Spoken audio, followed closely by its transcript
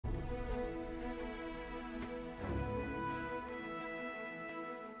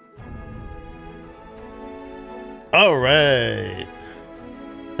All right.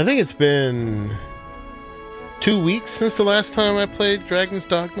 I think it's been 2 weeks since the last time I played Dragon's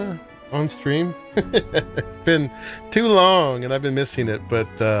Dogma on stream. It's been too long and I've been missing it, but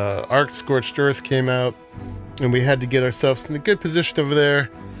Arc Scorched Earth came out and we had to get ourselves in a good position over there.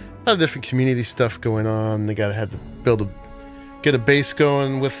 A lot of different community stuff going on. They had to get a base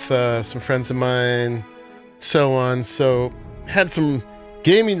going with some friends of mine, so on. So had some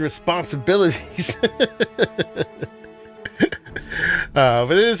gaming responsibilities.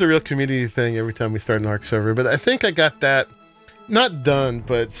 But it is a real community thing every time we start an ARC server. But I think I got that not done,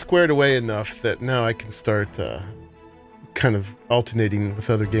 but squared away enough that now I can start kind of alternating with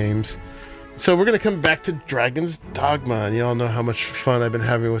other games. So we're going to come back to Dragon's Dogma, and you all know how much fun I've been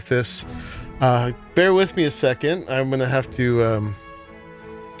having with this. Bear with me a second. I'm going to have to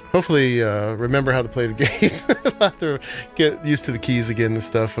hopefully remember how to play the game. I'll have to get used to the keys again and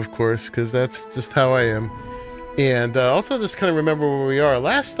stuff, of course, because that's just how I am. And also just kind of remember where we are.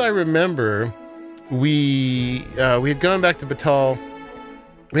 Last I remember, we had gone back to Batal.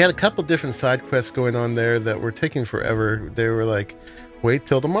 We had a couple different side quests going on there that were taking forever. They were like, wait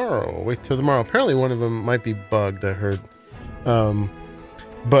till tomorrow, wait till tomorrow. Apparently one of them might be bugged, I heard.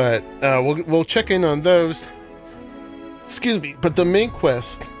 But we'll check in on those. Excuse me. But the main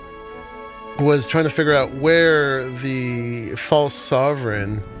quest was trying to figure out where the false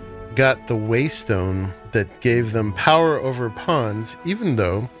sovereign got the waystone that gave them power over pawns, even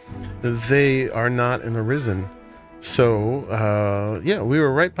though they are not an Arisen. So yeah, we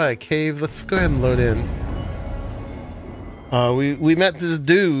were right by a cave. Let's go ahead and load in. We met this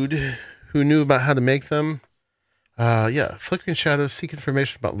dude who knew about how to make them. Yeah, flickering shadows, seek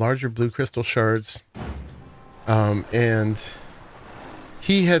information about larger blue crystal shards. And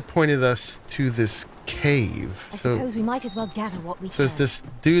he had pointed us to this cave. I suppose we might as well gather what we can. So there's this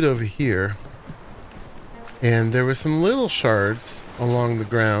dude over here. And there were some little shards along the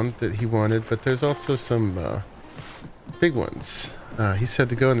ground that he wanted, but there's also some big ones. He said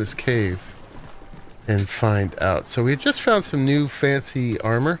to go in this cave and find out. So we had just found some new fancy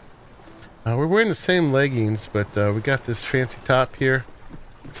armor. We're wearing the same leggings, but we got this fancy top here.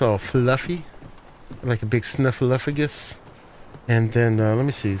 It's all fluffy, like a big snuffleupagus. And then, let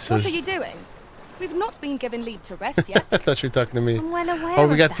me see. So what are you doing? We've not been given leave to rest yet. I thought you were talking to me. I'm well aware Oh,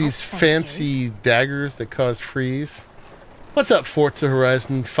 we got of these that, fancy daggers that cause freeze. What's up, Forza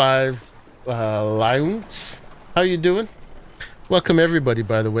Horizon 5 Lounge? How you doing? Welcome everybody,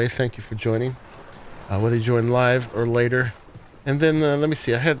 by the way. Thank you for joining. Whether you join live or later. And then, let me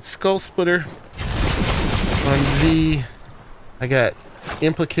see. I had Skull Splitter on V. I got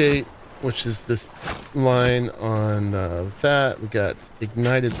Implicate, which is this line on that. We got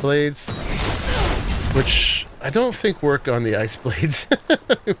Ignited Blades, which I don't think work on the ice blades.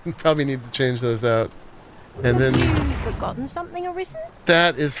 We probably need to change those out. And then Have you forgotten something, Arisen?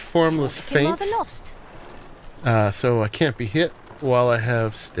 that is Formless You're Feint. rather lost. So I can't be hit while I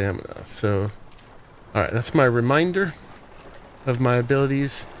have stamina. So, alright, that's my reminder of my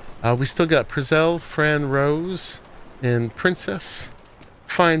abilities. We still got Prizel, Fran Rose, and Princess.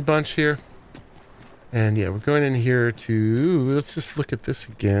 Fine bunch here. And yeah, we're going in here to... Let's just look at this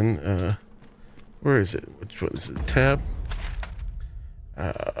again. Where is it? Which one is it? Tab?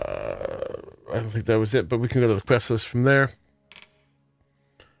 I don't think that was it, but we can go to the quest list from there.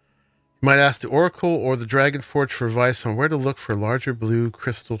 You might ask the Oracle or the Dragon Forge for advice on where to look for larger blue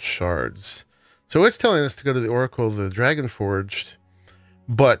crystal shards. So it's telling us to go to the Oracle of the Dragon Forged,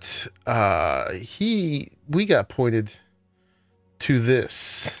 but we got pointed to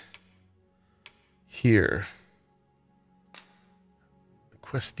this here.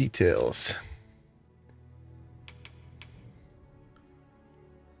 Quest details.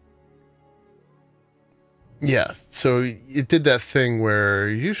 Yeah, so it did that thing where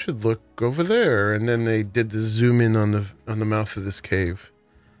you should look over there, and then they did the zoom in on the mouth of this cave.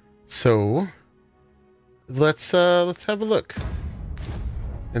 So let's have a look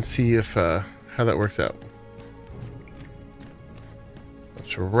and see if how that works out.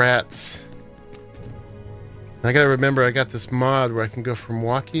 Bunch of rats. I gotta remember I got this mod where I can go from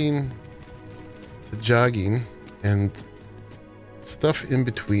walking to jogging and stuff in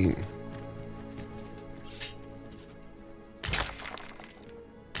between.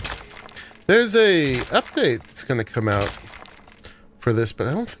 There's a update that's going to come out for this, but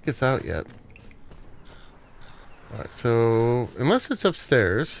I don't think it's out yet. Alright, so unless it's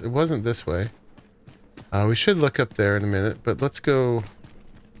upstairs, it wasn't this way. We should look up there in a minute, but let's go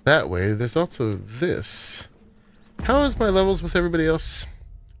that way. There's also this. How is my levels with everybody else?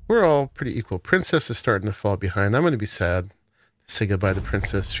 We're all pretty equal. Princess is starting to fall behind. I'm going to be sad to say goodbye to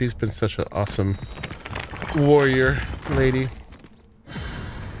Princess. She's been such an awesome warrior lady.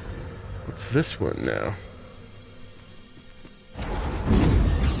 What's this one now?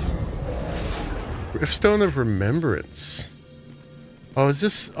 Riftstone of Remembrance. Oh, is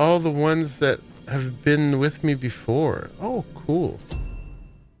this all the ones that have been with me before? Oh, cool.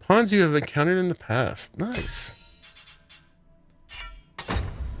 Pawns you have encountered in the past. Nice.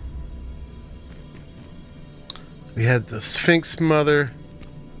 We had the Sphinx Mother,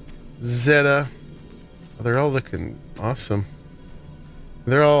 Zeta. Oh, they're all looking awesome.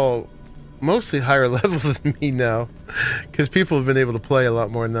 They're all mostly higher level than me now, because people have been able to play a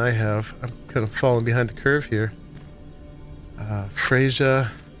lot more than I have. I'm kind of falling behind the curve here.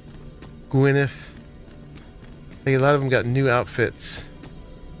 Freyja, Gwyneth. Hey, a lot of them got new outfits.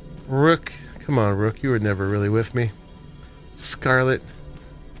 Rook. Come on, Rook. You were never really with me. Scarlet.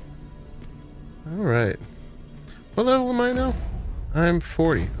 Alright. What level am I now? I'm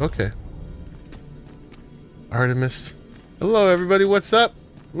 40. Okay. Artemis. Hello, everybody. What's up?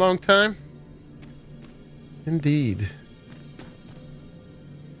 Long time. Indeed.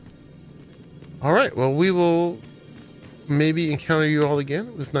 Alright. Well, we will maybe encounter you all again.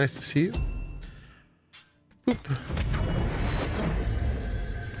 It was nice to see you. Boop.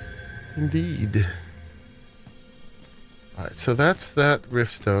 Indeed. Alright, so that's that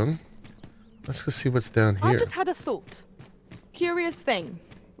Riftstone. Let's go see what's down here. I've just had a thought. Curious thing.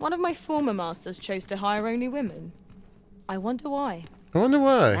 One of my former masters chose to hire only women. I wonder why. I wonder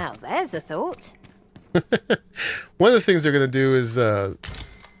why. Now there's a thought. One of the things they're going to do is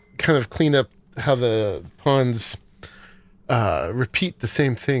kind of clean up how the pawns repeat the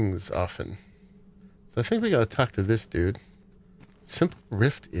same things often. So I think we got to talk to this dude. Simple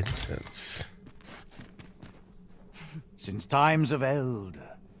Rift Incense. Since times of eld,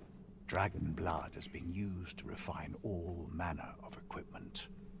 dragon blood has been used to refine all manner of equipment.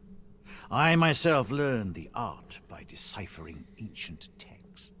 I myself learned the art by deciphering ancient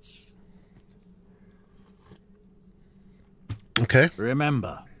texts. Okay.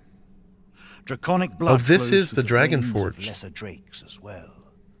 Remember, draconic blood. Oh, this flows is through the Dragon veins of Forge. lesser drakes as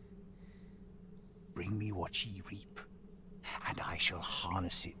well. Bring me what ye reap, and I shall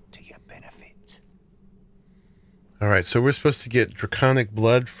harness it to your benefit. Alright, so we're supposed to get draconic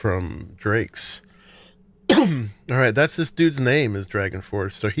blood from drakes. Alright, that's this dude's name is Dragon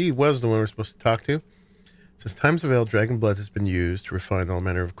Forge. So he was the one we're supposed to talk to. Since times of ale, dragon blood has been used to refine all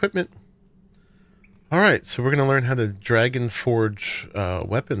manner of equipment. Alright, so we're going to learn how to Dragon Forge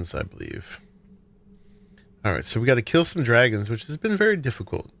weapons, I believe. Alright, so we got to kill some dragons, which has been very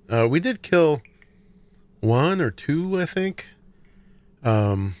difficult. We did kill 1 or 2, I think.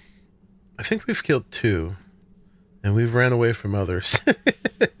 I think we've killed 2. And we've ran away from others.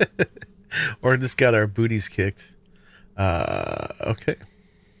 Or just got our booties kicked. Okay.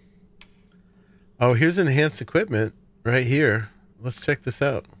 Oh, here's enhanced equipment right here. Let's check this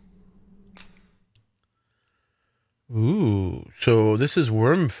out. Ooh, so this is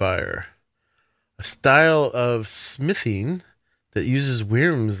Wormfire. A style of smithing that uses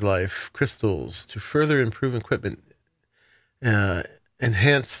Wyrm's life crystals to further improve equipment.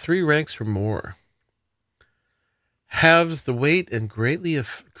 Enhance 3 ranks or more. Halves the weight and greatly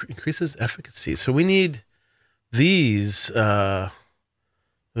increases efficacy. So we need these, those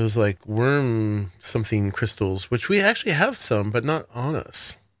like worm something crystals, which we actually have some, but not on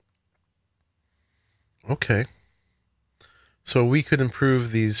us. Okay. So we could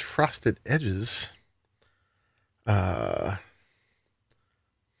improve these frosted edges.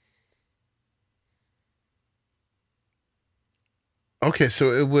 Okay,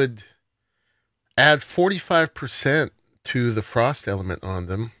 so it would add 45% to the frost element on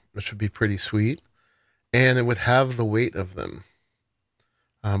them, which would be pretty sweet. And it would have the weight of them.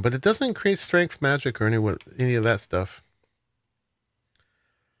 But it doesn't increase strength, magic, or any of that stuff.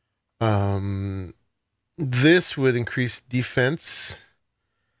 This would increase defense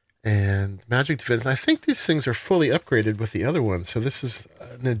and magic defense. I think these things are fully upgraded with the other ones. So this is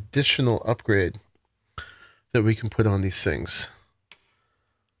an additional upgrade that we can put on these things.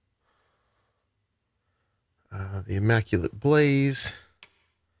 The Immaculate Blaze.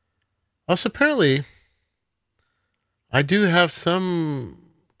 Also, apparently, I do have some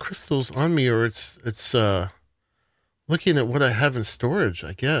crystals on me, or it's looking at what I have in storage,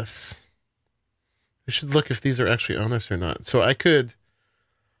 I guess. I should look if these are actually on us or not. So I could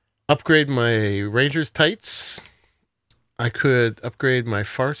upgrade my Ranger's Tights. I could upgrade my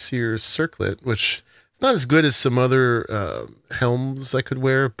Farseer's Circlet, which is not as good as some other helms I could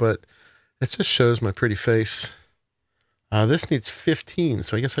wear, but it just shows my pretty face. This needs 15,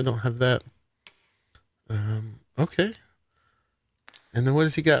 so I guess I don't have that. Okay. And then what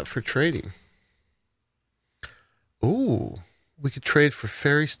has he got for trading? Ooh, we could trade for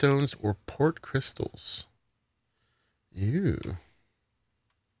fairy stones or port crystals. Ew.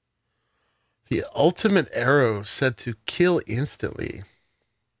 The ultimate arrow said to kill instantly.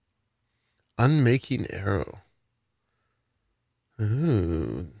 Unmaking arrow.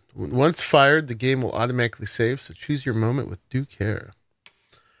 Ooh. Once fired, the game will automatically save, so choose your moment with due care.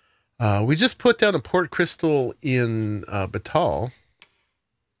 We just put down a port crystal in Batal.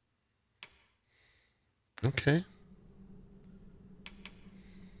 Okay.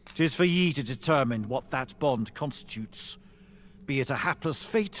 'Tis for ye to determine what that bond constitutes, be it a hapless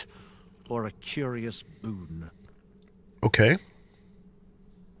fate or a curious boon. Okay.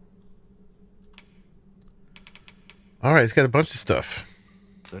 All right, he's got a bunch of stuff.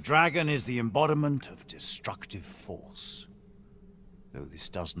 The dragon is the embodiment of destructive force, though this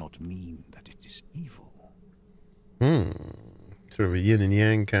does not mean that it is evil. Sort of a yin and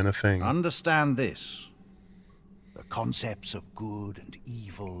yang kind of thing. Understand this. The concepts of good and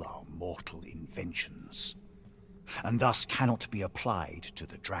evil are mortal inventions, and thus cannot be applied to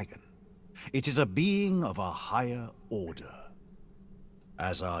the dragon. It is a being of a higher order,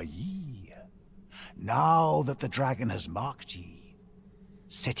 as are ye. Now that the dragon has marked ye,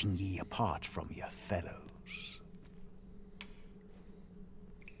 setting ye apart from your fellows.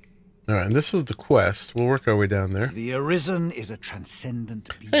 All right, and this is the quest. We'll work our way down there. The Arisen is a transcendent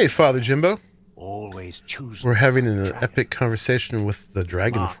being. Hey, Father Jimbo. Always chosen. We're having an epic conversation with the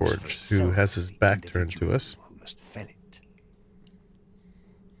Dragon Forge, who has his back turned to us. Who must fell it.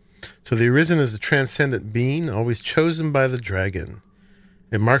 So the Arisen is a transcendent being, always chosen by the dragon.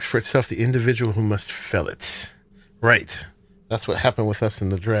 It marks for itself the individual who must fell it. Right. That's what happened with us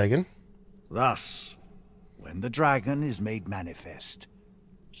and the dragon. Thus, when the dragon is made manifest,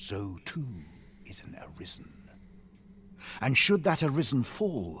 so too is an Arisen. And should that Arisen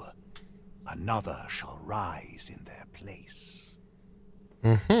fall, another shall rise in their place.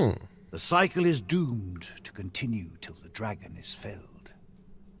 The cycle is doomed to continue till the dragon is felled.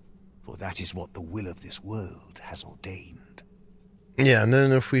 For that is what the will of this world has ordained. Yeah, and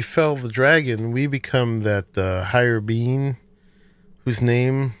then if we fell the dragon, we become that higher being whose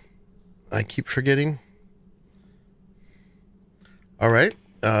name I keep forgetting. All right.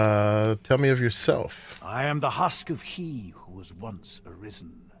 Tell me of yourself. I am the husk of he who was once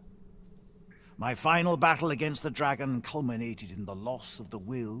Arisen. My final battle against the dragon culminated in the loss of the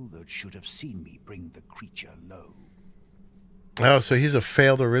will that should have seen me bring the creature low. Oh, so he's a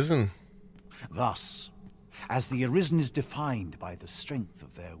failed Arisen. Thus, as the Arisen is defined by the strength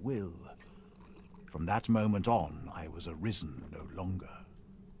of their will, from that moment on, I was Arisen no longer.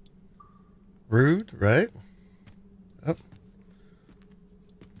 Rude, right? Oh.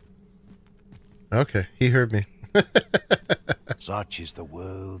 Okay, he heard me. Such is the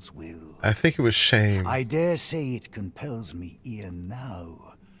world's will. I think it was shame. I dare say it compels me e'en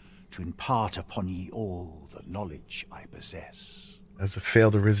now to impart upon ye all the knowledge I possess. As a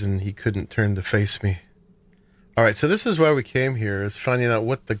failed Arisen, he couldn't turn to face me. All right, so this is why we came here, is finding out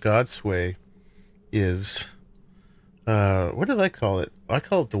what the Godsway is. What did I call it? I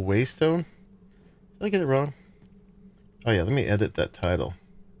call it the Waystone. Did I get it wrong? Oh yeah, let me edit that title.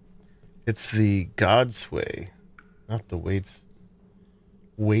 It's the Godsway, not the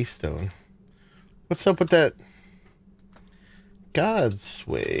Waystone. What's up with that?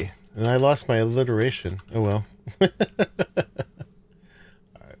 Godsway. And I lost my alliteration. Oh well. Alright,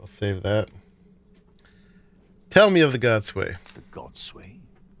 we'll save that. Tell me of the Godsway. The Godsway?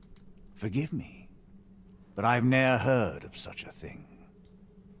 Forgive me, but I've ne'er heard of such a thing.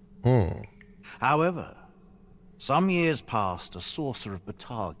 However, some years past, a sorcerer of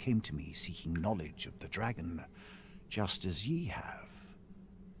Batal came to me seeking knowledge of the dragon, just as ye have.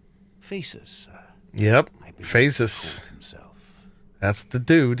 Phasis, Yep, I believe Phasis. he called himself. That's the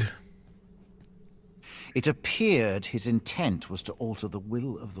dude. It appeared his intent was to alter the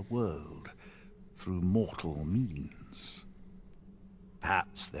will of the world through mortal means.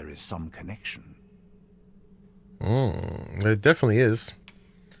 Perhaps there is some connection. There definitely is.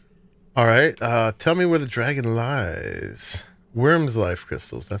 All right, tell me where the dragon lies. Worm's life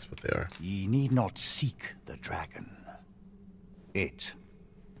crystals, that's what they are. Ye need not seek the dragon. It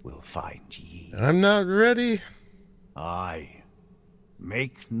will find ye. I'm not ready. Aye.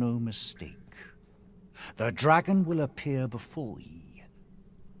 Make no mistake. The dragon will appear before ye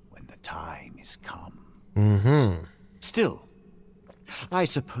when the time is come. Still, I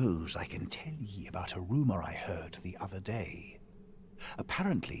suppose I can tell ye about a rumor I heard the other day.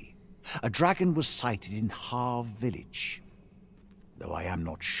 Apparently, a dragon was sighted in Harv village, though I am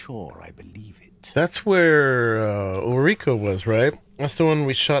not sure I believe it. That's where Ulrico was, right? That's the one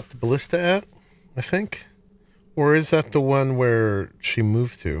we shot the ballista at, I think. Or is that the one where she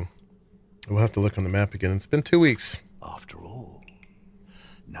moved to? We'll have to look on the map again. It's been 2 weeks. After all,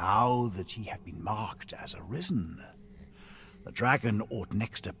 now that ye have been marked as arisen, the dragon ought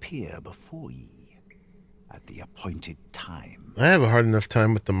next appear before ye at the appointed time. I have a hard enough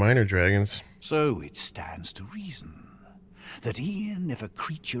time with the minor dragons. So it stands to reason that e'en if a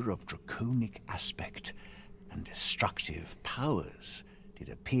creature of draconic aspect and destructive powers did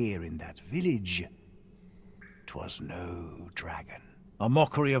appear in that village, 'twas no dragon. A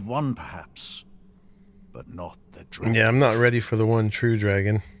mockery of one, perhaps, but not the dragon. Yeah, I'm not ready for the one true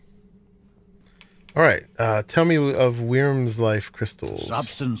dragon. All right, tell me of Wyrm's life crystals.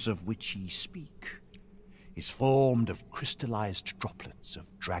 Substance of which ye speak is formed of crystallized droplets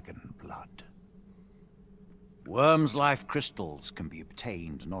of dragon blood. Worm's life crystals can be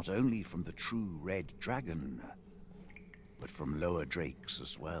obtained not only from the true red dragon, but from lower drakes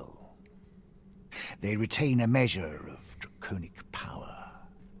as well. They retain a measure of draconic power,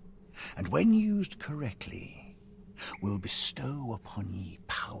 and when used correctly, will bestow upon ye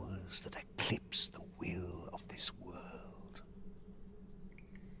powers that eclipse the will of this world.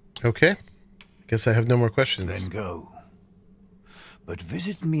 Okay. Guess I have no more questions. Then go. But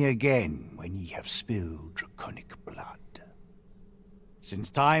visit me again when ye have spilled draconic blood. Since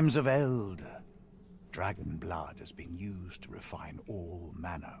times of eld, dragon blood has been used to refine all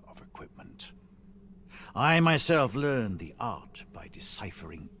manner of equipment. I myself learned the art by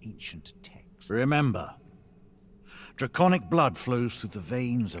deciphering ancient texts. Remember, draconic blood flows through the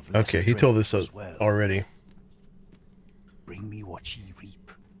veins of lesser Okay, he told us as well. already. Bring me what ye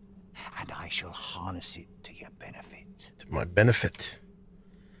reap, and I shall harness it to your benefit. To my benefit.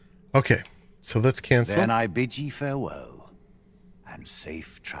 Okay, so let's cancel. Then I bid ye farewell, and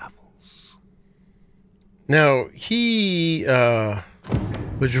safe travels. Now, he,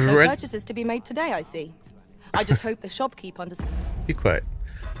 was No ready. purchases to be made today, I see. I just hope the shopkeep understands. Be quiet.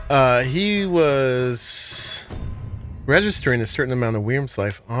 He was registering a certain amount of Wyrm's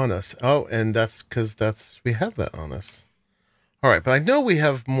life on us. Oh, and that's because we have that on us. All right, but I know we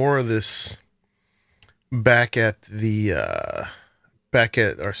have more of this back at the back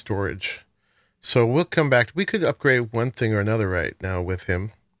at our storage. So we'll come back. We could upgrade one thing or another right now with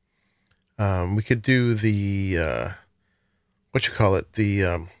him. We could do the what you call it, the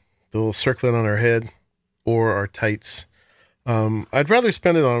little circlet on our head or our tights. I'd rather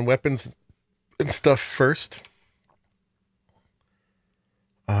spend it on weapons and stuff first.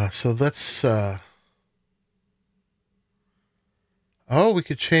 So let's oh, we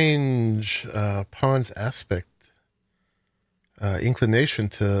could change pawn's aspect inclination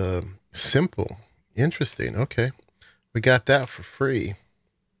to simple. Interesting. Okay, we got that for free.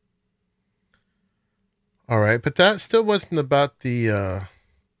 All right, but that still wasn't about the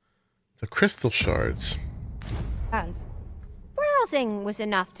crystal shards. Hands. Browsing was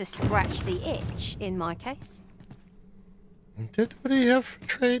enough to scratch the itch, in my case. What do you have for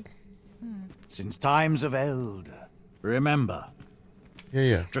trade? Since times of eld, remember,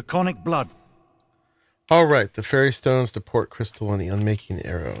 Yeah. draconic blood. All right, the fairy stones, the port crystal, and the unmaking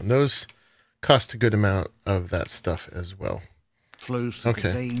arrow. And those cost a good amount of that stuff as well. Flows through Okay.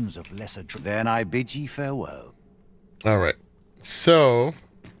 the veins of lesser. Then I bid ye farewell. All right. So,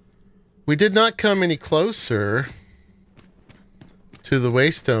 we did not come any closer to the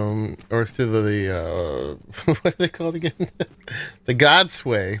Waystone, or to the what are they called again? The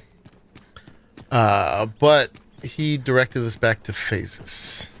Godsway. But he directed us back to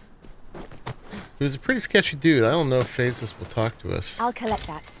Phases. He was a pretty sketchy dude. I don't know if Phases will talk to us. I'll collect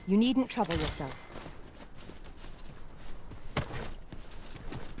that. You needn't trouble yourself.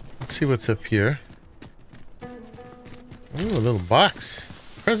 Let's see what's up here. Ooh, a little box.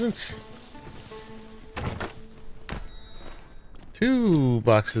 Presents. 2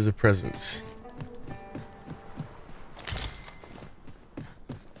 boxes of presents.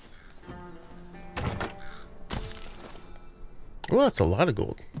 Well, that's a lot of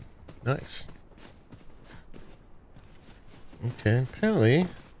gold. Nice. Okay, apparently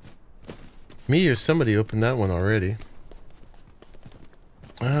me or somebody opened that one already.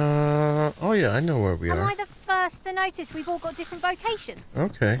 Oh yeah, I know where we Am are. I the first to notice we've all got different vocations?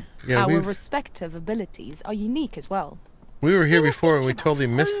 Okay, yeah, Our respective abilities are unique as well. we were here You must before and we each of totally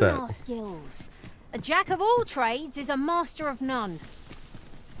us missed own our that. skills. A jack of all trades is a master of none.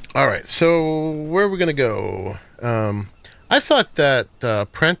 All right, so where are we gonna go? I thought that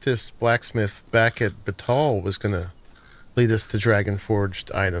apprentice blacksmith back at Batal was gonna lead us to dragon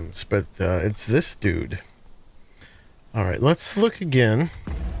forged items, but it's this dude. All right, let's look again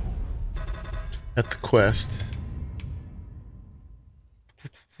at the quest.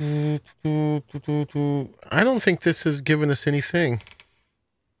 I don't think this has given us anything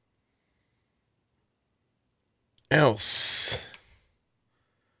else.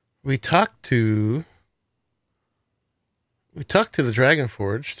 We talked to the Dragon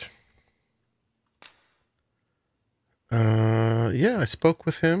Forged. Yeah, I spoke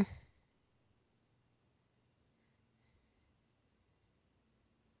with him.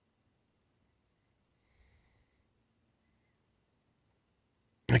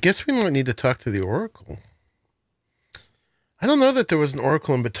 I guess we might need to talk to the Oracle. I don't know that there was an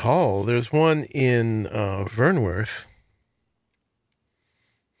Oracle in Batal. There's one in Vernworth.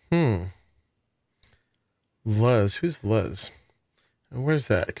 Luz. Who's Luz? And where's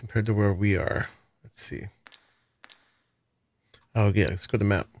that compared to where we are? Let's see. Oh, yeah. Let's go to the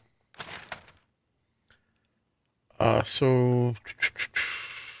map. So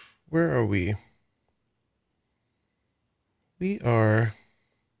where are we? We are...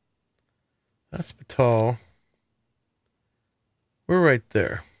 That's Batal. We're right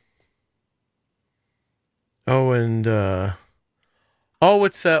there. Oh, and oh,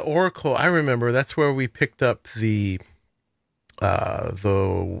 it's that Oracle. I remember. That's where we picked up the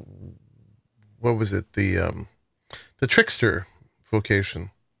what was it? The Trickster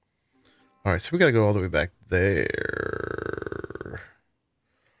vocation. All right, so we got to go all the way back there.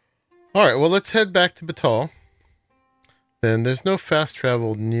 All right, well, let's head back to Batal. Then there's no fast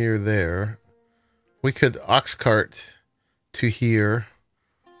travel near there. We could ox cart to here,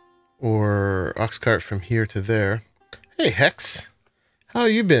 or ox cart from here to there. Hey, Hex, how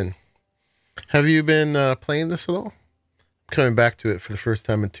you been? Have you been playing this at all? I'm coming back to it for the first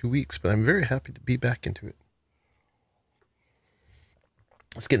time in 2 weeks, but I'm very happy to be back into it.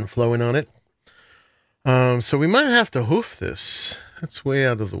 It's getting flowing on it. So we might have to hoof this. That's way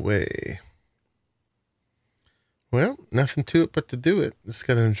out of the way. Well, nothing to it but to do it. Just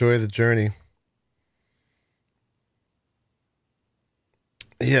got to enjoy the journey.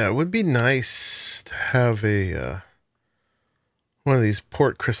 Yeah, it would be nice to have a one of these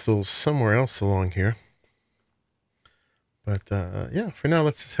port crystals somewhere else along here. But yeah, for now,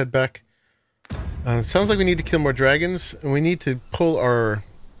 let's just head back. It sounds like we need to kill more dragons, and we need to pull our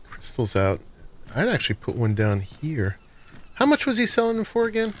crystals out. I'd actually put one down here. How much was he selling them for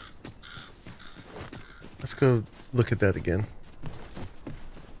again? Let's go look at that again.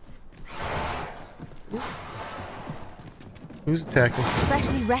 Who's attacking?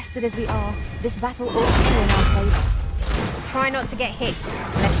 Freshly rested as we are, this battle ought to be in our favor. Try not to get hit,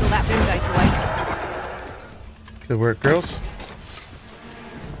 unless all that boom goes to waste. Good work, girls.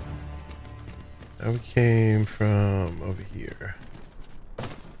 Now we came from over here.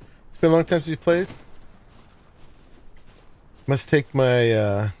 It's been a long time since you played. Must take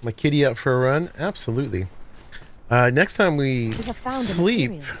my my kitty out for a run. Absolutely. Next time we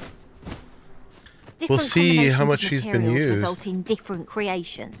sleep, we'll see how much she's been used. Result in different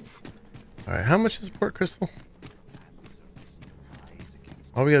creations. All right, how much is a port crystal?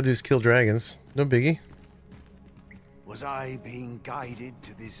 All we gotta do is kill dragons. No biggie. Was I being guided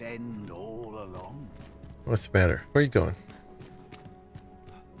to this end all along? What's the matter? Where are you going?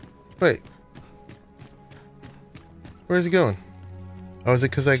 Wait. Where's he going? Oh, is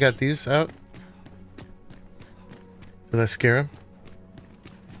it because I got these out? Did I scare him?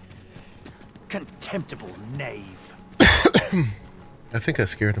 Contemptible knave. I think I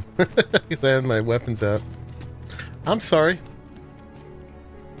scared him. Because I had my weapons out. I'm sorry.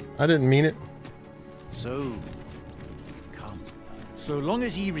 I didn't mean it. So, you've come. So long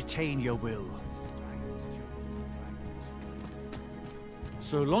as ye retain your will.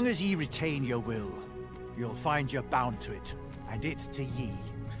 So long as ye retain your will, you'll find you're bound to it, and it to ye.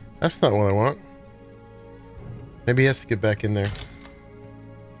 That's not what I want. Maybe he has to get back in there.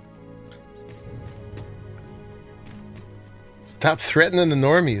 Stop threatening the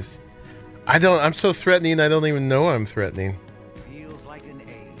normies. I'm so threatening, I don't even know I'm threatening. Feels like an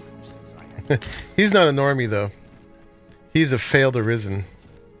age since I had. He's not a normie, though. He's a failed Arisen.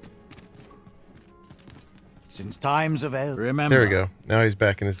 Since times of eld. Remember. There we go. Now he's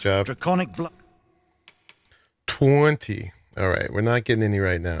back in his job. Draconic blood. 20. All right, we're not getting any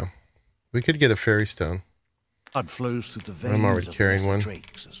right now. We could get a fairy stone. Blood flows through the veins I'm already of carrying one.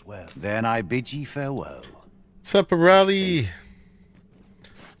 drakes as well. Then I bid ye farewell. What's up, Raleigh?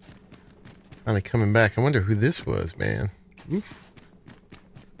 Finally coming back. I wonder who this was, man. Oof.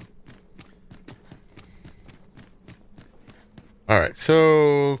 All right,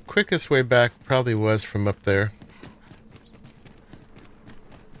 so quickest way back probably was from up there.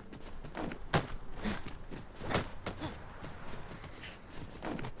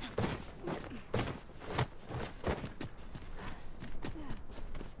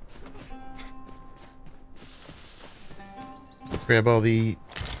 Grab all the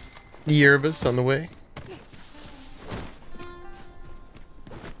yerbas on the way.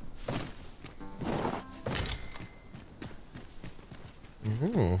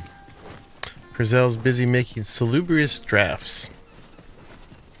 Prezell's busy making salubrious drafts.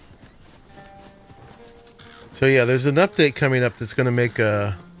 So yeah, there's an update coming up that's going to make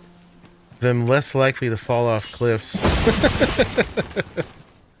them less likely to fall off cliffs.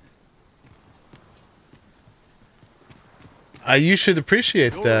 You should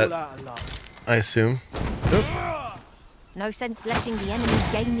appreciate that, I assume. Oh. No sense letting the enemy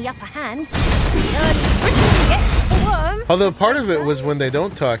gain the upper hand. The early gets the worm. Although part of it was when they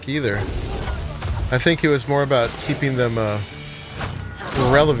don't talk either. I think it was more about keeping them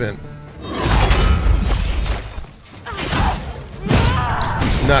relevant.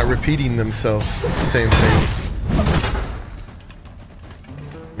 Not repeating themselves the same things.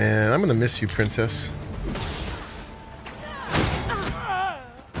 Man, I'm gonna miss you, Princess.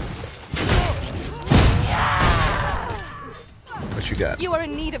 What you got? You are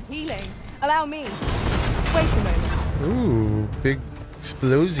in need of healing. Allow me. Wait a moment. Ooh, big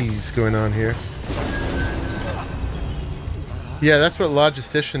explosies going on here. Yeah, that's what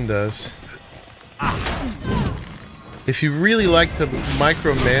Logistician does. If you really like to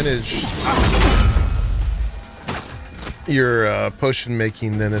micromanage your potion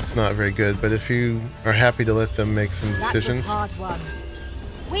making, then it's not very good. But if you are happy to let them make some decisions... That was hard one.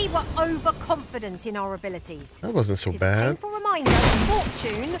 We were overconfident in our abilities. That wasn't so It is bad. a painful reminder that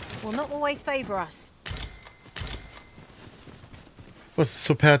fortune will not always favour us. Wasn't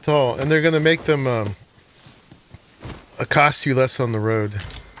so bad at all. And they're going to make them cost you less on the road.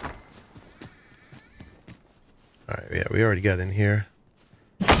 Alright, yeah, we already got in here.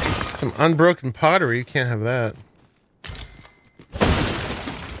 Some unbroken pottery. You can't have that.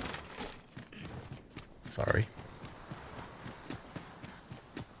 Sorry.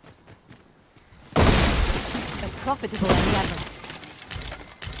 A profitable endeavour.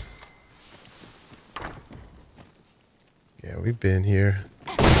 Yeah, we've been here.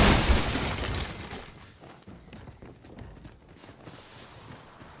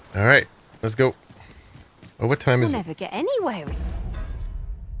 Alright, let's go. Oh, what time is We'll it? never get anywhere.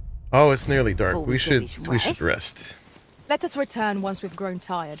 Oh, it's nearly dark. Before We we should finish rest. Let us return once we've grown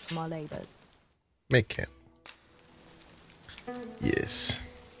tired from our labors. Make camp. Yes.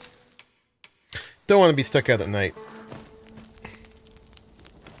 Don't want to be stuck out at night.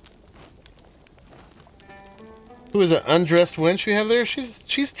 Who is an undressed wench you have there?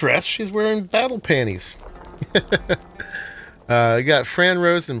 She's dressed. She's wearing battle panties. You got Fran,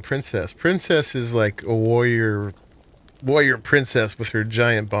 Rose, and Princess. Princess is like a warrior princess with her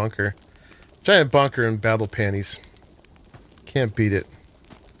giant bonker. Giant bonker and battle panties. Can't beat it.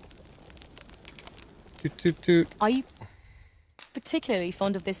 Toot, toot, toot. Are you particularly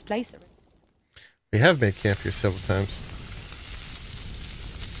fond of this place? We have made camp here several times.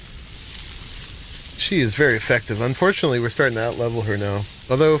 She is very effective. Unfortunately, we're starting to out-level her now.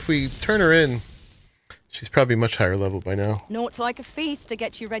 Although if we turn her in, she's probably much higher level by now. Naught like a feast to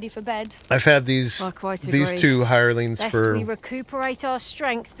get you ready for bed. I've had these two hirelings Lest for we recuperate our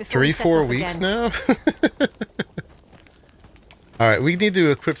strength before 3-4 weeks now. Alright, we need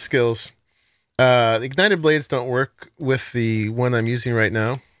to equip skills. Ignited blades don't work with the one I'm using right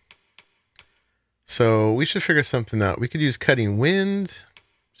now. So we should figure something out. We could use cutting wind,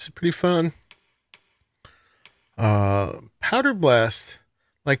 which is pretty fun. Powder blast.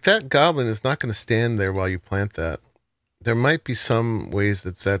 Like, that goblin is not going to stand there while you plant that. There might be some ways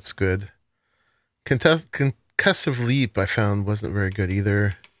that's good. Concussive leap, I found, wasn't very good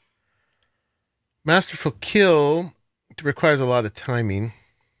either. Masterful kill requires a lot of timing.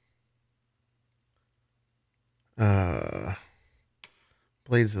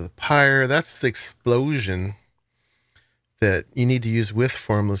 Blades of the Pyre. That's the explosion that you need to use with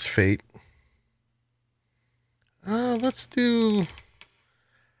Formless Fate. Let's do...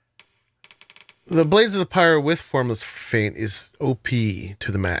 The Blades of the Pyre with Formless Fate is OP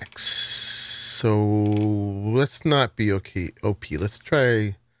to the max. So let's not be OP. Let's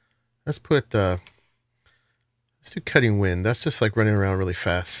try... Let's put... let's do Cutting Wind. That's just like running around really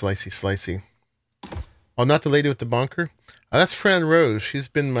fast. Slicey, slicey. Oh, not the lady with the bonker? That's Fran Rose. She's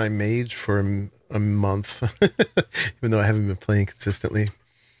been my mage for a month. Even though I haven't been playing consistently.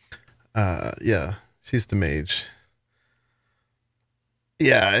 Yeah, she's the mage.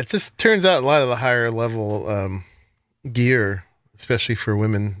 Yeah, it just turns out a lot of the higher level gear, especially for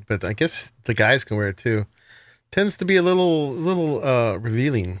women, but I guess the guys can wear it too, tends to be a little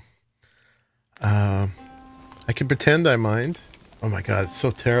revealing. I can pretend I mind. Oh my god, it's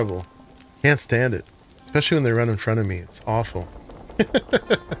so terrible. Can't stand it. Especially when they run in front of me. It's awful.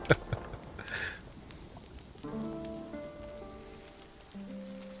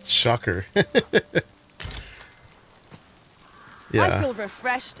 Shocker. I Yeah. feel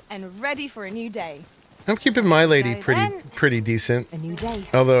refreshed and ready for a new day. I'm keeping my lady So then, pretty decent. a new day,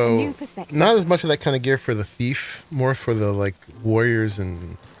 Although, a new perspective. not as much of that kind of gear for the thief, more for the, like, warriors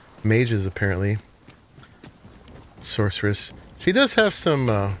and mages, apparently. Sorceress. She does have some,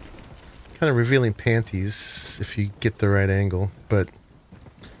 kind of revealing panties, if you get the right angle, but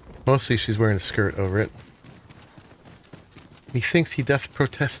mostly she's wearing a skirt over it. Methinks he doth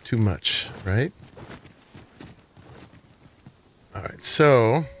protest too much, right? Alright,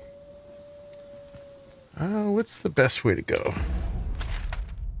 so... what's the best way to go?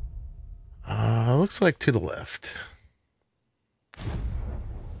 Looks like to the left.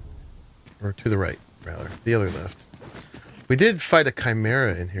 Or to the right, rather. The other left. We did fight a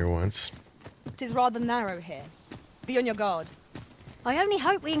chimera in here once. It is rather narrow here. Be on your guard. I only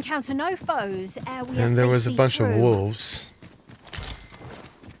hope we encounter no foes ere we are And there was a safely bunch of through. wolves.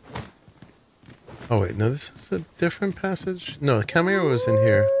 Oh wait, no, this is a different passage? No, the chimera was in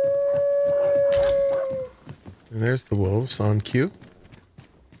here. And there's the wolves on cue.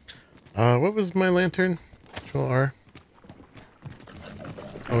 What was my lantern? Control R.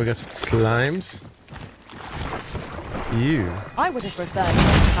 Oh, we got some slimes. Ew. I would have preferred not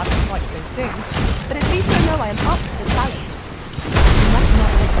to have to fight so soon, but at least I know I am up to the challenge. Let's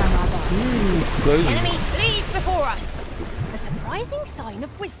not let down our guard. Explosion. Enemy flees before us. A surprising sign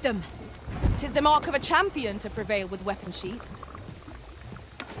of wisdom. 'Tis the mark of a champion to prevail with weapon sheathed.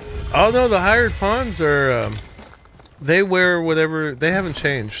 Oh no, the hired pawns are, they wear whatever, they haven't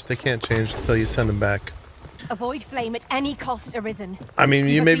changed. They can't change until you send them back. Avoid flame at any cost, Arisen. I mean,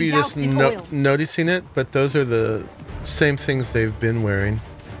 you have maybe been just doused in oil. noticing it, but those are the same things they've been wearing.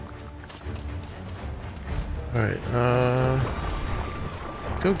 Alright,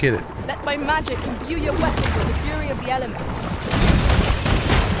 go get it. Let my magic imbue your weapons with the fury of the elements.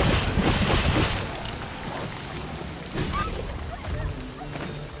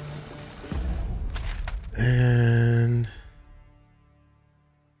 And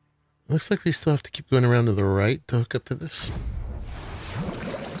looks like we still have to keep going around to the right to hook up to this.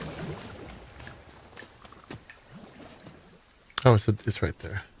 Oh, it's right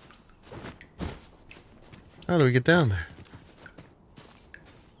there. How do we get down there?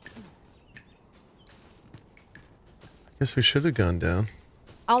 Guess we should have gone down.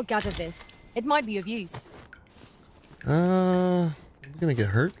 I'll gather this. It might be of use. We're gonna get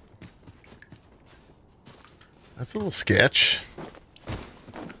hurt. That's a little sketch.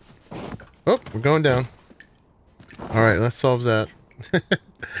 Oh, we're going down. Alright, that solves that.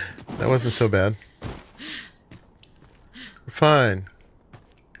 That wasn't so bad. We're fine.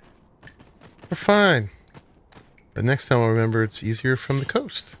 We're fine. But next time I'll remember it's easier from the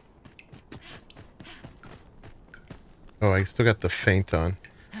coast. Oh, I still got the feint on.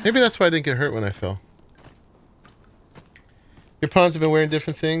 Maybe that's why I didn't get hurt when I fell. Your pawns have been wearing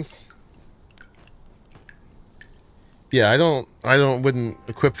different things? Yeah, I wouldn't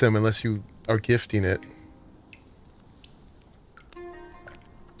equip them unless you are gifting it.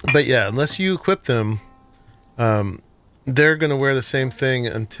 But yeah, unless you equip them, they're going to wear the same thing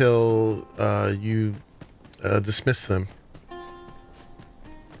until you dismiss them.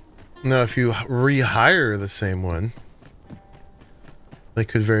 Now, if you rehire the same one, they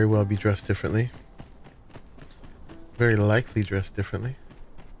could very well be dressed differently. Very likely dressed differently.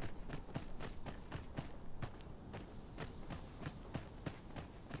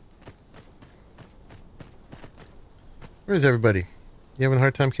 Where's everybody? You having a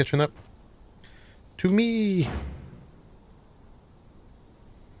hard time catching up? To me!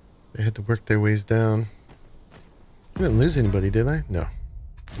 They had to work their ways down. I didn't lose anybody, did I? No.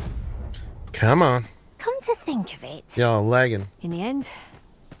 Come on. Come to think of it, Y'all lagging. in the end,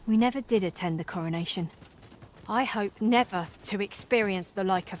 we never did attend the coronation. I hope never to experience the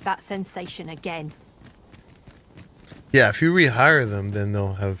like of that sensation again. Yeah, if you rehire them, then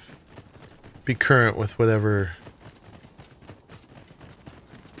they'll be current with whatever.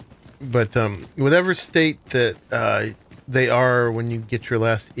 But whatever state that they are when you get your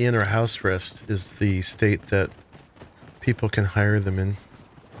last inn or house rest is the state that people can hire them in.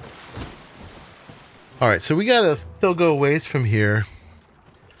 All right, so we gotta still go a ways from here.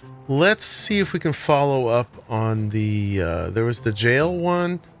 Let's see if we can follow up on the. There was the jail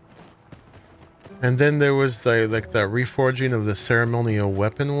one, and then there was the reforging of the ceremonial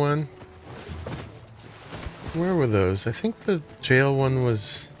weapon one. Where were those? I think the jail one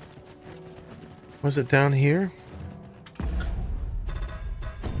was. Was it down here?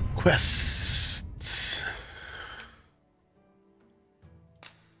 Quests.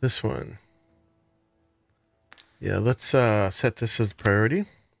 This one. Yeah, let's set this as priority.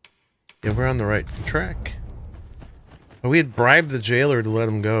 Yeah, we're on the right track. Oh, we had bribed the jailer to let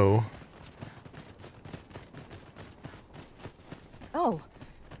him go. Oh,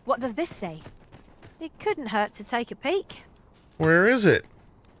 what does this say? It couldn't hurt to take a peek. Where is it?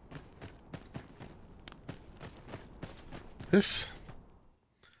 This?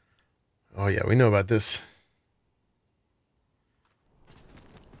 Oh yeah, we know about this.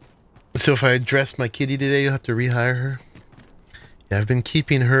 So if I dress my kitty today, you'll have to rehire her. Yeah, I've been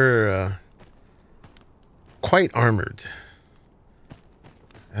keeping her quite armored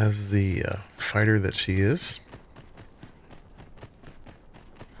as the fighter that she is.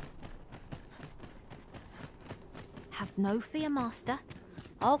 Have no fear, Master.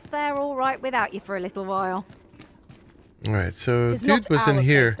 I'll fare all right without you for a little while. All right, so It is dude not was in our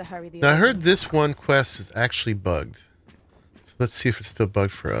here. place to hurry the Now I heard Arisens. this one quest is actually bugged. So let's see if it's still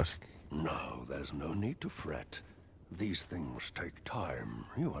bugged for us. No, there's no need to fret. These things take time,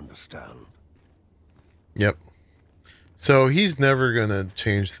 you understand. Yep. So he's never gonna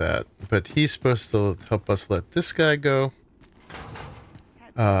change that, but he's supposed to help us let this guy go.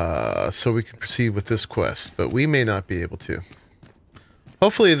 So we can proceed with this quest, but we may not be able to.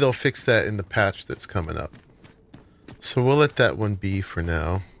 Hopefully they'll fix that in the patch that's coming up. So we'll let that one be for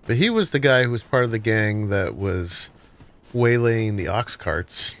now. But he was the guy who was part of the gang that was waylaying the ox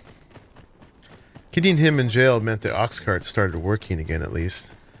carts. Getting him in jail meant the ox carts started working again, at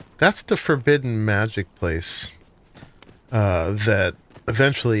least. That's the forbidden magic place. That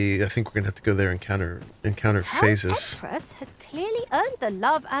eventually I think we're gonna have to go there and encounter phases. Empress has clearly earned the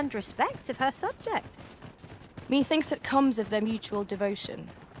love and respect of her subjects. Methinks it comes of their mutual devotion.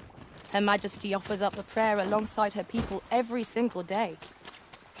 Her Majesty offers up a prayer alongside her people every single day.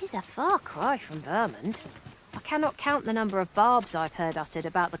 'Tis a far cry from Vermont. I cannot count the number of barbs I've heard uttered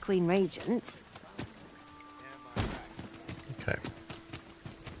about the Queen Regent. Okay.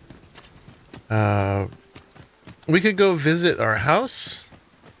 We could go visit our house.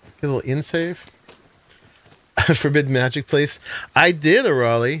 Get a little in-save. Forbidden magic place. I did,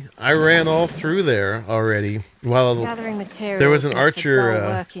 Raleigh. I ran all through there already. While Gathering materials. there was an not for archer. dull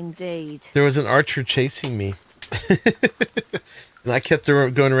work indeed. There was an archer chasing me. And I kept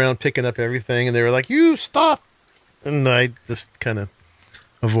going around picking up everything, and they were like, "You stop!" And I just kind of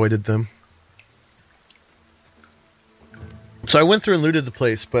avoided them. So I went through and looted the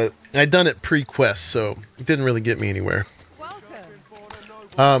place, but I'd done it pre-quest, so it didn't really get me anywhere.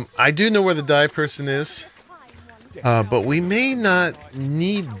 I do know where the die person is, but we may not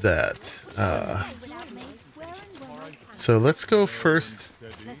need that. So let's go first.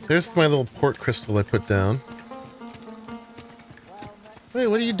 There's my little port crystal I put down. Wait,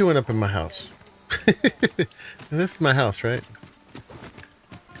 what are you doing up in my house? This is my house, right?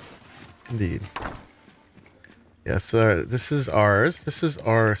 Indeed. Yes, this is ours. This is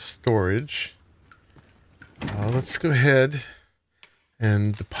our storage. Let's go ahead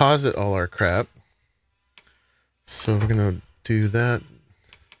and deposit all our crap. So we're going to do that.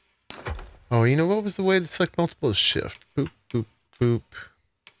 Oh, you know what was the way to select multiple? Is shift. Boop, boop, boop.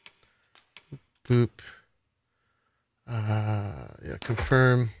 Boop, boop. Yeah,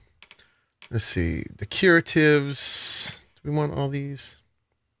 confirm. Let's see. The curatives. Do we want all these?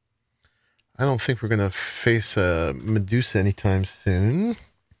 I don't think we're going to face a Medusa anytime soon.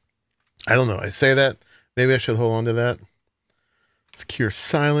 I don't know. I say that. Maybe I should hold on to that. Let's cure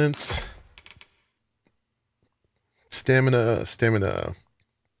silence. Stamina.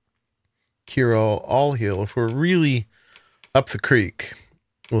 Cure all heal. If we're really up the creek,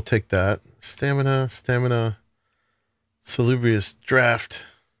 we'll take that. Stamina. Salubrious draft.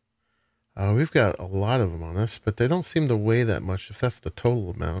 We've got a lot of them on us, but they don't seem to weigh that much if that's the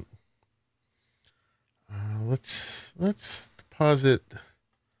total amount. Let's deposit.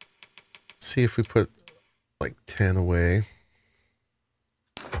 See if we put like 10 away.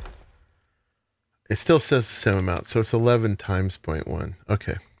 It still says the same amount, so it's 11 times 0.1.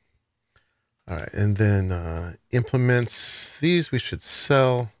 Okay. All right, and then implements. These we should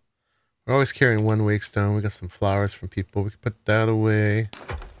sell. We're always carrying one wake stone. We got some flowers from people. We can put that away.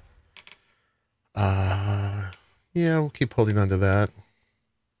 Yeah, we'll keep holding on to that.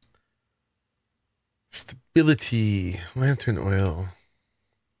 Stability, lantern oil.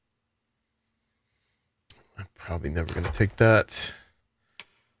 I'm probably never going to take that.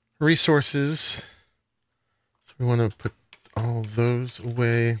 Resources. So we want to put all those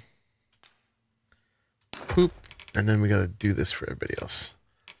away. Boop. And then we got to do this for everybody else.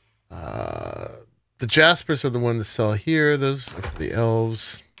 The Jaspers are the one to sell here. Those are for the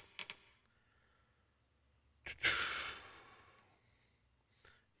elves.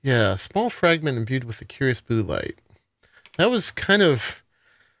 Yeah, small fragment imbued with a curious blue light. That was kind of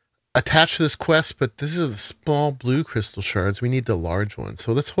attached to this quest, but this is the small blue crystal shards. We need the large one.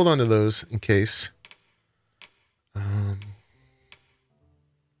 So let's hold on to those in case.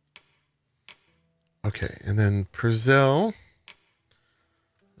 Okay, and then Purcell.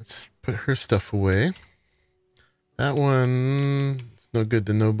 Let's put her stuff away. That one is no good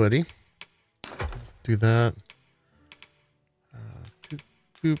to nobody. Let's do that. Boop,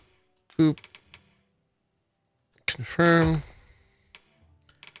 boop, boop. Confirm.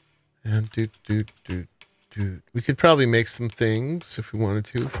 And do. We could probably make some things if we wanted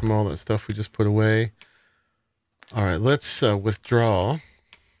to from all that stuff we just put away. All right, let's withdraw.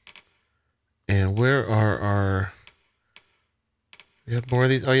 And where are our... We have more of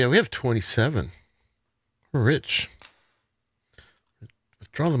these. Oh, yeah, we have 27. We're rich.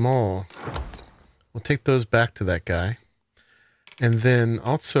 Withdraw them all. We'll take those back to that guy. And then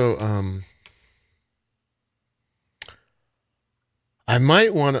also, I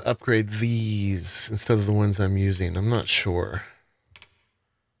might want to upgrade these instead of the ones I'm using. I'm not sure.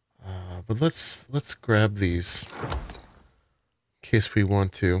 But let's grab these in case we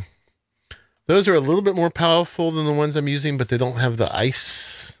want to. Those are a little bit more powerful than the ones I'm using, but they don't have the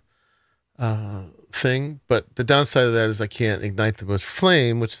ice thing. But the downside of that is I can't ignite them with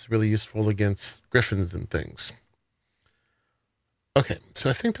flame, which is really useful against griffins and things. Okay, so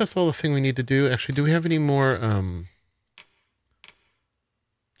I think that's all the thing we need to do. Actually, do we have any more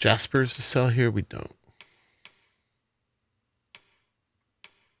Jaspers to sell here? We don't.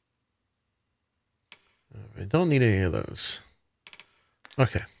 I don't need any of those.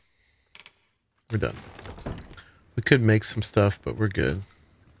 Okay. We're done. We could make some stuff, but we're good.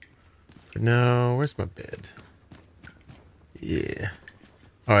 For now, where's my bed? Yeah.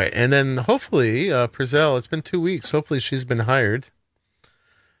 All right, and then hopefully, Purcell, it's been 2 weeks. Hopefully she's been hired.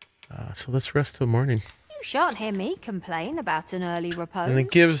 So let's rest till morning. You shan't hear me complain about an early repose. And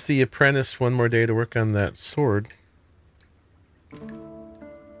it gives the apprentice one more day to work on that sword.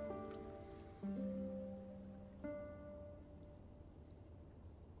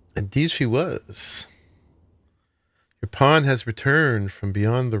 Indeed she was. Your pawn has returned from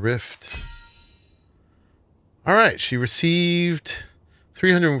beyond the rift. All right, she received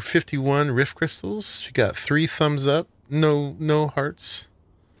 351 rift crystals. She got 3 thumbs up, no hearts.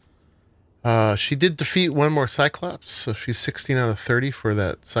 She did defeat one more Cyclops, so she's 16 out of 30 for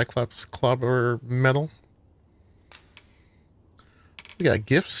that Cyclops Clobber medal. We got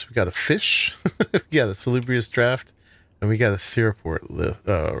gifts. We got a fish. We got a salubrious draft. And we got a Syruport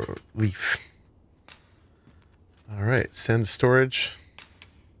leaf. All right, send to storage.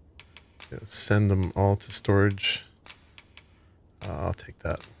 Send them all to storage. I'll take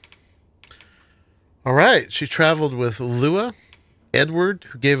that. All right, she traveled with Lua, Edward,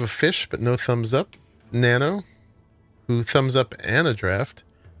 who gave a fish but no thumbs up, Nano, who thumbs up and a draft,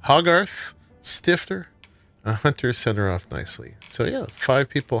 Hogarth, Stifter, a Hunter sent her off nicely. So yeah, 5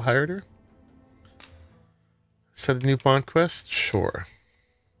 people hired her. Set a new bond quest? Sure.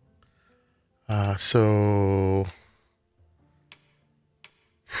 So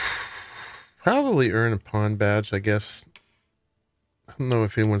probably earn a pawn badge, I guess. I don't know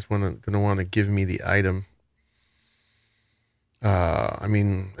if anyone's going to want to give me the item. I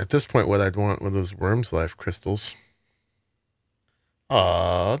mean, at this point, what I'd want were those Worm's Life crystals.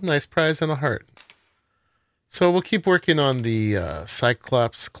 Aw, nice prize and a heart. So we'll keep working on the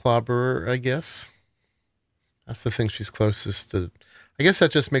Cyclops Clobberer, I guess. That's the thing she's closest to. I guess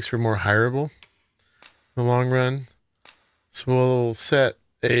that just makes her more hireable in the long run. So we'll set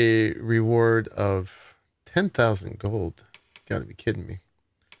a reward of 10,000 gold. Gotta be kidding me.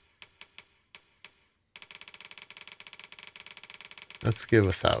 Let's give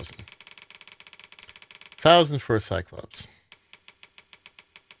 1,000. 1,000 for a Cyclops.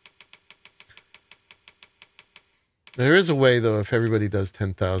 There is a way, though, if everybody does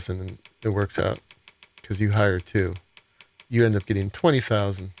 10,000 and it works out. Because you hire 2, you end up getting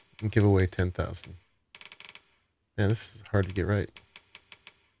 20,000 and give away 10,000. Man, this is hard to get right.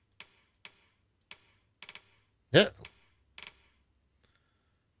 Yeah.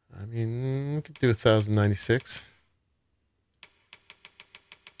 I mean, we could do 1,096.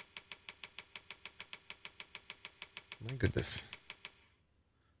 My goodness.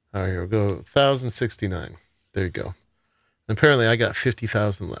 All right, here we go. 1,069. There you go. And apparently I got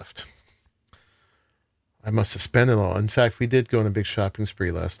 50,000 left. I must have spent it all. In fact, we did go on a big shopping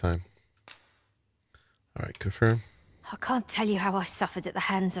spree last time. All right, confirm. I can't tell you how I suffered at the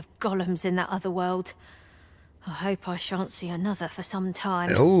hands of golems in that other world. I hope I shan't see another for some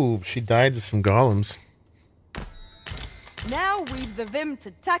time. Oh, she died to some golems. Now we've the vim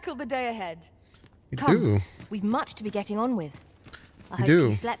to tackle the day ahead. You Come, do. we've much to be getting on with. I hope do.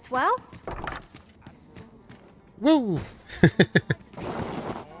 you slept well. Whoa.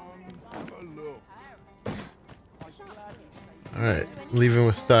 All right, leaving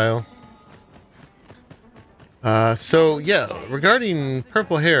with style. So yeah, regarding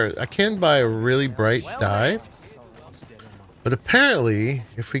purple hair, I can buy a really bright dye, but apparently,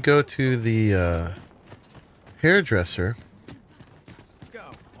 if we go to the hairdresser,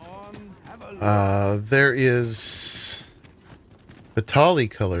 there is Batali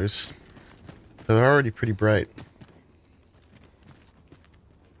colors that are already pretty bright.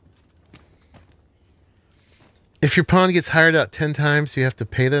 If your pawn gets hired out 10 times, you have to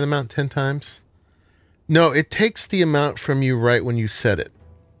pay that amount 10 times. No, it takes the amount from you right when you set it.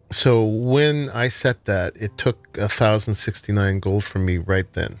 So when I set that, it took 1,069 gold from me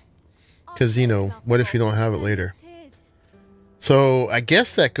right then. Because, you know, what if you don't have it later? So I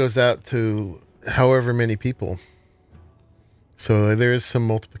guess that goes out to however many people. So there is some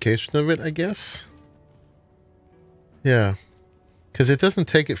multiplication of it, I guess. Yeah. Because it doesn't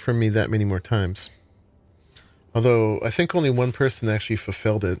take it from me that many more times. Although, I think only one person actually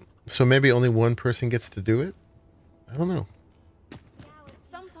fulfilled it. So maybe only one person gets to do it? I don't know.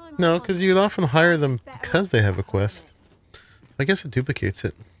 No, because you'd often hire them because they have a quest. I guess it duplicates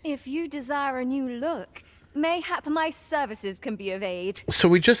it. If you desire a new look, mayhap my services can be of aid. So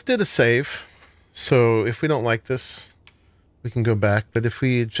we just did a save. So if we don't like this, we can go back. But if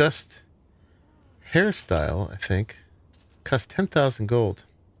we adjust hairstyle, I think, costs 10,000 gold.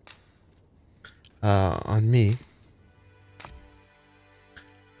 On me.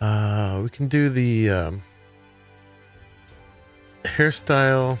 We can do the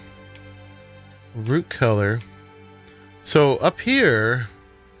hairstyle root color. So up here,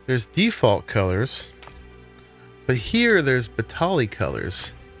 there's default colors, but here there's Batali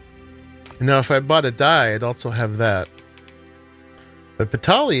colors. And now if I bought a dye, I'd also have that. But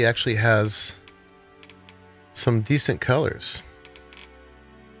Batali actually has some decent colors.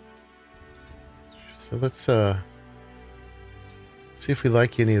 So let's see if we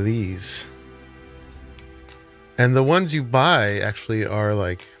like any of these. And the ones you buy actually are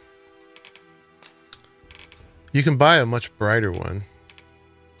like, you can buy a much brighter one.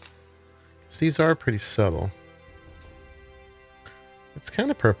 These are pretty subtle. It's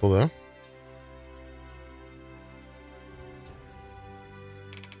kind of purple though.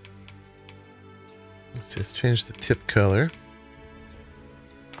 Let's just change the tip color.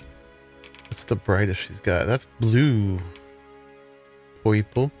 What's the brightest she's got? That's blue.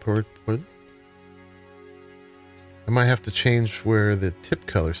 Purple. I might have to change where the tip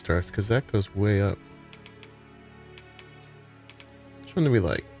color starts because that goes way up. Which one do we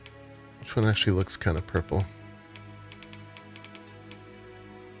like? Which one actually looks kind of purple?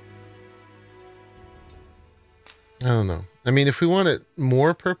 I don't know. I mean, if we want it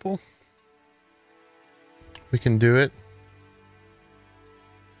more purple, we can do it.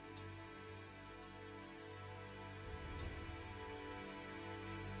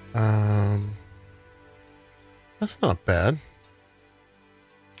 That's not bad.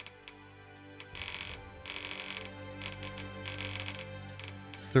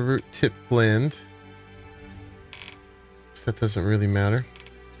 It's the root tip blend. So that doesn't really matter.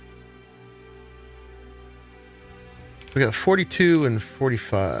 We got 42 and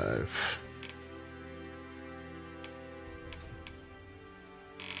 45.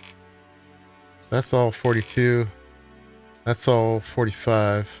 That's all 42. That's all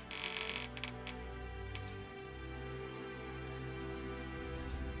 45.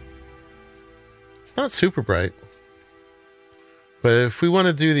 It's not super bright. But if we want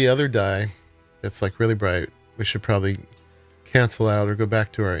to do the other dye that's like really bright, we should probably cancel out or go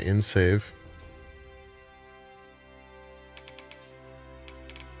back to our in save.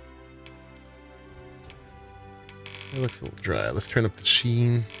 It looks a little dry. Let's turn up the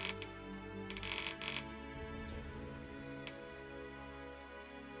sheen.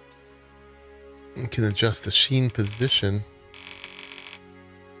 We can adjust the sheen position.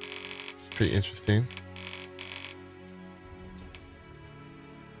 It's pretty interesting.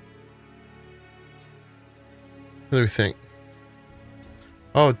 What do we think?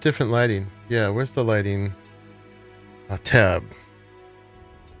 Oh, different lighting. Yeah, where's the lighting? Tab.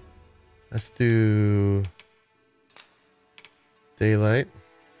 Let's do daylight.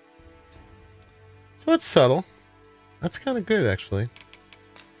 So it's subtle. That's kind of good, actually.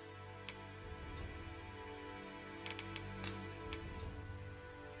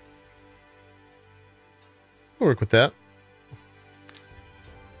 We'll work with that.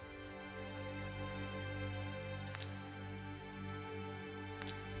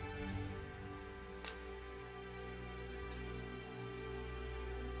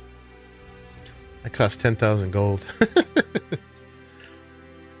 That cost 10,000 gold.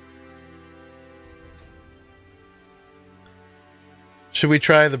 Should we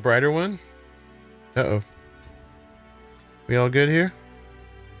try the brighter one? Uh-oh. We all good here?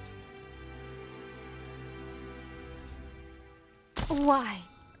 Why,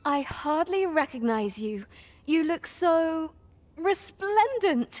 I hardly recognize you. You look so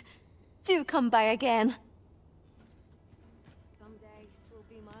resplendent. Do come by again. Someday it will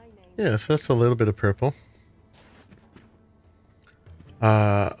be my name. Yes, that's a little bit of purple.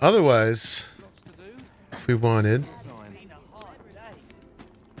 Otherwise, if we wanted...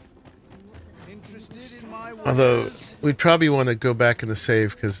 Although, we'd probably want to go back in the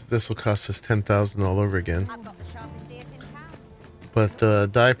save, because this will cost us 10,000 all over again. But the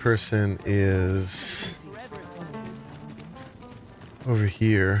dye person is... over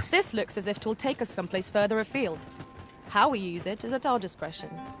here. This looks as if it'll take us someplace further afield. How we use it is at our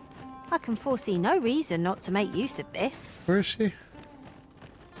discretion. I can foresee no reason not to make use of this. Where is she?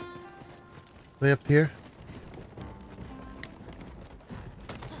 Way up here?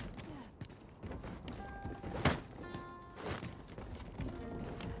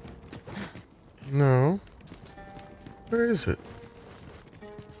 No. Where is it?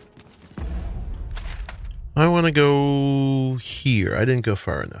 I want to go here. I didn't go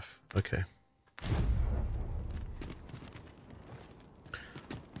far enough. Okay.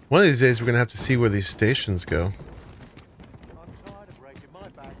 One of these days we're going to have to see where these stations go. I'm tired of breaking my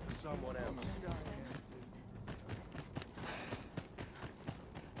back for someone else.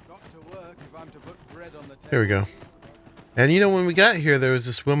 Got to work if I'm to put bread on the table. Here we go. And you know, when we got here, there was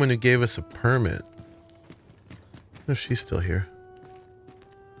this woman who gave us a permit. Oh, she's still here.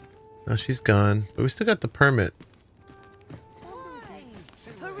 No, she's gone. But we still got the permit.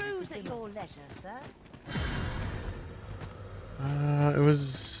 Peruse at your leisure, sir. It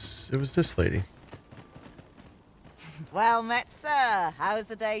was this lady. Well met, sir. How's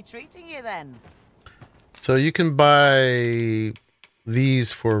the day treating you then? So you can buy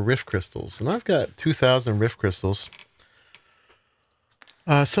these for rift crystals. And I've got 2,000 rift crystals.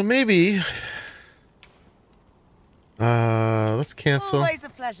 So maybe... let's cancel. Always a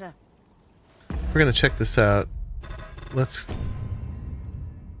pleasure. We're going to check this out. Let's...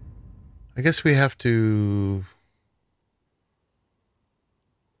 I guess we have to...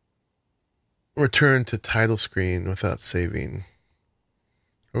 return to title screen without saving.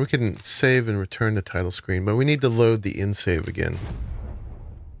 Or we can save and return to title screen, but we need to load the in-save again.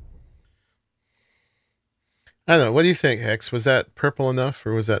 I don't know. What do you think, Hex? Was that purple enough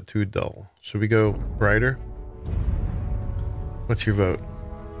or was that too dull? Should we go brighter? What's your vote?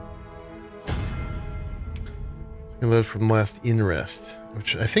 We load from last in rest,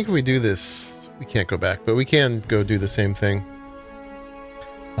 which I think if we do this, we can't go back, but we can go do the same thing.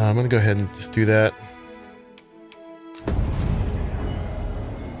 I'm going to go ahead and just do that.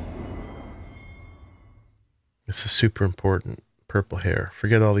 This is super important. Purple hair.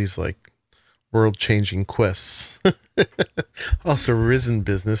 Forget all these like world-changing quests. Also Arisen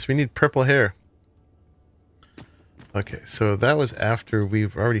business. We need purple hair. Okay, so that was after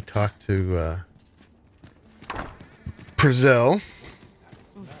we've already talked to Purzel.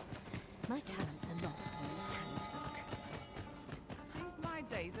 My talents are lost in these townsfolk. My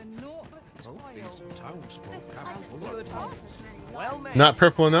days are naught but toil. Not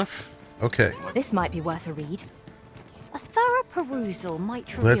purple enough? Okay. This might be worth a read. A thorough perusal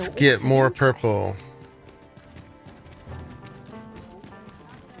might reveal Let's get all more of interest. purple.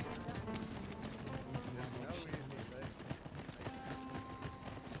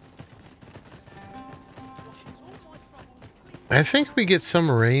 I think we get some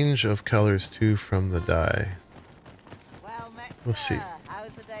range of colors too from the dye. Well met, We'll see. sir.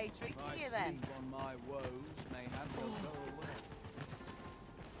 How's the day treating you then?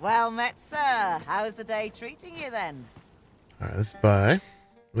 Well met, sir. How's the day treating you then? Alright, let's buy.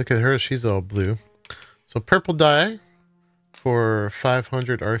 Look at her, she's all blue. So purple dye for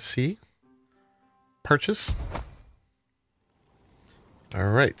 500 RC. Purchase.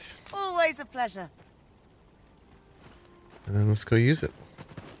 Alright. Always a pleasure. And then let's go use it.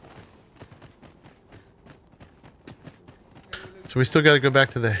 So we still got to go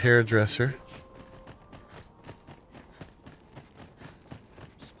back to the hairdresser.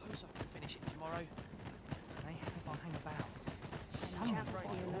 Suppose I can finish it tomorrow. Hey, if I hang about. Someone's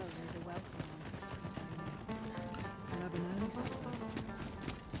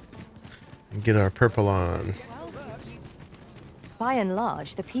And get our purple on. By and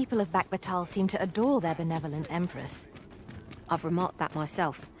large, the people of Bakbatal seem to adore their benevolent empress. I've remarked that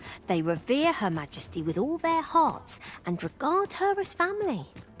myself. They revere Her Majesty with all their hearts and regard her as family.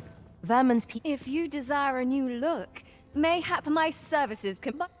 Vermin's If you desire a new look, mayhap my services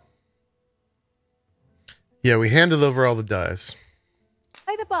can... Yeah, we handed over all the dyes.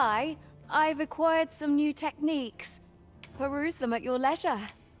 By the by, I've acquired some new techniques. Peruse them at your leisure.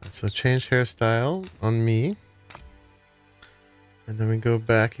 So change hairstyle on me. And then we go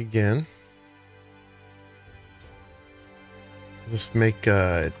back again. Just make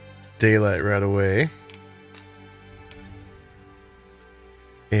daylight right away.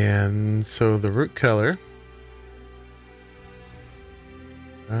 And so the root color.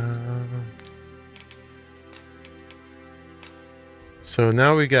 So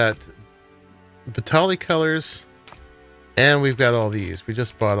now we got Batali colors, and we've got all these. We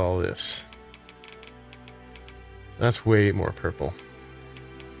just bought all this. That's way more purple.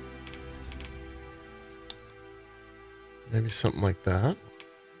 Maybe something like that.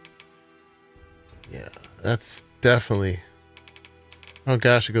 Yeah, that's definitely... Oh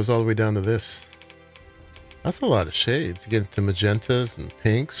gosh, it goes all the way down to this. That's a lot of shades. You get into magentas and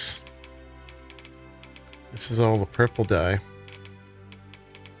pinks. This is all the purple dye.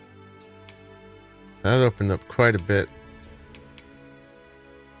 That opened up quite a bit.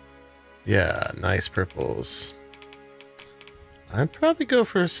 Yeah, nice purples. I'd probably go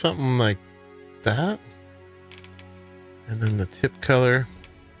for something like that. And then the tip color.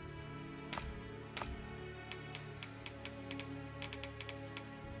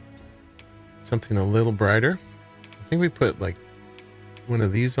 Something a little brighter. I think we put like one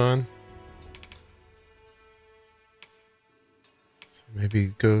of these on. So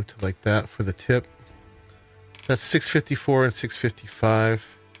maybe go to like that for the tip. That's 654 and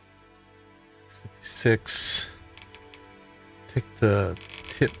 655. 656. Take the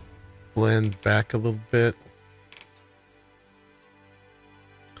tip blend back a little bit.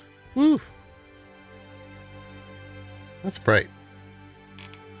 Woo! That's bright.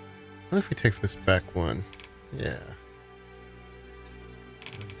 What if we take this back one? Yeah.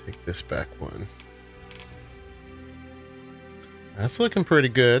 And take this back one. That's looking pretty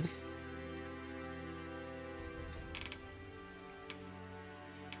good.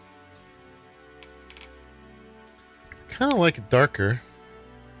 Kind of like it darker.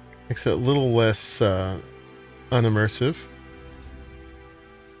 Makes it a little less unimmersive.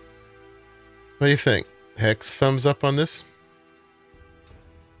 What do you think? Hex, thumbs up on this?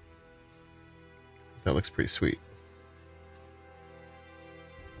 That looks pretty sweet.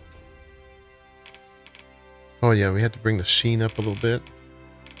 Oh yeah, we had to bring the sheen up a little bit.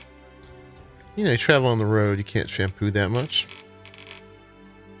 You know, you travel on the road, you can't shampoo that much.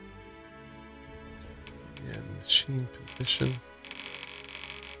 Yeah, the sheen position.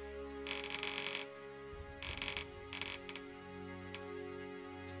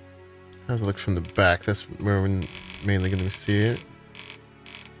 How does it look from the back? That's where we're mainly going to see it.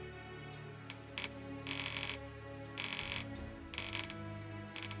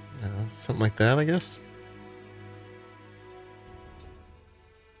 Something like that, I guess.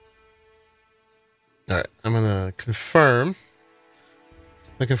 Alright, I'm going to confirm.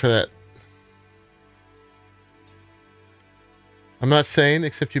 Looking for that. I'm not saying,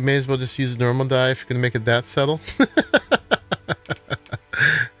 except you may as well just use normal dye if you're going to make it that subtle.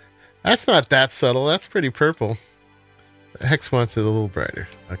 That's not that subtle. That's pretty purple. Hex wants it a little brighter.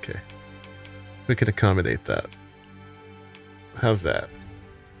 Okay. We can accommodate that. How's that?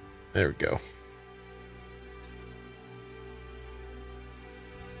 There we go.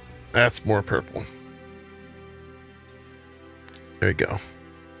 That's more purple. There we go.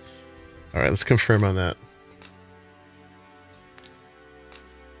 All right, let's confirm on that.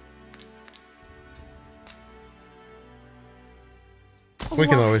 We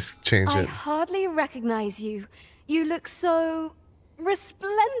can always change it. I hardly recognize you. You look so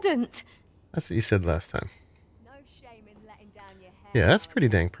resplendent. That's what you said last time. No shame in letting down your hair. Yeah, that's pretty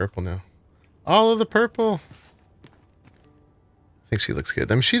dang purple now. All of the purple. I think she looks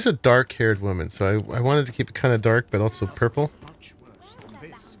good. I mean, she's a dark-haired woman, so I wanted to keep it kind of dark, but also purple.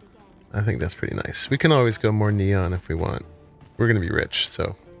 I think that's pretty nice. We can always go more neon if we want. We're going to be rich,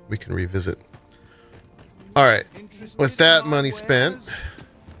 so we can revisit. All right, with that money spent,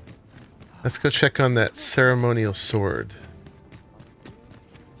 let's go check on that ceremonial sword.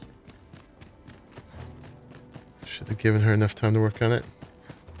 Should have given her enough time to work on it.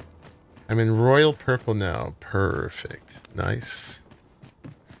 I'm in royal purple now. Perfect. Nice.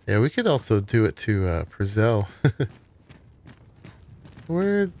 Yeah, we could also do it to Prizel.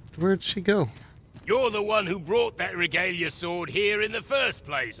 Where'd she go? You're the one who brought that regalia sword here in the first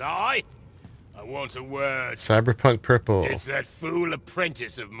place, aye? I want a word. Cyberpunk purple. It's that fool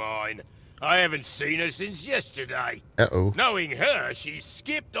apprentice of mine. I haven't seen her since yesterday. Uh-oh. Knowing her, she's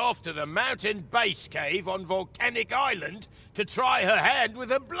skipped off to the mountain base cave on Volcanic Island to try her hand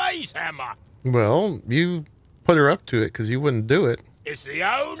with a blaze hammer. Well, you put her up to it because you wouldn't do it. It's the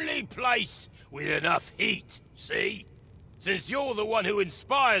only place with enough heat, see? Since you're the one who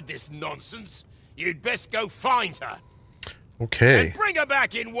inspired this nonsense, you'd best go find her. Okay. And bring her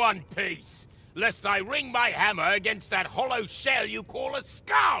back in one piece, lest I ring my hammer against that hollow shell you call a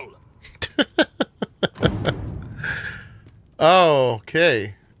skull. Oh,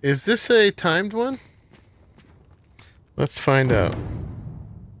 okay. Is this a timed one? Let's find out.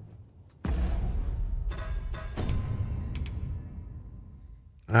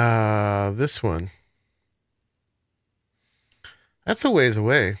 This one. That's a ways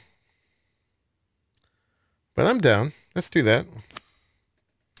away. But I'm down. Let's do that.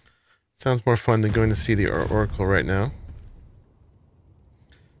 Sounds more fun than going to see the Oracle right now.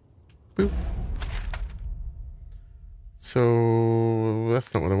 Boop. So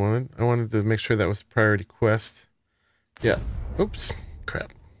that's not what I wanted. I wanted to make sure that was a priority quest. Yeah. Oops.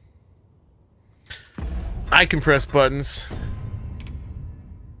 Crap. I can press buttons.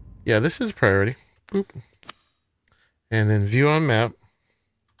 Yeah, this is a priority. Boop. And then view on map.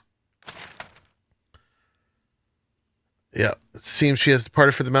 Yeah. It seems she has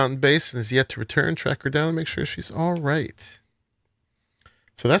departed for the mountain base and is yet to return. Track her down and make sure she's all right.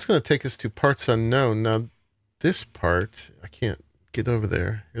 So that's going to take us to parts unknown. Now, this part, I can't get over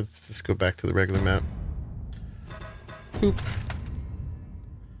there. Let's just go back to the regular map. Boop.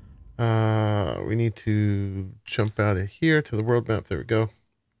 We need to jump out of here to the world map. There we go.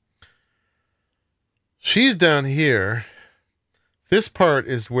 She's down here. This part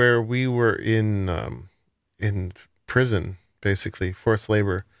is where we were in prison, basically, forced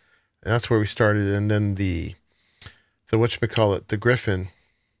labor. And that's where we started. And then the whatchamacallit, the Griffin,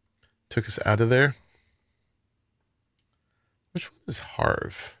 took us out of there. Which one is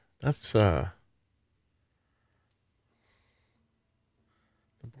Harv? That's the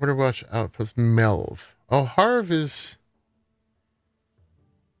Border Watch Outpost Melv. Oh, Harv is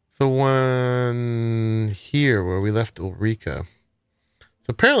the one here where we left Ulrika. So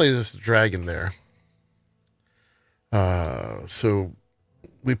apparently there's a dragon there. So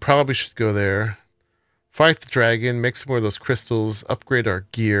we probably should go there, fight the dragon, make some more of those crystals, upgrade our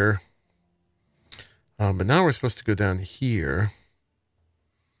gear. But now we're supposed to go down here.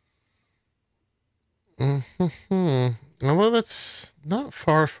 Although that's not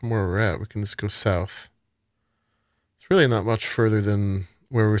far from where we're at. We can just go south. It's really not much further than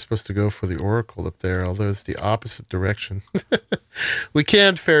where we're supposed to go for the Oracle up there, although it's the opposite direction. We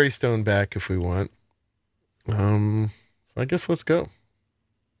can ferry stone back if we want. So I guess let's go.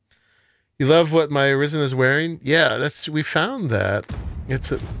 You love what my Arisen is wearing? Yeah, we found that. It's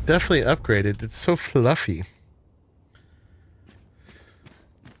definitely upgraded. It's so fluffy.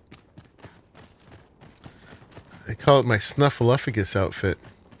 I call it my Snuffleupagus outfit.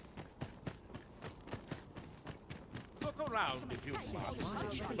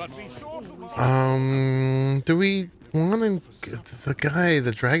 Do we want the guy,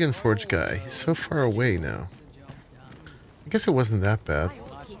 the Dragonforge guy? He's so far away now. I guess it wasn't that bad.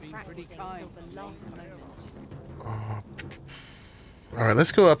 All right,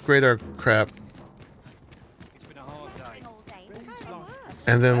 let's go upgrade our crap.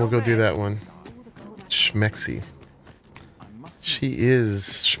 And then we'll go do that one. Schmexy. She is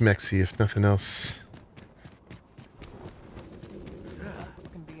schmexy, if nothing else.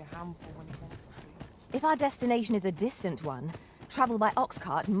 If our destination is a distant one, travel by ox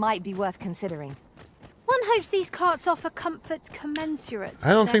cart might be worth considering. One hopes these carts offer comfort commensurate.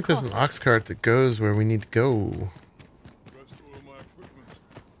 I don't think there's an ox cart that goes where we need to go.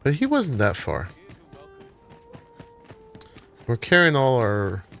 But he wasn't that far. We're carrying all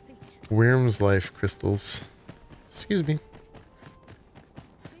our Worm's Life crystals. Excuse me.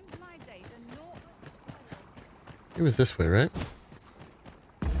 It was this way, right?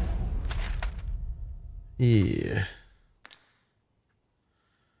 Yeah.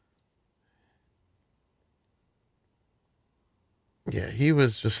 Yeah, he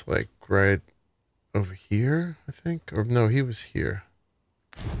was just like right over here, I think. Or no, he was here.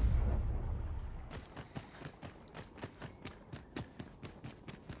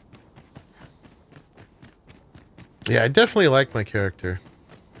 Yeah, I definitely like my character.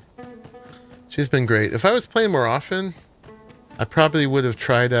 She's been great. If I was playing more often, I probably would have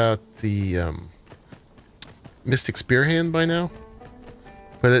tried out the Mystic Spearhand by now.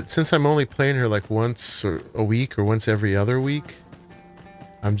 But since I'm only playing her like once a week or once every other week,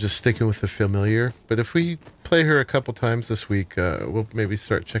 I'm just sticking with the familiar. But if we play her a couple times this week, we'll maybe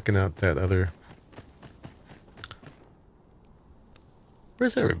start checking out that other...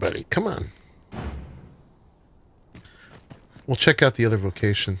 Where's everybody? Come on. We'll check out the other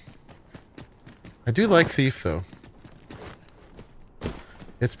vocation. I do like Thief, though.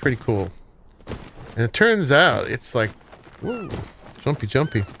 It's pretty cool. And it turns out it's like... Whoa, jumpy,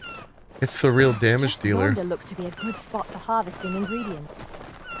 jumpy. It's the real damage dealer. Yonder looks to be a good spot for harvesting ingredients.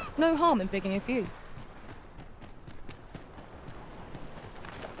 No harm in picking a few.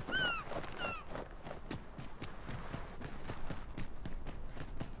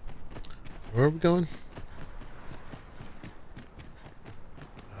 Where are we going?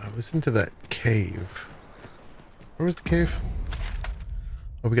 I was into that cave. Where was the cave?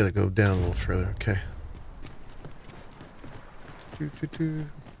 Oh, we gotta go down a little further. Okay.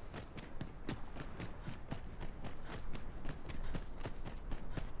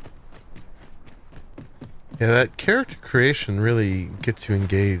 Yeah, that character creation really gets you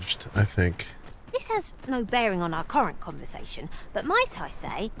engaged, I think. This has no bearing on our current conversation, but might I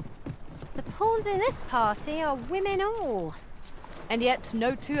say, the pawns in this party are women all. And yet,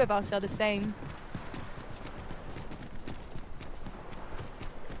 no two of us are the same.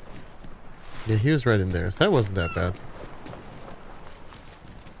 Yeah, he was right in there. So that wasn't that bad.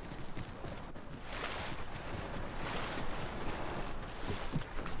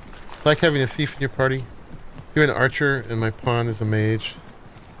 Like having a thief in your party. You're an archer and my pawn is a mage.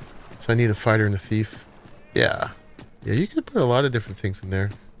 So I need a fighter and a thief. Yeah. Yeah, you could put a lot of different things in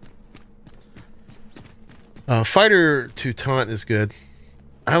there. Fighter to taunt is good.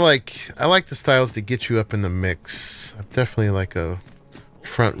 I like the styles that get you up in the mix. I'm definitely like a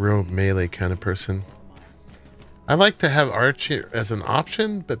front row melee kind of person. I like to have archer as an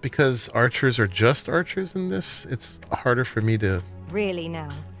option, but because archers are just archers in this, it's harder for me to Really now.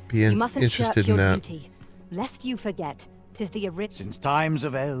 be You mustn't interested shirk in your that. duty, lest you forget. 'Tis the Arisen. Since times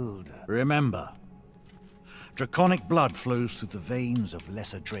of eld, remember, draconic blood flows through the veins of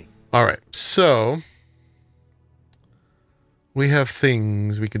lesser drake. All right, so we have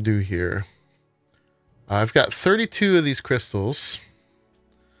things we can do here. I've got 32 of these crystals.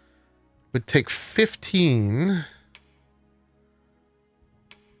 Would take 15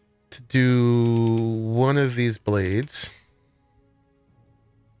 to do one of these blades.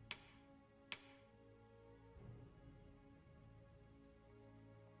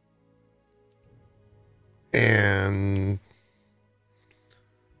 And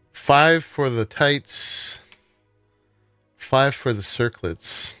 5 for the tights, 5 for the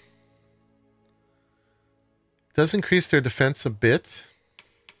circlets. Does increase their defense a bit.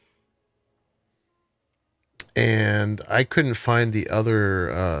 And I couldn't find the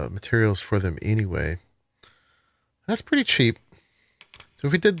other materials for them anyway. That's pretty cheap. So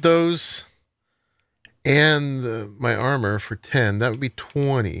if we did those and my armor for 10, that would be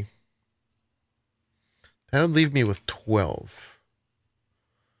 20. That would leave me with 12,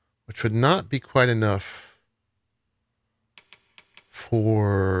 which would not be quite enough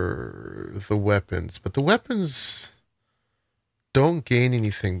for the weapons. But the weapons don't gain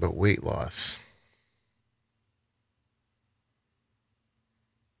anything but weight loss.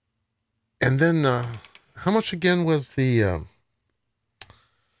 And then, how much again was the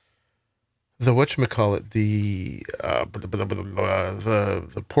whatchamacallit, the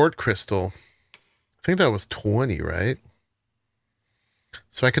port crystal? I think that was 20, right?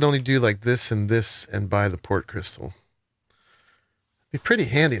 So I could only do like this and buy the port crystal. Be pretty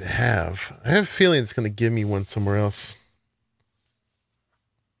handy to have. I have a feeling it's going to give me one somewhere else.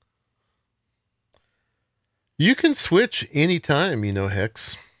 You can switch anytime, you know,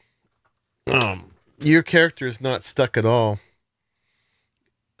 Hex. Your character is not stuck at all.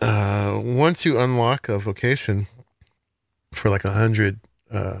 Once you unlock a vocation for like 100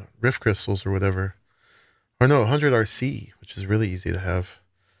 rift crystals or whatever, or no, 100 RC, which is really easy to have.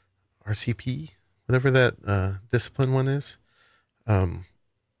 RCP, whatever that discipline one is.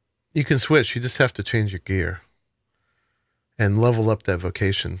 You can switch. You just have to change your gear and level up that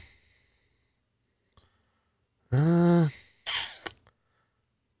vocation.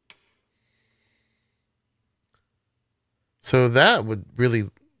 So that would really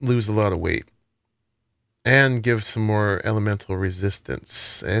lose a lot of weight and give some more elemental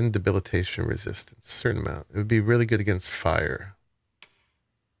resistance and debilitation resistance, a certain amount. It would be really good against fire.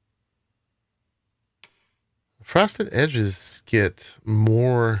 Frosted edges get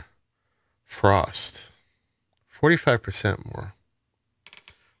more frost, 45% more,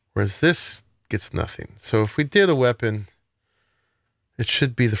 whereas this gets nothing. So if we did a weapon, it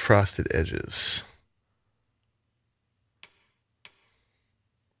should be the frosted edges.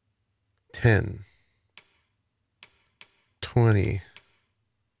 10, 20,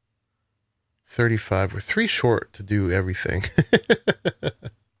 35. We're 3 short to do everything.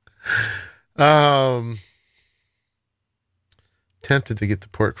 Tempted to get the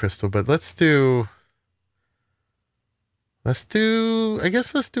port crystal, but let's do, I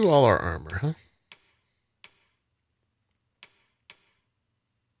guess let's do all our armor, huh?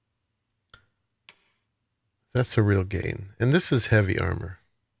 That's a real gain. And this is heavy armor.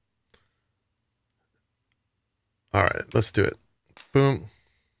 All right, let's do it. Boom.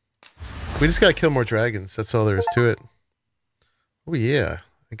 We just gotta kill more dragons. That's all there is to it. Oh yeah,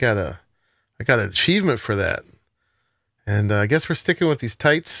 I got an achievement for that. And I guess we're sticking with these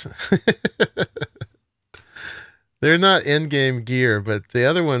tights. They're not endgame gear, but the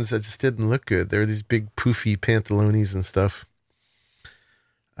other ones that just didn't look good. They're these big poofy pantalones and stuff.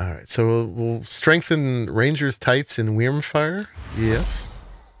 All right, so we'll strengthen Ranger's tights in Wyrmfire. Yes.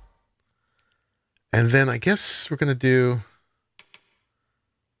 And then I guess we're going to do...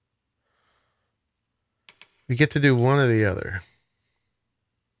 We get to do one or the other.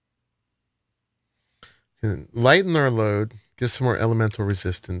 Lighten our load, give some more elemental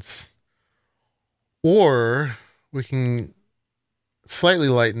resistance. Or we can slightly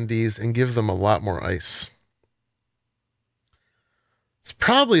lighten these and give them a lot more ice. It's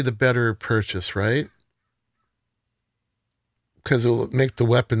probably the better purchase, right? Because it will make the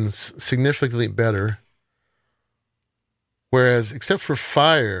weapons significantly better. Whereas, except for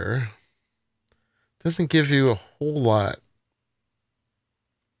fire, it doesn't give you a whole lot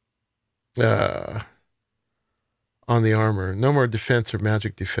on the armor. No more defense or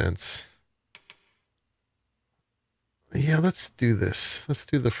magic defense. Yeah, let's do this. Let's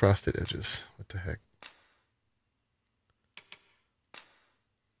do the frosted edges. What the heck?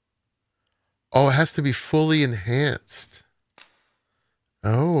 Oh, it has to be fully enhanced.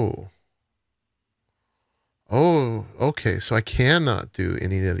 Oh. Oh, okay. So I cannot do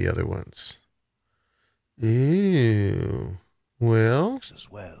any of the other ones. Ew. Well,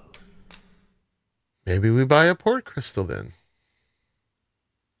 maybe we buy a port crystal then.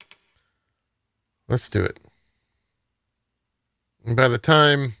 Let's do it. And by the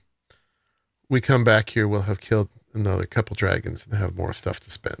time we come back here, we'll have killed another couple dragons and have more stuff to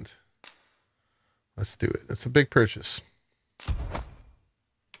spend. Let's do it. It's a big purchase.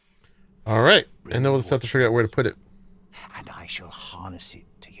 All right. And then we'll just have to figure out where to put it. And I shall harness it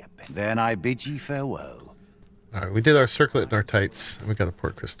to your bed. Then I bid ye farewell. All right. We did our circlet and our tights, and we got a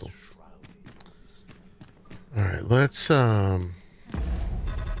port crystal. All right. Let's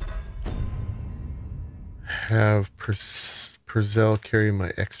have Purcell carry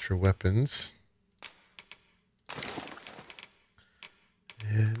my extra weapons.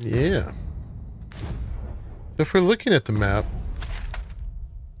 And yeah. So if we're looking at the map,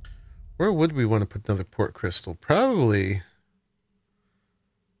 where would we want to put another port crystal? Probably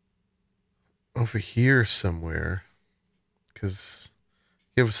over here somewhere, because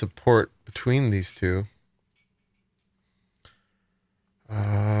give us support between these two.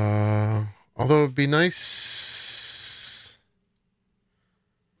 Although it'd be nice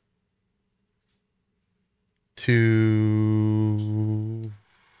to...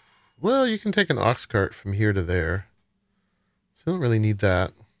 Well, you can take an ox cart from here to there. So you don't really need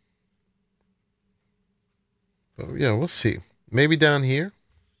that. But yeah, we'll see. Maybe down here,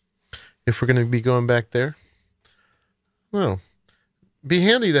 if we're going to be going back there. Well, be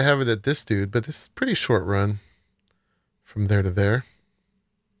handy to have it at this dude, but this is a pretty short run from there to there.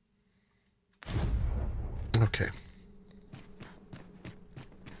 Okay.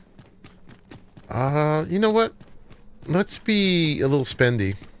 You know what? Let's be a little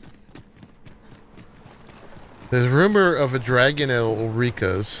spendy. There's a rumor of a dragon at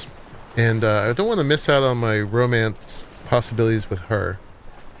Ulrika's, and I don't want to miss out on my romance possibilities with her.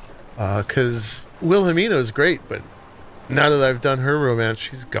 Because Wilhelmina is great, but now that I've done her romance,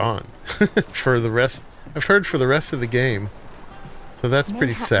 she's gone for the rest. I've heard for the rest of the game, so that's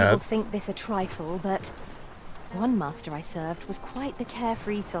pretty sad. People think this a trifle, but one master I served was quite the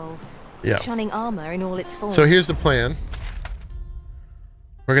carefree soul, shunning armor in all its forms. So here's the plan.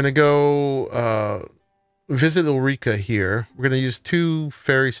 We're gonna go visit Ulrika here. We're gonna use 2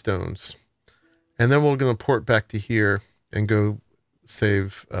 fairy stones, and then we're gonna port back to here and go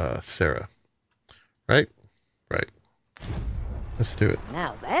save Sarah. Right? Right. Let's do it.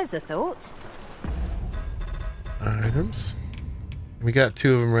 Now there's a thought. Items. We got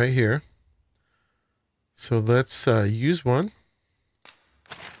 2 of them right here. So let's use one.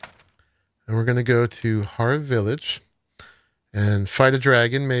 And we're going to go to Harv Village and fight a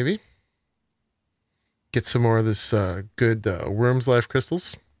dragon, maybe. Get some more of this good Worm's Life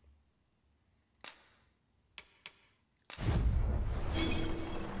crystals.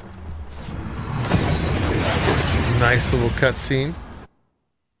 Nice little cutscene.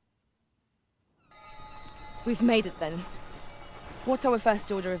 We've made it then. What's our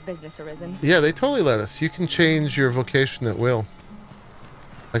first order of business, Arisen? Yeah, they totally let us. You can change your vocation at will.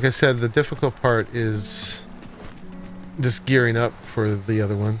 Like I said, the difficult part is just gearing up for the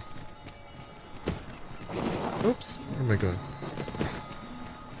other one. Oops, where am I going?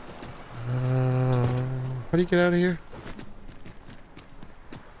 How do you get out of here?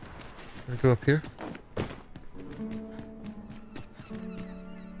 Can I go up here?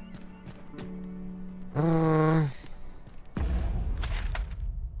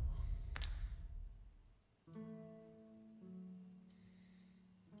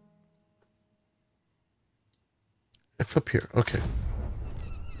 It's up here. Okay.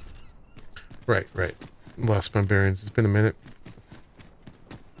 Right. Lost my bearings. It's been a minute.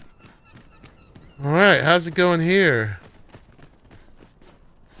 Alright, how's it going here?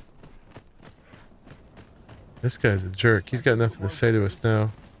 This guy's a jerk. He's got nothing to say to us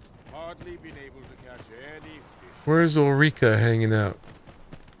now. Where's Ulrika hanging out?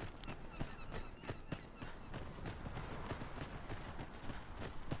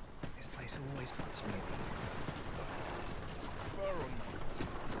 This place always puts me at ease.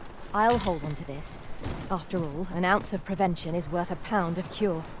 I'll hold on to this. After all, an ounce of prevention is worth a pound of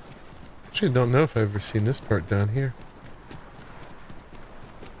cure. Actually, I don't know if I've ever seen this part down here.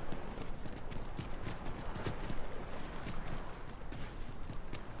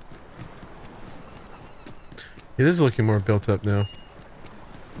 It is looking more built up now.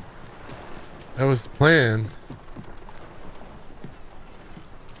 That was the plan.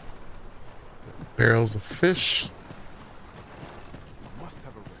 Barrels of fish.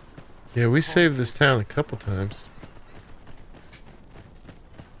 Yeah, we saved this town a couple times.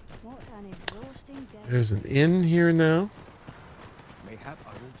 There's an inn here now. Mayhap I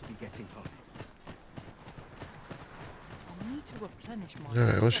ought to be getting home. I need to replenish my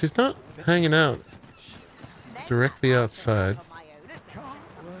Alright, well, she's not hanging out directly outside.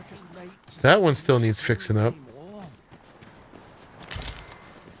 That one still needs fixing up.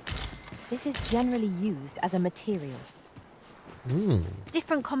 This is generally used as a material.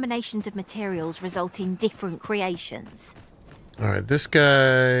 Different combinations of materials result in different creations. Alright, this guy,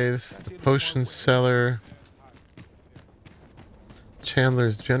 this is the potion seller.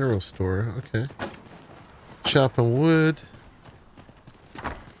 Chandler's General Store, okay. Chopping wood.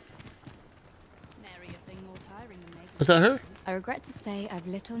 Was that her? I regret to say I've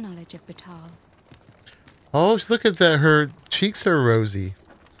little knowledge of Batal. Oh, look at that. Her cheeks are rosy.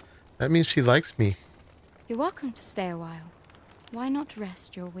 That means she likes me. You're welcome to stay a while. Why not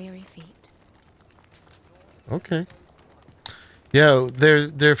rest your weary feet? Okay. Yeah,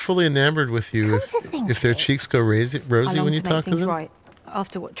 they're fully enamored with you if their cheeks go rosy when you talk to them. Right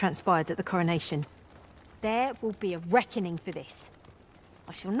after what transpired at the coronation. There will be a reckoning for this.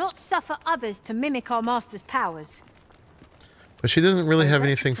 I shall not suffer others to mimic our master's powers. But she doesn't really have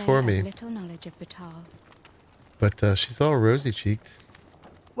anything for me. Little knowledge of Batal. But she's all rosy-cheeked.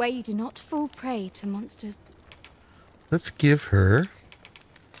 Where you do not fall prey to monsters. Let's give her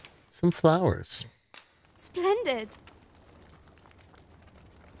some flowers. Splendid.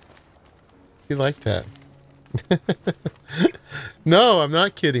 She liked that. No, I'm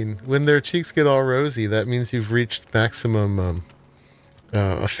not kidding. When their cheeks get all rosy, that means you've reached maximum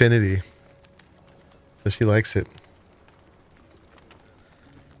affinity. So she likes it.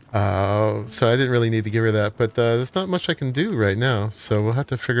 So I didn't really need to give her that, but there's not much I can do right now. So we'll have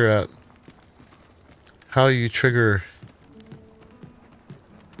to figure out how you trigger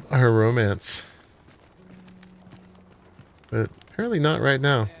her romance. But apparently not right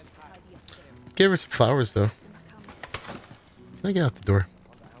now. Gave her some flowers, though. Can I get out the door?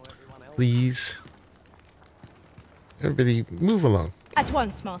 Please. Everybody, move along. At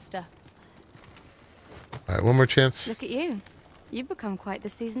once, Master. All right, one more chance. Look at you. You've become quite the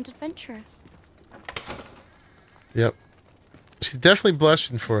seasoned adventurer. Yep. She's definitely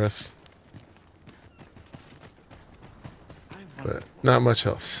blushing for us. But not much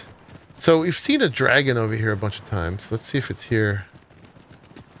else. So we've seen a dragon over here a bunch of times. Let's see if it's here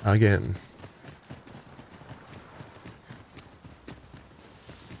again.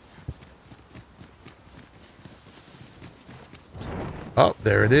 Oh,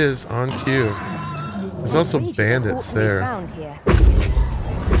 there it is on cue. There's also bandits there.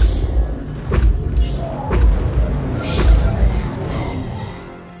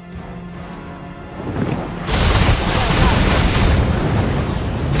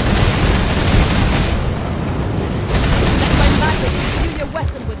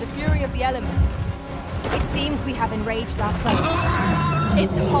 It seems we have enraged our foe.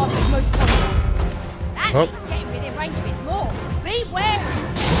 Its heart is most humble. That means getting rid of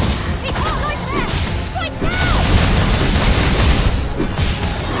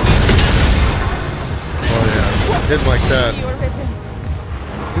didn't like that. You, Arisen.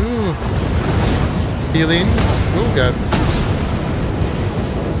 Ooh. Healing. Oh god.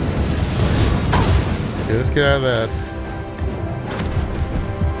 Okay, let's get out of that.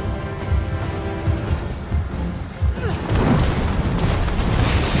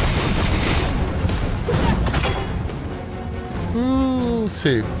 Ooh, let's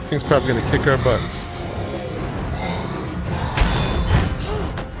see. This thing's probably gonna kick our butts.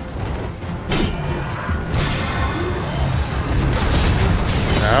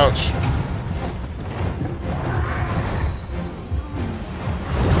 Ouch.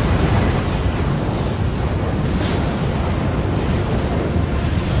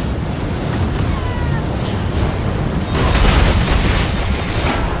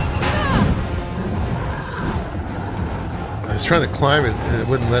 I was trying to climb it and it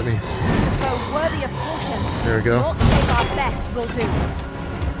wouldn't let me. So worthy of caution. There we go. Not take our best will do.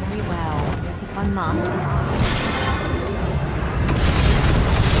 Very well, if I must.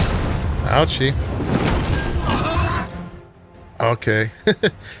 Ouchie. Okay.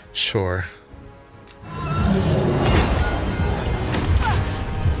 Sure.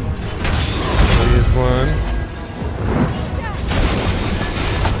 Use one.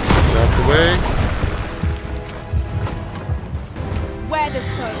 Get out the way. Wear this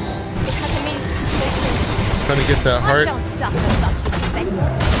phone. It has a means to control things. Trying to get that I heart. shan't suffer such a defense.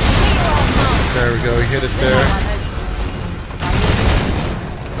 There we go. We hit it there.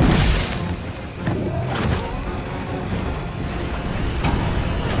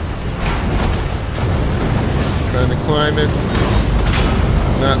 Trying to climb it.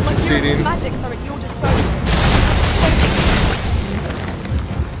 Not succeeding. Magics are at your disposal.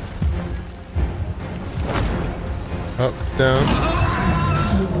 Oh, it's down.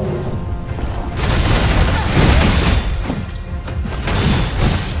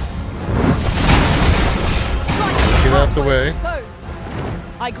 Get out the way.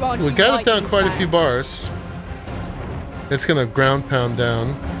 I grant We you got it down lightning quite a few stand. bars. It's gonna ground pound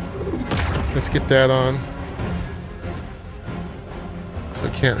down. Let's get that on. So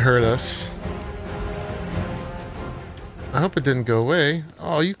it can't hurt us. I hope it didn't go away.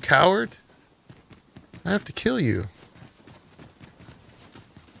 Oh, you coward. I have to kill you.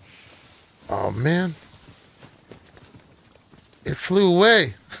 Oh, man. It flew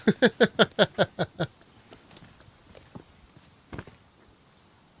away.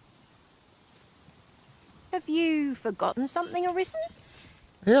 Have you forgotten something, Arisen?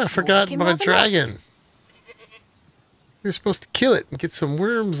 Yeah, I forgot Walking my rather dragon. lost. We were supposed to kill it and get some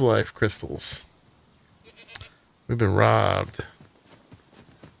worm's life crystals. We've been robbed.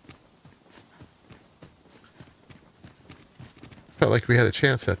 Felt like we had a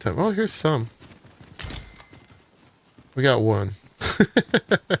chance that time. Oh, here's some. We got one.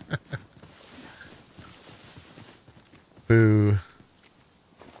 Boo.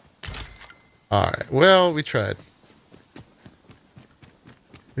 Alright, well, we tried. At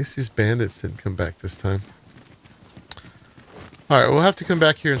least these bandits didn't come back this time. Alright, we'll have to come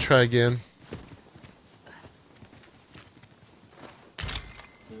back here and try again.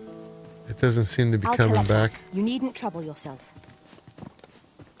 It doesn't seem to be coming back. You needn't trouble yourself.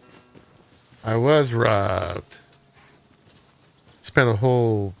 I was robbed. Spent a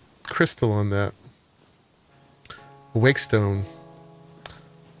whole crystal on that. Wakestone.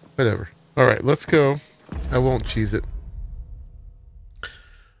 Whatever. Alright, let's go. I won't cheese it.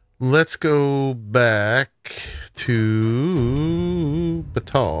 Let's go back to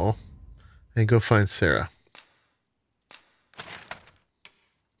Batal and go find Sarah.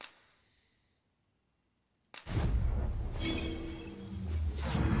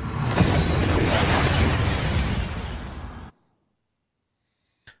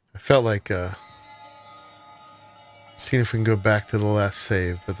 I felt like seeing if we can go back to the last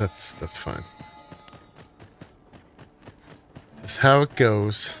save, but that's fine. This is how it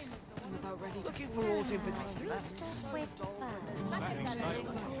goes.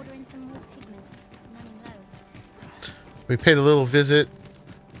 We paid a little visit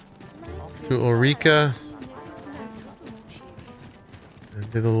to Ulrika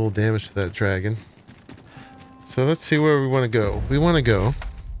and did a little damage to that dragon. So let's see where we want to go. We want to go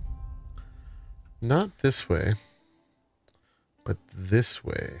not this way, but this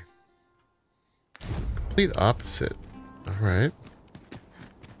way. Complete opposite. All right.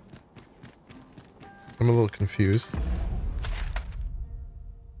 I'm a little confused.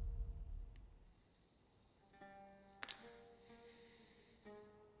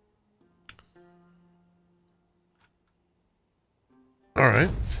 All right,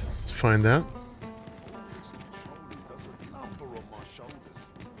 let's find out.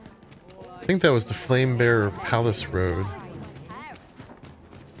 I think that was the Flame Bearer Palace Road.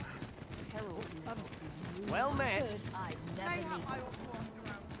 Well met.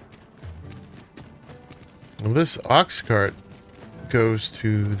 Well, this ox cart goes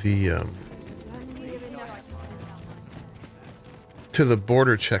to the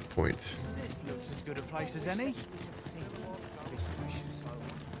border checkpoint. This looks as good a place as any.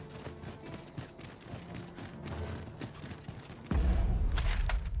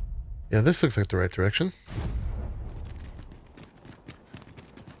 Yeah, this looks like the right direction.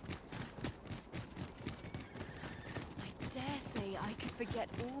 I dare say I could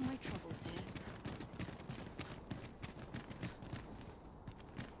forget all my troubles here.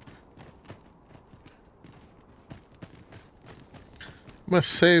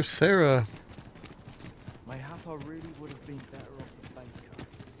 Must save Sarah. Mayhap I really would have been better off a baker.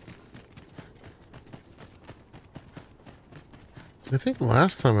 So I think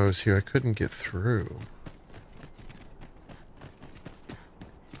last time I was here, I couldn't get through.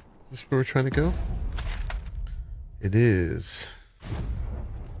 Is this where we're trying to go? It is.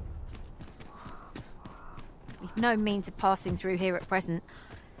 We've no means of passing through here at present.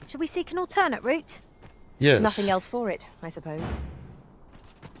 Shall we seek an alternate route? Yes. Nothing else for it, I suppose.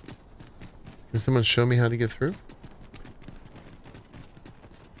 Can someone show me how to get through?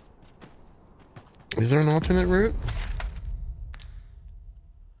 Is there an alternate route?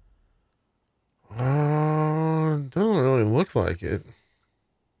 Doesn't really look like it.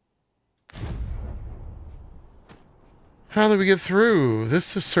 How do we get through?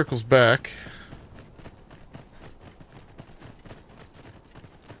 This just circles back.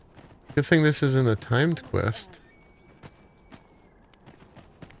 Good thing this isn't a timed quest.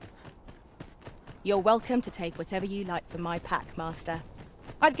 You're welcome to take whatever you like from my pack, Master.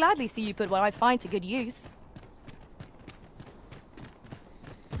 I'd gladly see you put what I find to good use.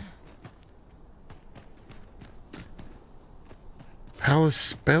 Palace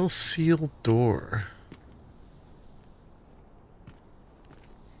spell seal door.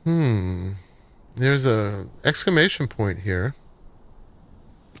 There's a exclamation point here.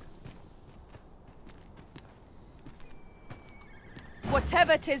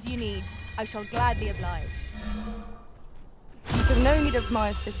 Whatever 'tis you need, I shall gladly oblige. You have no need of my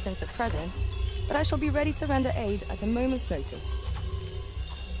assistance at present, but I shall be ready to render aid at a moment's notice.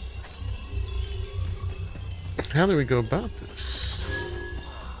 How do we go about this?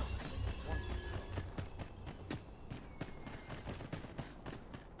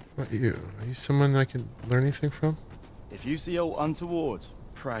 What about you? Are you someone I can learn anything from? If you see aught untoward,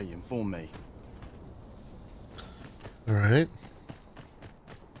 pray inform me. Alright.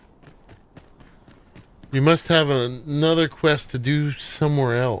 You must have another quest to do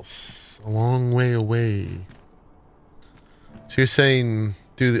somewhere else. A long way away. So you're saying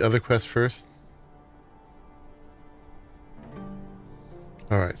do the other quest first?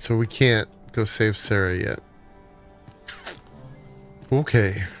 Alright, so we can't go save Sarah yet.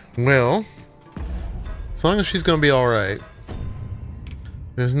 Okay. Well, as long as she's gonna be alright.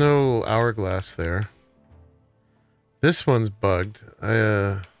 There's no hourglass there. This one's bugged.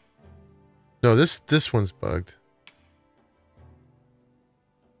 No, this one's bugged.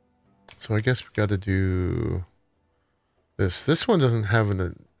 So I guess we gotta do this. This one doesn't have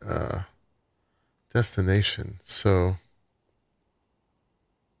a destination, so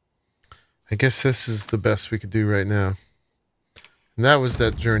I guess this is the best we could do right now. And that was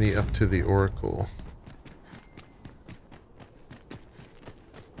that journey up to the Oracle.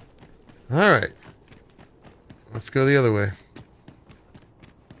 Alright. Let's go the other way.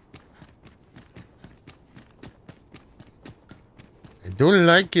 I don't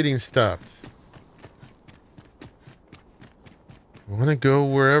like getting stopped. I want to go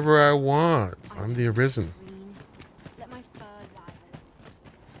wherever I want. I'm the Arisen. Let my fur lie.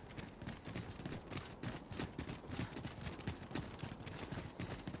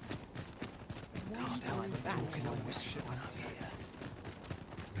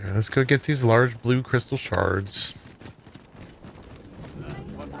 Yeah, let's go get these large blue crystal shards.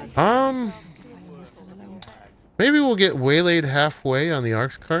 Maybe we'll get waylaid halfway on the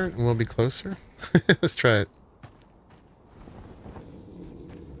Arx cart and we'll be closer. Let's try it.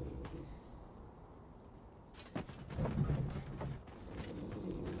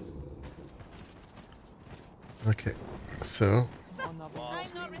 Okay, so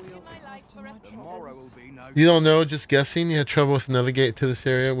you don't know, just guessing. You had trouble with another gate to this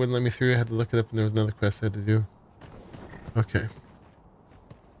area, wouldn't let me through. I had to look it up and there was another quest I had to do. Okay.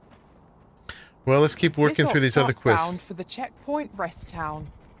 Well, let's keep working through these other quests. Bound for the checkpoint rest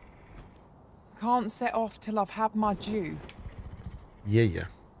town. Can't set off till I've had my due. Yeah.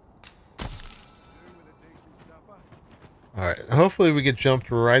 Alright, hopefully we get jumped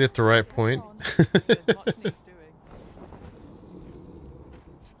right at the right point.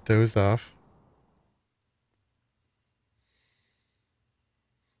 Doze off.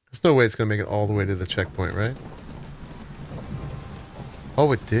 There's no way it's going to make it all the way to the checkpoint, right?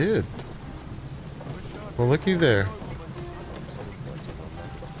 Oh, it did. Well, looky there.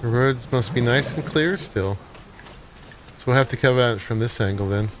 The roads must be nice and clear still. So we'll have to come at it from this angle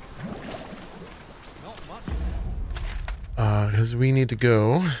then. Because we need to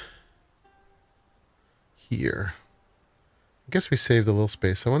go here. I guess we saved a little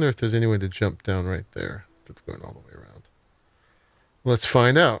space. I wonder if there's any way to jump down right there instead of going all the way around. Let's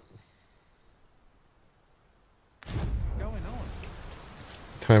find out. What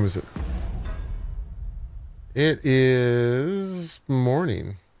time is it? It is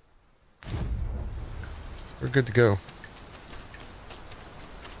morning. So we're good to go.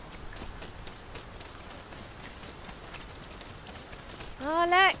 Oh,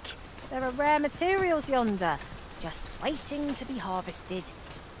 look! There are rare materials yonder, just waiting to be harvested.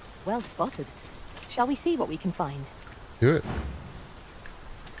 Well spotted. Shall we see what we can find? Do it.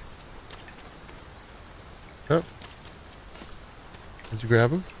 Oh. Did you grab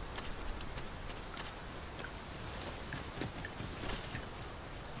him?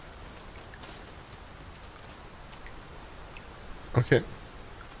 Okay.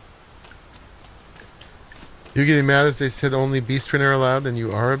 You're getting mad as they said only Beastren are allowed and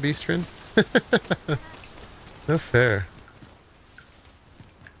you are a Beastren? No fair.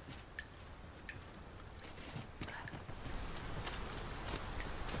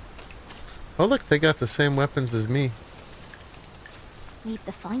 Oh look, they got the same weapons as me. Leave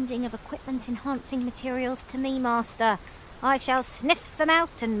the finding of equipment enhancing materials to me, Master. I shall sniff them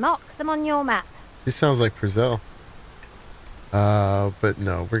out and mark them on your map. He sounds like Prizel. But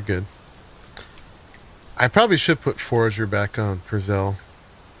no, we're good. I probably should put Forager back on Prizel.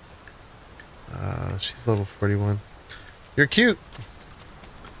 She's level 41. You're cute.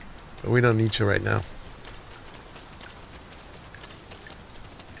 But we don't need you right now.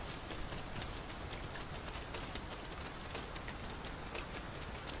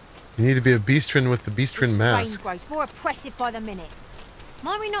 You need to be a Beastren with the Beastren mask. Rain grows more oppressive by the minute.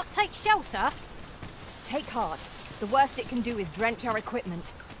 Might we not take shelter? Take heart. The worst it can do is drench our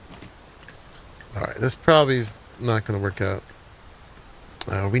equipment. Alright, this probably is not going to work out.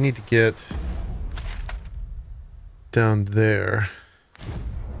 We need to get down there.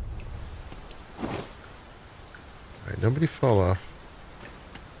 Alright, nobody fall off.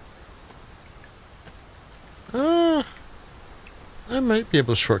 I might be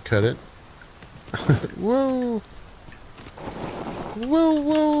able to shortcut it. Whoa. Whoa,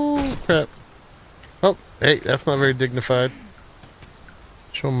 whoa. Crap. Oh, hey, that's not very dignified.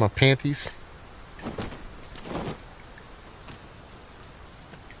 Show them my panties.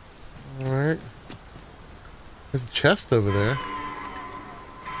 Alright. There's a chest over there.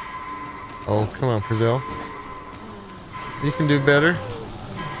 Oh, come on, Prizel. You can do better.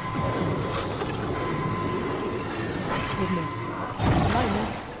 Goodness.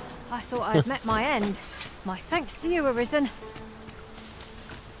 Moment. I thought I'd met my end. My thanks to you, Arisen.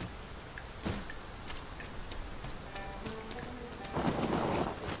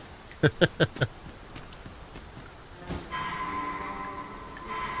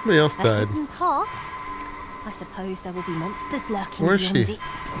 Somebody else died. Path? I suppose there will be monsters lurking Where's beyond she? it.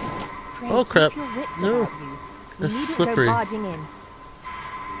 Oh crap. No. It's slippery.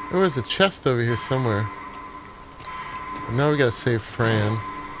 There was a chest over here somewhere. And now we gotta save Fran.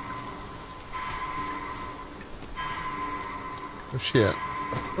 Where's she at?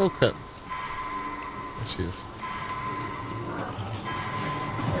 Oh crap. There she is.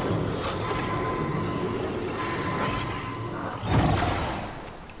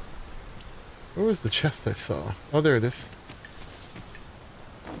 Where was the chest I saw? Oh, there it is.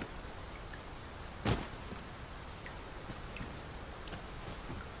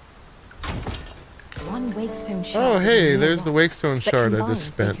 One wakestone shard. Oh, hey, there's the wakestone shard I combined,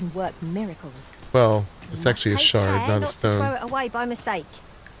 just spent. they can work miracles. Well, it's actually a Take shard, care not a not to throw stone. it away by mistake.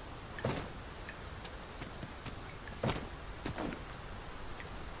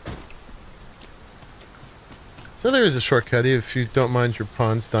 So there is a shortcut if you don't mind your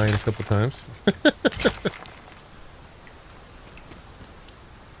pawns dying a couple times.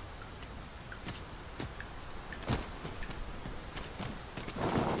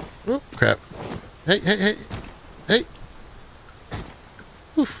 Oh, crap. Hey, hey, hey. Hey.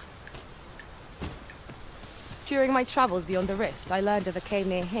 Oof. During my travels beyond the rift, I learned of a cave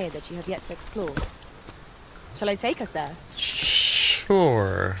near here that you have yet to explore. Shall I take us there?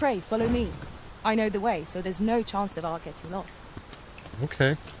 Sure. Pray, follow me. I know the way, so there's no chance of our getting lost.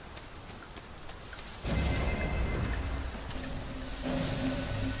 Okay.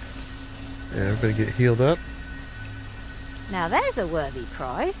 Yeah, everybody get healed up. Now there's a worthy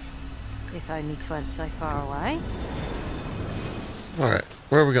prize. If only 'tweren't so far away. Alright,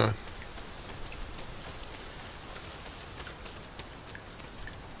 where are we going?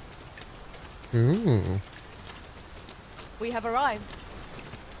 Ooh. We have arrived.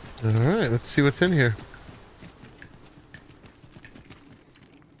 Alright, let's see what's in here.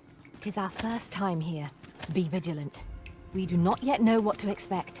 'Tis our first time here. Be vigilant. We do not yet know what to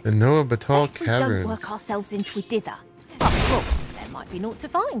expect. The Noah Batal Lest we don't Caverns. work ourselves into a dither. After all, there might be naught to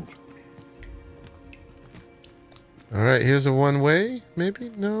find. Alright, here's a one-way, maybe?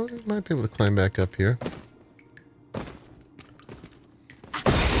 No, you might be able to climb back up here.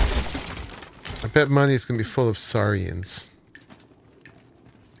 I bet money's gonna be full of Saurians.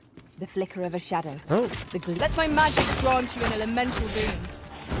 The flicker of a shadow. Oh. The glue. Let my magics grant you an elemental boon.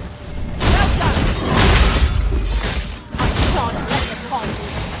 Well done! I shan't let the fondle.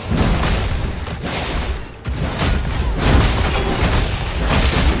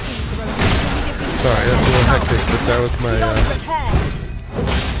 Sorry, that's a little hectic, but that was my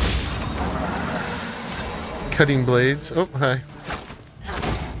cutting blades. Oh, hi.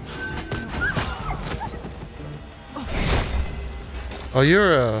 Oh,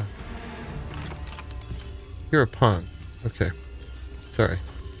 you're a pawn. Okay. Sorry.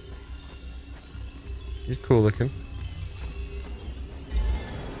 You're cool looking.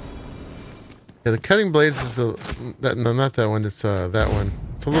 Yeah, the cutting blades is no, not that one. It's that one.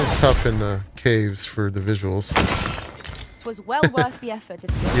 It's a little tough in the caves for the visuals. It was well worth the effort.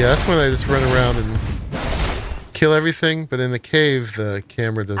 Yeah, that's when I just run around and kill everything. But in the cave, the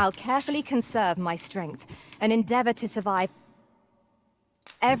camera does. I'll carefully conserve my strength and endeavor to survive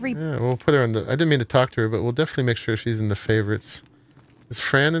every. Yeah, we'll put her on the. I didn't mean to talk to her, but we'll definitely make sure she's in the favorites. Is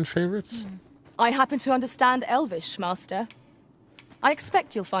Fran in favorites? I happen to understand Elvish, Master. I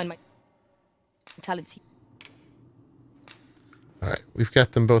expect you'll find my talents. Alright, we've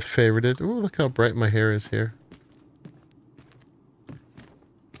got them both favorited. Ooh, look how bright my hair is here.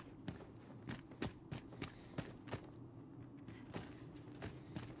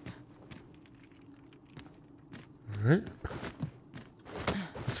 Alright.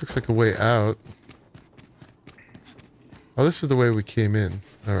 This looks like a way out. Oh, this is the way we came in.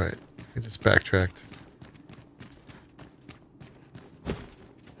 Alright, we just backtracked.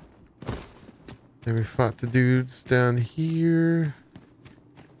 Then we fought the dudes down here.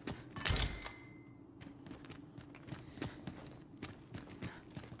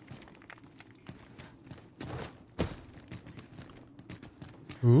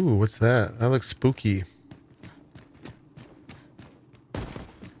 Ooh, what's that? That looks spooky.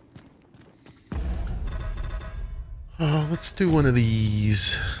 Oh, let's do one of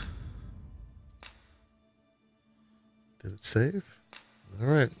these. Did it save?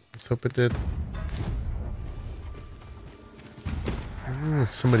 Alright, let's hope it did. Ooh,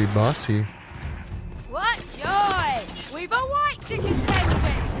 somebody bossy. What joy! We've a white to contend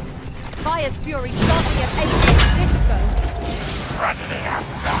with! Fire's fury sharply as aces disco. Running out of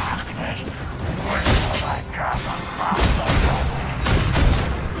darkness.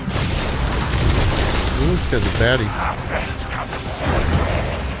 Ooh, this guy's a baddie.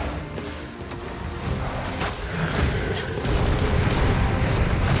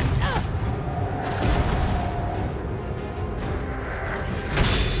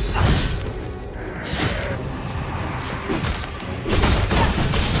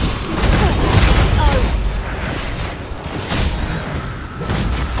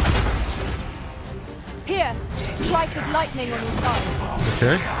 Here, strike with lightning on your side.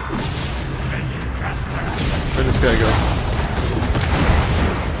 Okay. Where'd this guy go?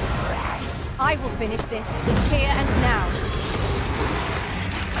 I will finish this here and now.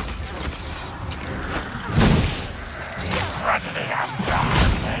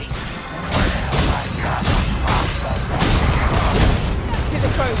 Tis a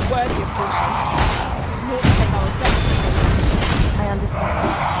foe worthy of caution. Not to say our best. I understand.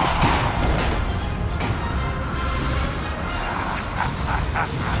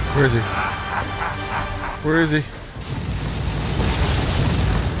 Where is he? Where is he?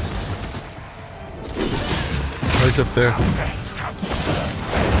 Oh, he's up there.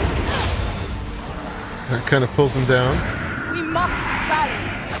 That kind of pulls him down. We must rally.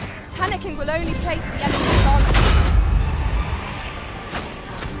 Panicking will only play to the enemy's advantage.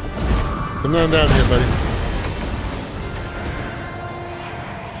 Come on down here, buddy.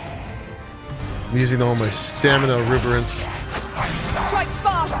 I'm using all my stamina reverence. Strike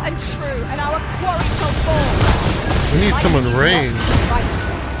fast. us and true, and our quarry shall fall. We need someone range.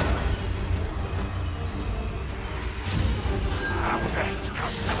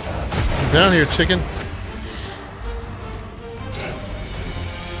 Down here, chicken.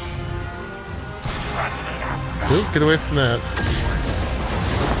 Ooh, get away from that.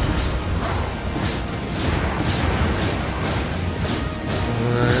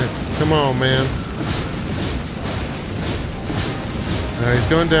 Alright, come on, man. Alright, he's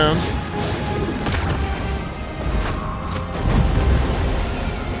going down.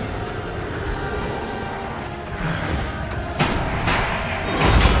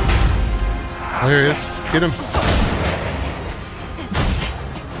 Oh, here he is. Get him.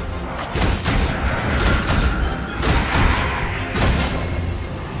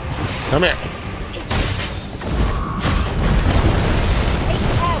 Come here. Take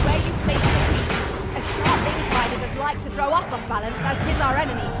care where you place your feet. A sharp incline is as like to throw us off balance as 'tis our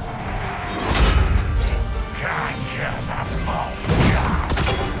enemies.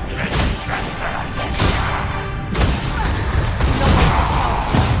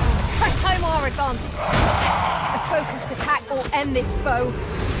 Press home our advantage. A focused attack will end this foe.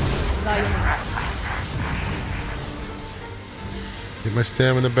 Slowly. Get my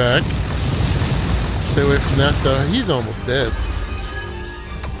stamina back. Stay away from that stuff. He's almost dead.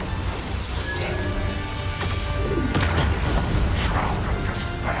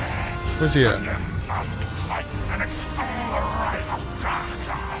 Where's he at?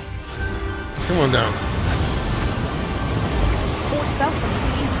 Come on down.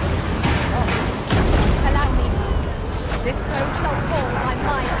 Allow me, Master. This foe shall fall by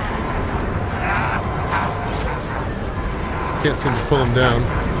my hand. Can't seem to pull him down.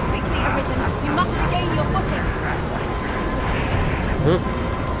 Quickly, Arisen. You must regain your footing. Oop.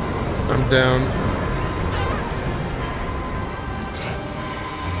 I'm down.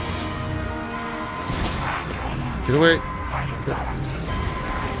 Get away.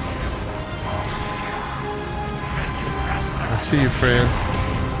 I see you, Fran.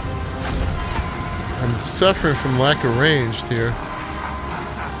 I'm suffering from lack of range here.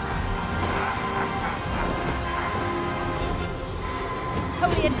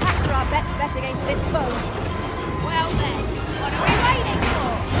 Holy attacks are our best bet against this foe. Well then, what are we waiting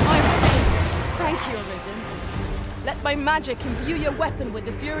for? I'm safe. Thank you, Arisen. Let my magic imbue your weapon with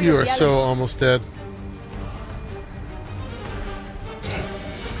the fury You of are the so elements. almost dead.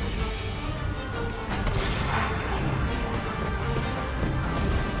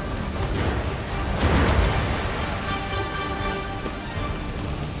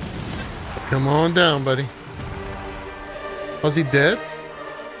 Come on down, buddy. Was he dead?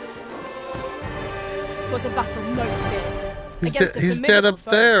 Was a battle most fierce. He's dead up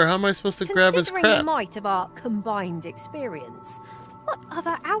there. How am I supposed to grab his Considering the crap? might of our combined experience, what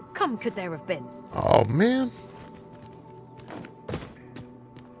other outcome could there have been? Oh, man.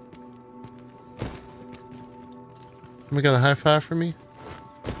 Somebody got a high five for me?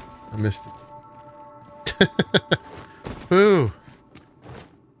 I missed it. Ooh.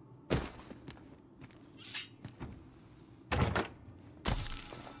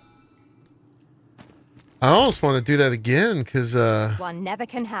 I almost want to do that again because One never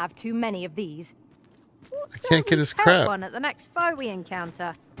can have too many of these. I can't get his Help crap. one at the next foe we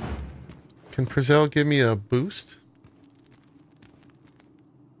encounter. Can Prezell give me a boost?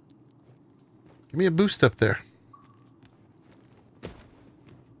 Give me a boost up there.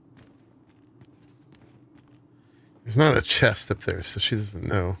 There's not a chest up there, so she doesn't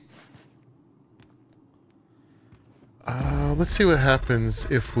know. Let's see what happens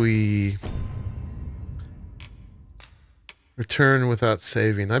if we return without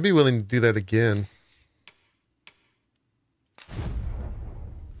saving. I'd be willing to do that again.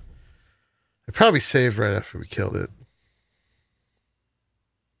 I probably saved right after we killed it.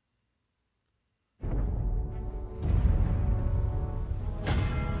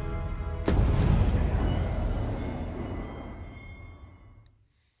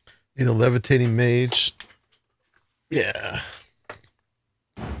 Need a levitating mage. Yeah.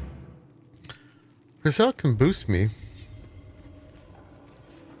 Prezell can boost me.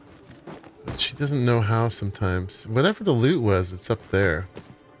 But she doesn't know how sometimes. Whatever the loot was, it's up there.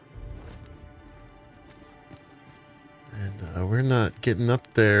 And we're not getting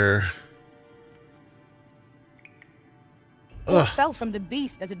up there. What fell from the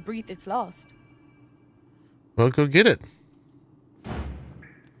beast as it breathed its last? Well, go get it.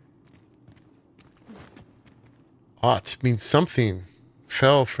 Ought means something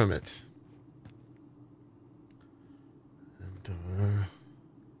fell from it. And,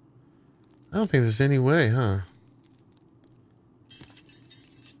 I don't think there's any way, huh?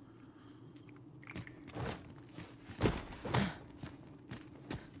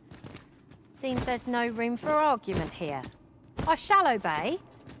 Seems there's no room for argument here. I shall obey,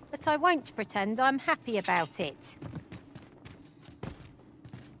 but I won't pretend I'm happy about it.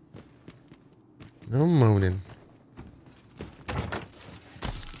 No moaning.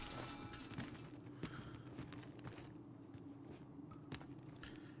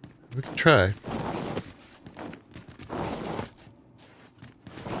 We can try.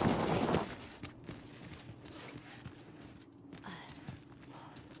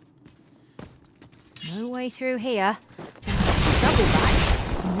 No way through here. Double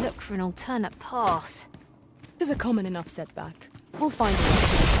back and look for an alternate path. It is a common enough setback. We'll find it.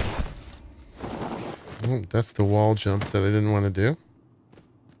 Oh, that's the wall jump that I didn't want to do.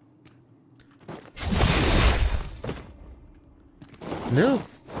 No.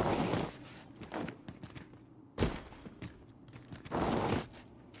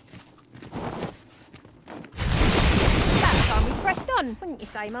 That time we pressed on, wouldn't you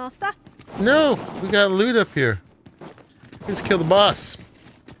say, Master? No, we got loot up here. Let's kill the boss.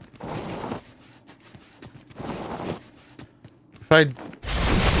 If I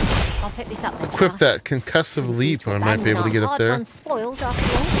I'll pick this up then, equip shall I? that concussive leap, I might be able to get up there. Spoils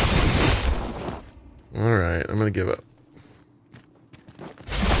after all. All right, I'm gonna give up.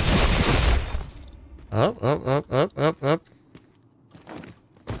 Up, up, up, up, up, up.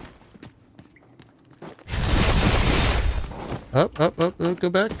 Up, up, up, up, go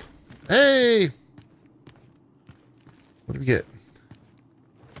back. Hey! What do we get?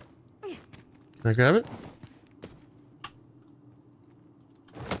 Can I grab it?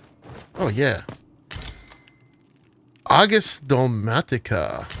 Oh, yeah. August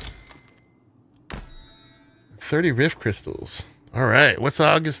Dogmatica. 30 rift crystals. All right, what's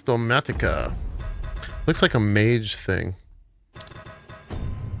August Dogmatica? Looks like a mage thing.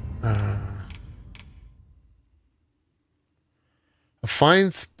 A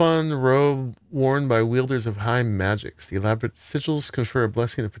fine spun robe worn by wielders of high magics. The elaborate sigils confer a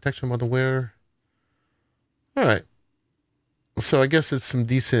blessing of protection on the wearer. All right. So I guess it's some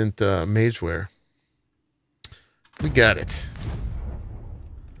decent mage wear. We got it.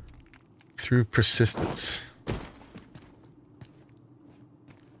 Through persistence.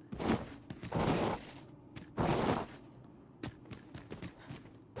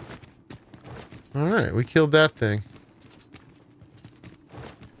 All right, we killed that thing.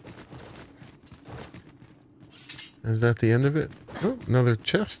 Is that the end of it? Oh, another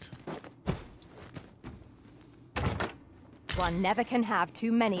chest. One never can have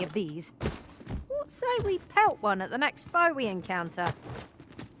too many of these. What say we pelt one at the next foe we encounter?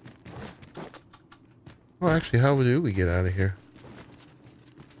 Well, actually, how do we get out of here?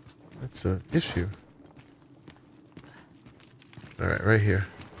 That's an issue. All right, right here.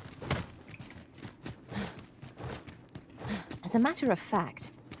 As a matter of fact,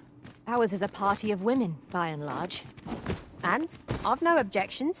 ours is a party of women, by and large. And I've no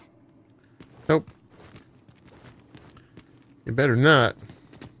objections. Nope. You better not.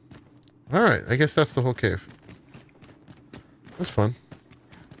 All right, I guess that's the whole cave. That's fun.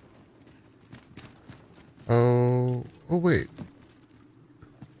 Oh, wait.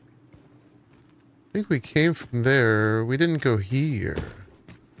 I think we came from there. We didn't go here.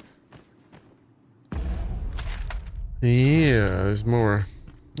 Yeah, there's more.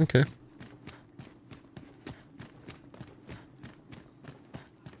 Okay.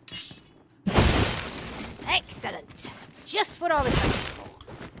 Excellent. Just what I was looking for.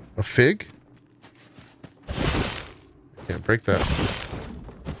 A fig? Can't break that.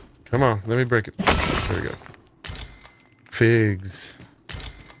 Come on, let me break it. There we go. Figs.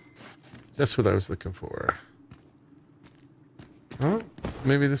 Just what I was looking for. Oh,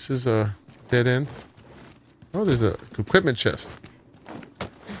 maybe this is a dead end. Oh, there's a equipment chest.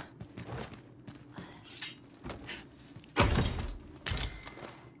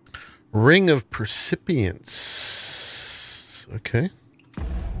 Ring of Percipience. Okay.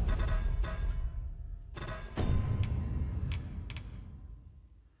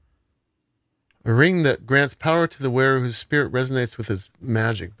 A ring that grants power to the wearer whose spirit resonates with his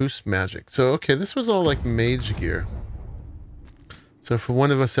magic. Boosts magic. So, okay, this was all like mage gear. So if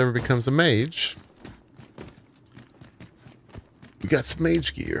one of us ever becomes a mage, we got some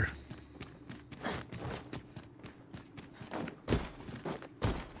mage gear.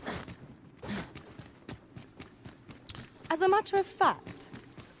 As a matter of fact,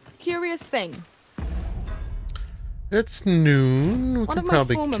 curious thing. It's noon. We One can of my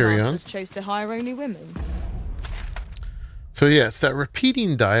probably former carry on. masters chose to hire only women. So yeah, it's that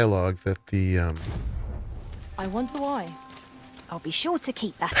repeating dialogue that the I wonder why. I'll be sure to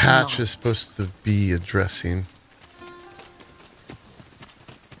keep that in patch mind. is supposed to be addressing.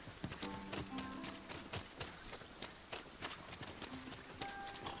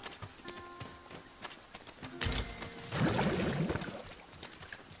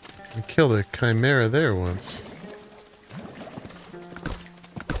 I killed a chimera there once.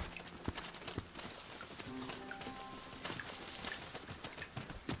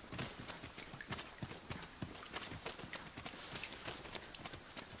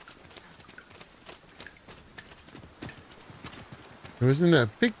 It was in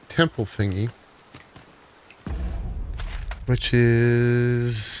that big temple thingy, which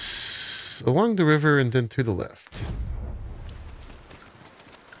is along the river and then to the left.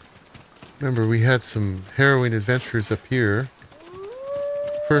 Remember, we had some harrowing adventures up here.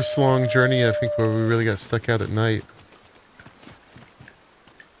 First long journey, I think, where we really got stuck out at night.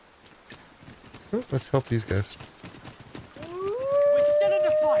 Oh, let's help these guys. We're still in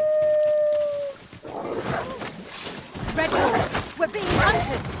the fight. Red Wolves, we're being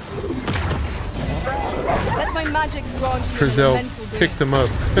hunted. Let my magics grant you Frizzell mental boon. picked them up.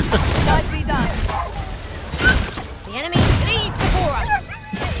 Nicely done. The enemy flees before us.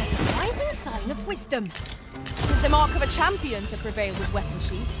 A surprising sign of wisdom. It is the mark of a champion to prevail with weapon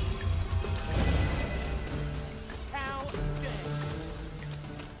sheathed.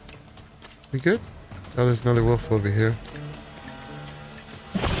 We good? Oh, there's another wolf over here.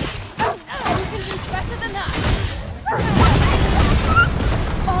 You can do better than that.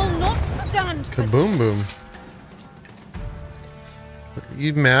 I'll not stand for Kaboom boom.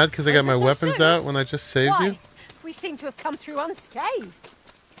 You mad because I got my weapons out when I just saved you? We seem to have come through unscathed.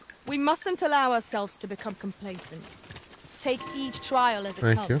 We mustn't allow ourselves to become complacent. Take each trial as it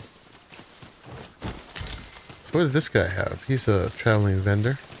Thank comes. you. So what does this guy have? He's a traveling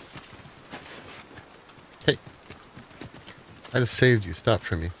vendor. Hey. I just saved you. Stop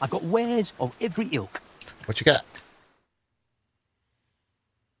for me. I've got wares of every ilk. What you got?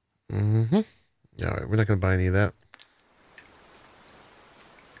 Mm-hmm. Alright, we're not going to buy any of that.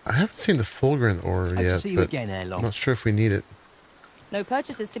 I haven't seen the Fulgurant ore Hope to yet, see you but again ere long. I'm not sure if we need it. No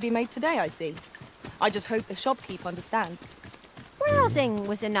purchases to be made today, I see. I just hope the shopkeep understands. Browsing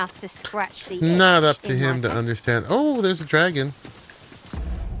was enough to scratch the Not itch up to in him my to pants. understand. Oh, there's a dragon.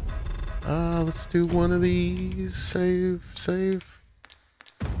 Let's do one of these. Save.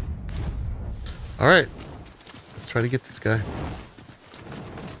 Alright. Let's try to get this guy.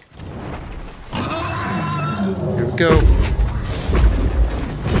 Here we go.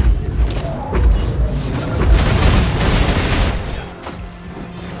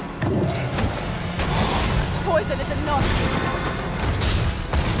 Poison is a nasty.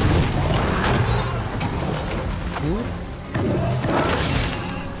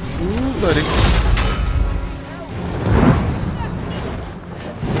 Ooh, buddy.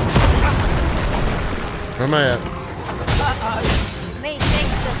 Where am I at?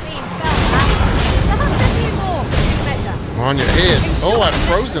 Methinks the team felt that. Perhaps a few more for good measure. I'm on your head. Oh, I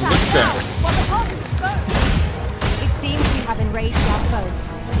froze him. Look at that. While the heart is exposed. It seems we have enraged our foe.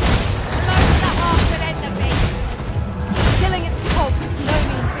 Slow the heart will end the beat. Stilling its pulse is no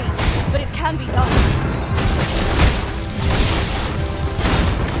mean feat, but it can be done.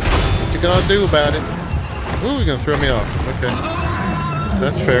 What you gonna do about it? Ooh, you're gonna throw me off. Okay.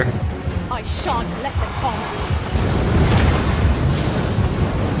 That's fair. I shan't let them harm me.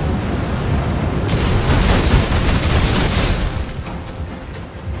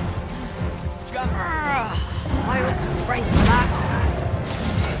 I ought to brace for that.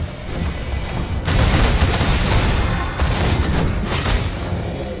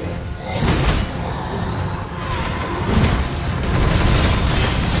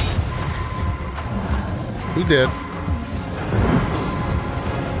 Who did?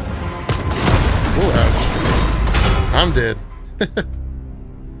 Oh, ouch. I'm dead.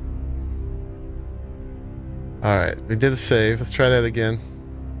 Alright, we did a save. Let's try that again.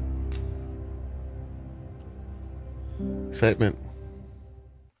 Excitement.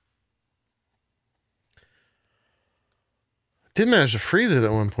 Did manage to freeze it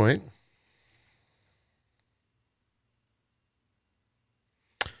at one point.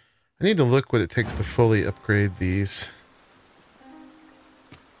 I need to look what it takes to fully upgrade these.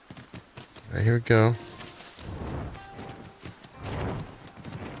 Alright, here we go.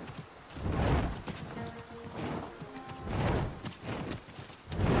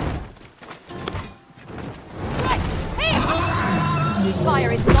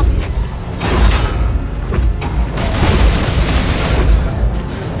 Fire is not in.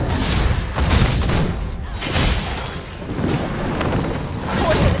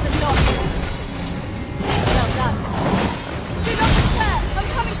 Poison is a nasty affliction. Well done. Do not despair. I'm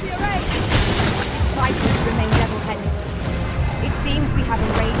coming to your aid. Fighters remain level-headed. It seems we have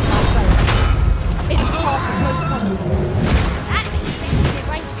enraged our foe. Its heart is most vulnerable. That means this is the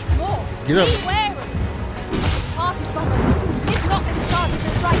arrangements more. Get up. Be wary. Its heart is vulnerable. It's not as charged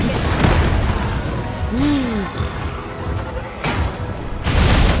as right.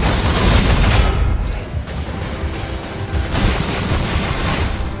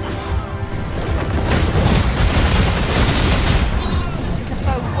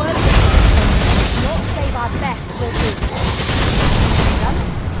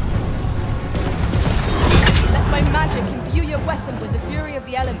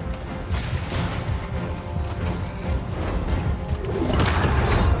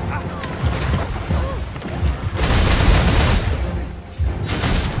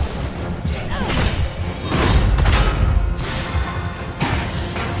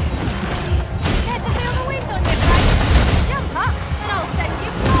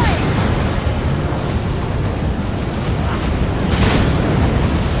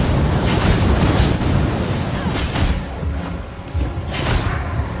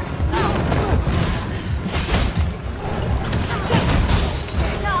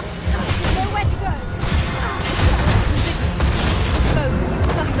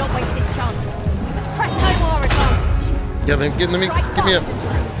 Yeah, let me give me up.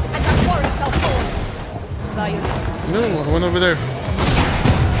 No, I went over there.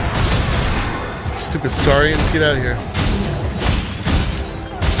 Stupid Saurians, get out of here.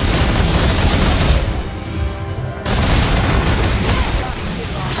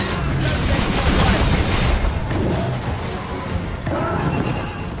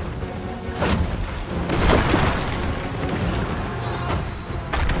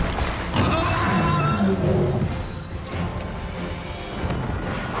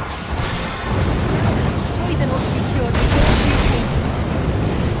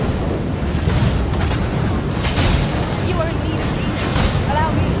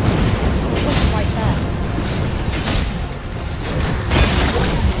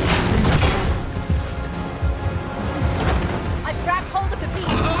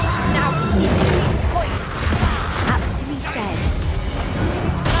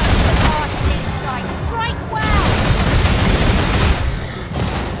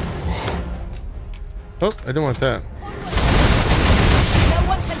 Oh, I didn't want that. No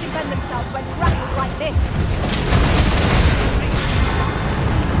one can defend themselves when grappled like this.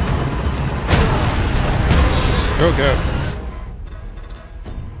 Oh god.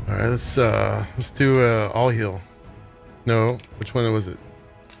 Alright, let's do all heal. No, which one was it?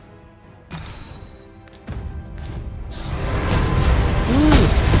 Ooh.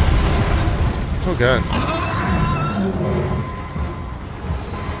 Oh god.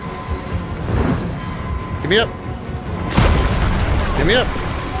 Give me up. Give me up.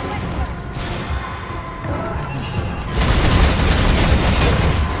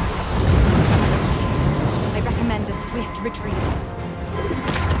 I recommend a swift retreat.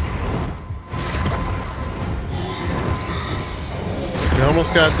 We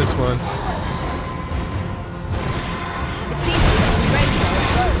almost got this one. It seems we're ready to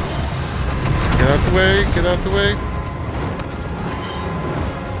go. Get out the way. Get out the way.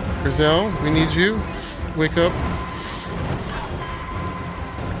 Grizel, we need you. Wake up.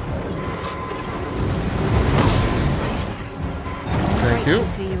 Thank you.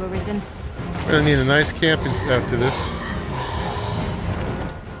 To you, Arisen. We're gonna need a nice camp after this.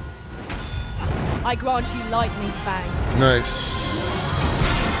 I grant you lightning's fangs. Nice.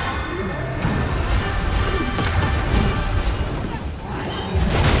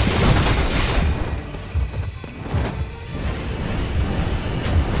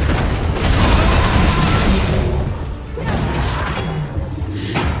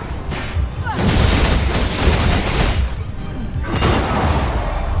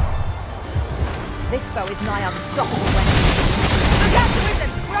 Is nigh unstoppable when... Look out, Arisen!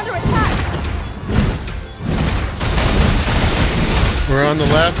 We're under attack! We're on the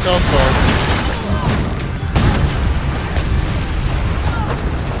last health bar.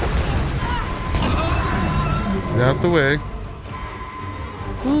 Get out the way.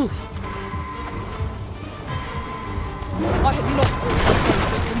 Whew. I had not thought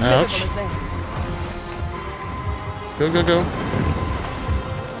so formidable as this. Go, go, go.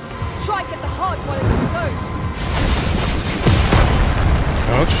 Strike at the heart while it's exposed.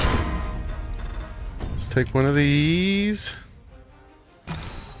 Ouch. Let's take one of these.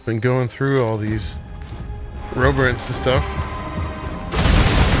 Been going through all these roborants and stuff.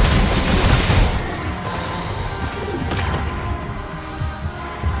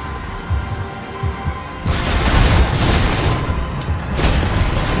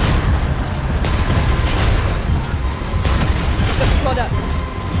 The product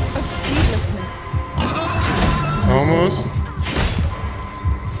of heedlessness. Almost.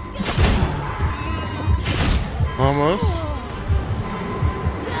 Almost.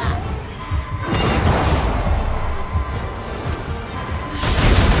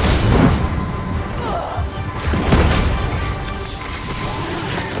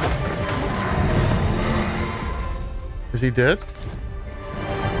 Is he dead?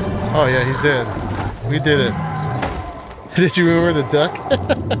 Oh yeah, he's dead. We did it. Did you remember the duck?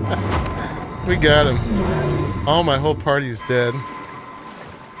 We got him. Oh, my whole party is dead.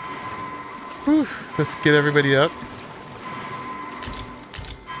 Whew. Let's get everybody up.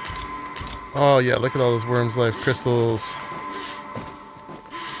 Oh yeah, look at all those Worm's Life crystals.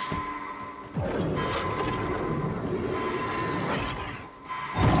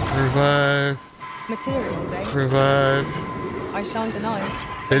 Revive. Materials, eh? Revive. I shan't deny.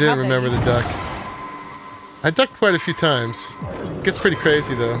 They didn't remember the duck. I ducked quite a few times. Gets pretty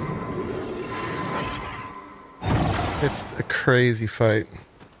crazy though. It's a crazy fight.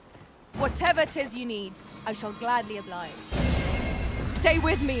 Whatever 'tis you need, I shall gladly oblige. Stay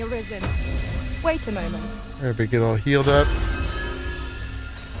with me, Arisen. Wait a moment. Everybody get all healed up.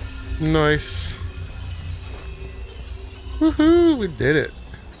 Nice. Woohoo! We did it.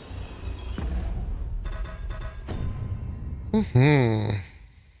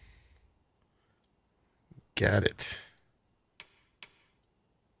 Got it.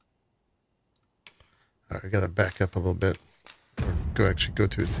 Alright, I gotta back up a little bit. Or actually go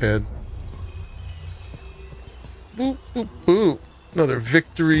to its head. Boop, boop, boop. Another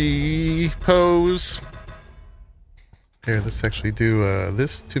victory pose. Here, let's actually do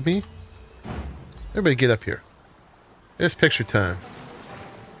this to me. Everybody get up here. It's picture time.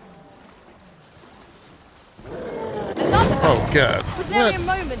 Oh God. Was there a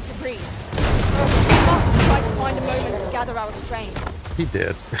moment to breathe? We must try to find a moment to gather our strength. He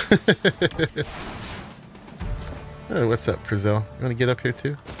did. Oh, what's up, Brazil? You want to get up here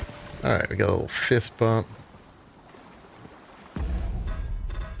too? Alright, we got a little fist bump.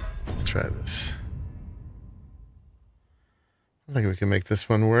 Let's try this. I think we can make this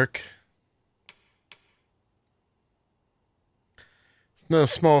one work. It's no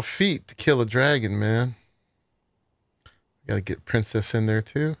small feat to kill a dragon, man. Gotta get Princess in there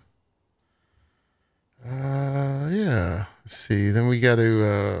too. Yeah. Let's see. Then we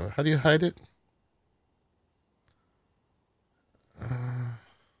gotta, how do you hide it?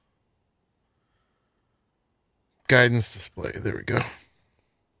 Guidance display. There we go.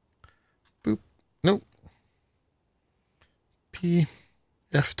 Boop. Nope. P.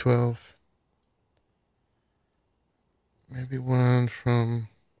 F12. Maybe one from...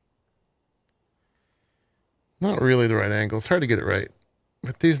 Not really the right angle. It's hard to get it right.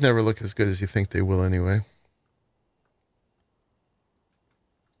 But these never look as good as you think they will anyway.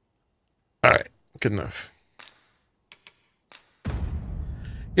 Alright. Good enough.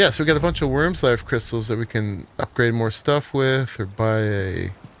 Yeah, so we got a bunch of Worm's Life crystals that we can upgrade more stuff with, or buy a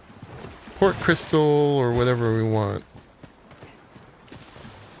port crystal, or whatever we want.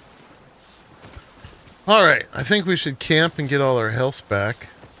 Alright, I think we should camp and get all our health back.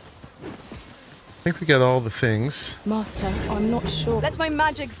 I think we got all the things. Master, I'm not sure. Let my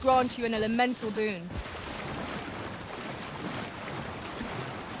magics grant you an elemental boon.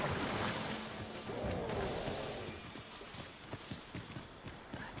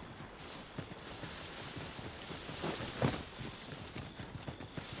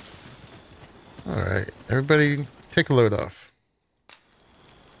 Alright, everybody take a load off.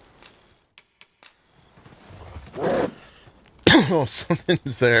 Oh,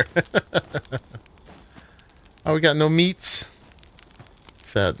 something's there. Oh, we got no meats.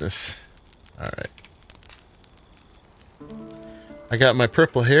 Sadness. Alright. I got my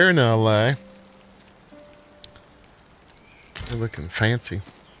purple hair now, lie. We're looking fancy.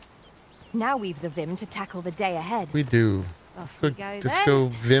 Now we've the vim to tackle the day ahead. We do. Let's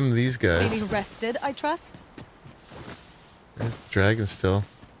go vim these guys. Feeling rested, I trust? There's the dragon still.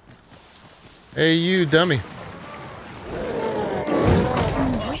 Hey, you dummy.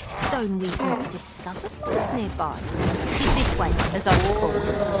 Riftstone we've not discovered lies nearby. It is this way, as I recall,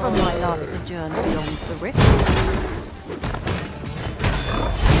 from my last sojourn beyond the rift.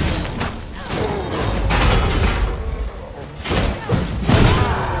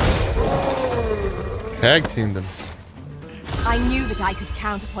 Tag teamed them. I knew that I could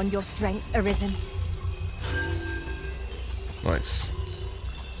count upon your strength, Arisen. Nice.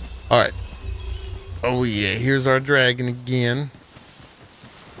 Alright. Oh yeah, here's our dragon again.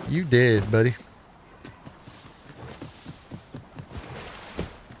 You dead, buddy.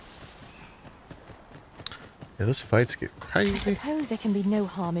 Yeah, those fights get crazy. I suppose there can be no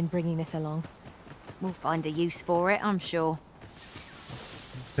harm in bringing this along. We'll find a use for it, I'm sure.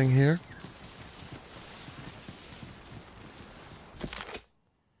 Thing here.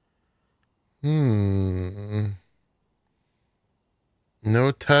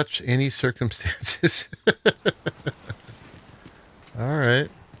 No touch, any circumstances. All right.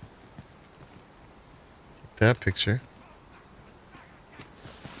 That picture.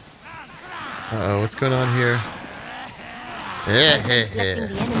 Uh-oh, what's going on here? Letting the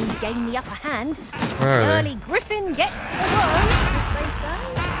enemy gain the upper hand. Where are they? Early Griffin gets the worm, as they say.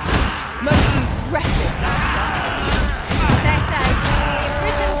 Most impressive, Master. They say the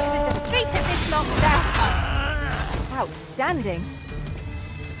Arisen could have defeated this lot without us. Outstanding.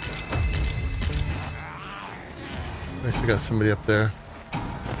 I still got somebody up there.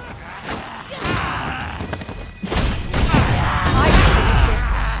 I can finish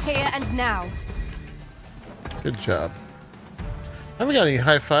this, here and now. Good job. Haven't got any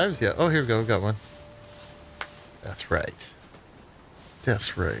high fives yet. Oh, here we go. We got one. That's right.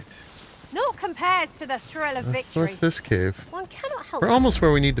 That's right. Naught compares to the thrill of victory. What's this cave? One cannot help We're almost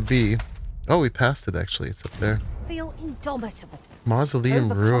where we need to be. Oh, we passed it actually. It's up there. feel indomitable.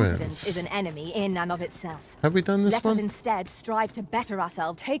 Mausoleum Overconfidence ruins. is an enemy in and of itself. Have we done this Let one? us instead strive to better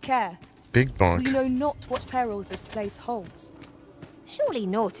ourselves. Take care. Big bonk. We know not what perils this place holds. Surely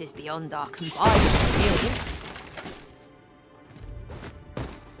naught is beyond our combined experience.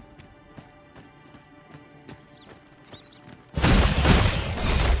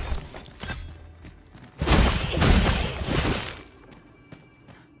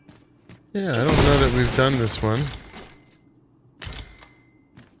 Yeah, I don't know that we've done this one.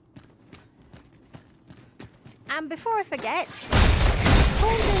 And before I forget,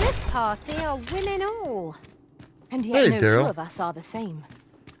 pawns in this party are winning all. And yet Hey, no Daryl. two of us are the same.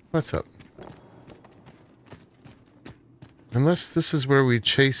 What's up? Unless this is where we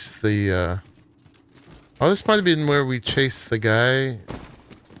chase the, Oh, this might have been where we chased the guy.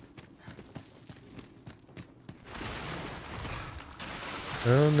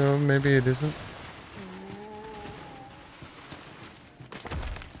 Oh, no, maybe it isn't.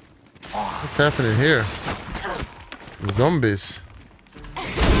 What's happening here? Zombies.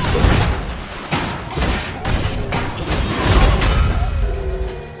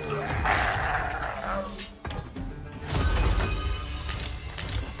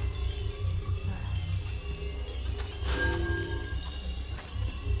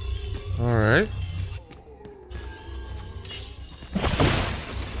 All right.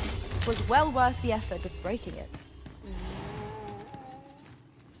 It was well worth the effort of breaking it.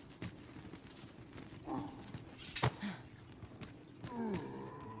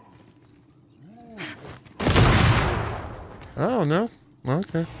 Oh, no?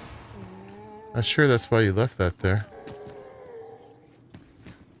 Okay. I'm sure that's why you left that there.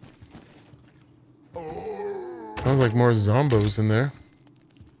 Sounds like more zombos in there.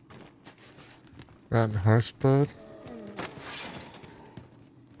 Rotten Hearthbud.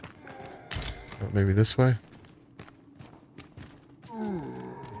 Oh, maybe this way?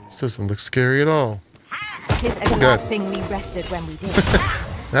 This doesn't look scary at all. Tis a glad thing we rested when we did.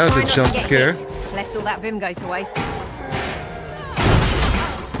 That was Try a not jump to get scare. hit, lest all that vim go to waste.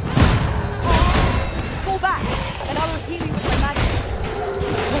 Fall back, and I will heal you with my magic.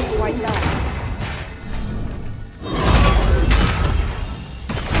 Wait right there.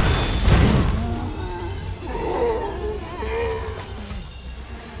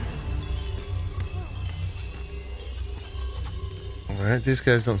 Alright, these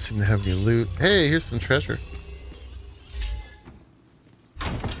guys don't seem to have any loot. Hey, here's some treasure.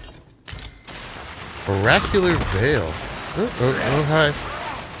 Oracular Veil. Oh, hi.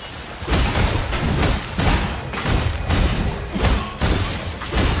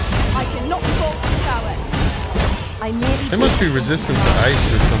 I cannot fall to prowess. I merely They must be resistant to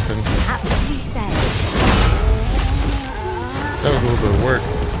ice or something. aptly said. That was a little bit of work.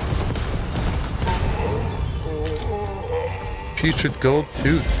 Putrid Gold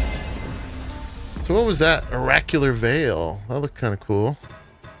Tooth. So what was that? Oracular Veil. That looked kind of cool.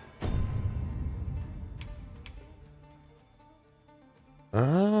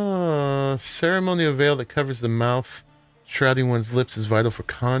 Ah, ceremonial veil that covers the mouth, shrouding one's lips is vital for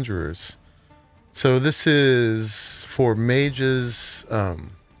conjurers. So this is for mages,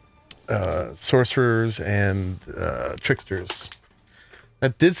 sorcerers, and tricksters.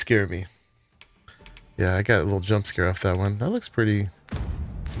 That did scare me. Yeah, I got a little jump scare off that one. That looks pretty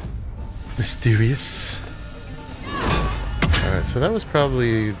mysterious. Alright, so that was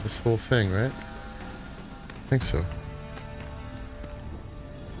probably this whole thing, right? I think so.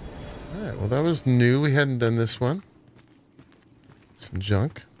 Alright, well that was new. We hadn't done this one. Some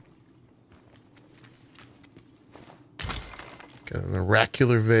junk. Got an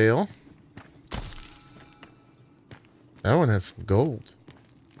oracular veil. That one has some gold.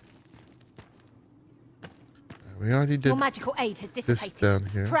 We already did Your magical aid has this dissipated. down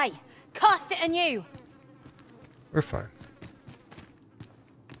here. Pray, cast it anew. We're fine.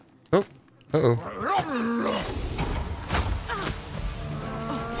 Oh, uh-oh.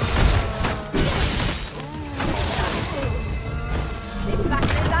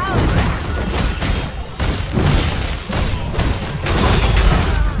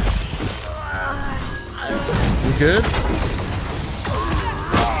 good?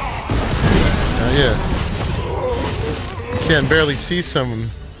 Oh yeah. Can't barely see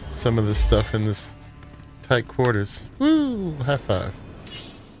some of this stuff in this tight quarters. Woo! High five.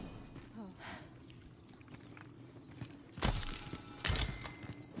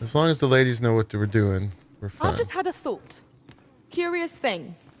 As long as the ladies know what they were doing, we're fine. I've just had a thought. Curious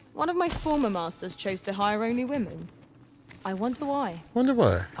thing. One of my former masters chose to hire only women. I wonder why. Wonder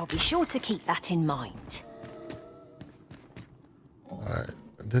why. I'll be sure to keep that in mind. Alright.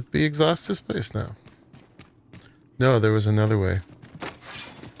 Did we exhaust this place now? No, there was another way.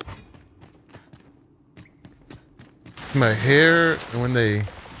 My hair, when they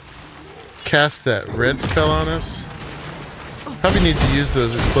cast that red spell on us, probably need to use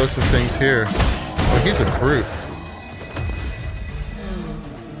those explosive things here. Oh, he's a brute.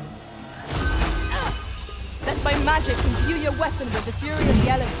 Let my magic imbue your weapon with the fury of the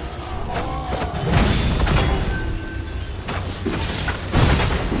elements.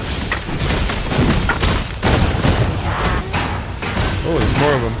 Oh, there's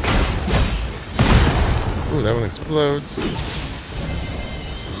more of them. Ooh, that one explodes.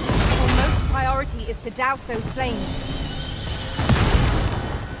 Our most priority is to douse those flames.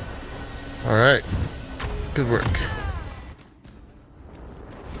 Alright. Good work.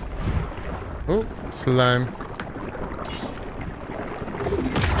 Oh, slime.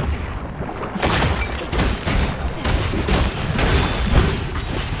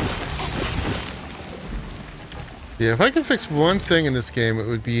 Yeah, if I can fix one thing in this game, it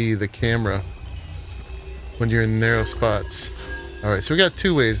would be the camera when you're in narrow spots. Alright, so we got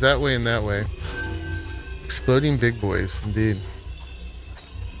two ways, that way and that way. Exploding big boys, indeed.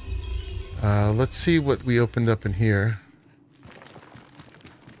 Let's see what we opened up in here.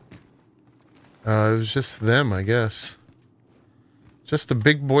 It was just them, I guess. Just a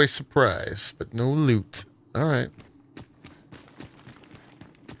big boy surprise, but no loot. Alright.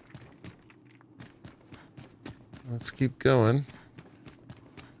 Let's keep going.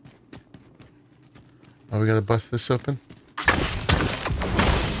 Oh, we gotta bust this open?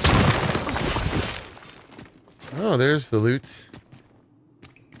 Oh, there's the loot.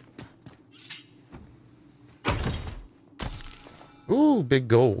 Ooh, big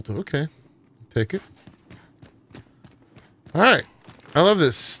gold. Okay. Take it. Alright. I love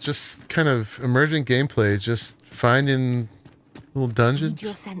this. Just kind of emergent gameplay. Just finding little dungeons. Read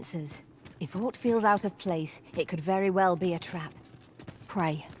your senses. If aught feels out of place, it could very well be a trap.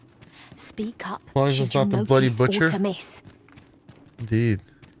 Pray. Speak up. As long as it's not the bloody butcher. To miss. Indeed.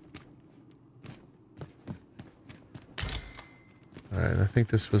 Alright, I think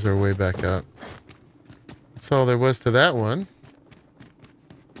this was our way back out. That's all there was to that one.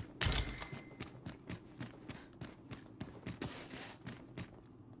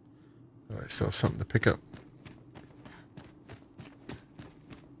 Oh, I saw something to pick up.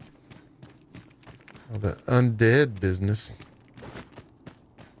 All the undead business.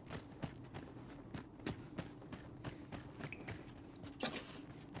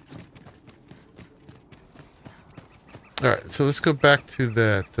 Alright, so let's go back to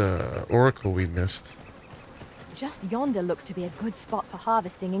that oracle we missed. Just yonder looks to be a good spot for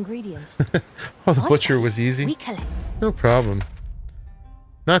harvesting ingredients. Oh, the butcher was easy. We collect No problem.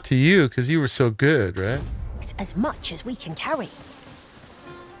 Not to you, because you were so good, right? as much as we can carry.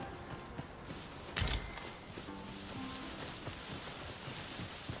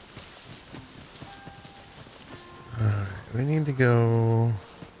 Alright, we need to go...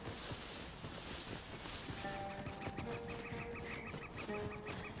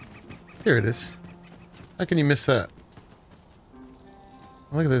 Here it is. How can you miss that?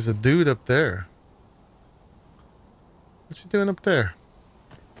 Look, there's a dude up there. What you doing up there?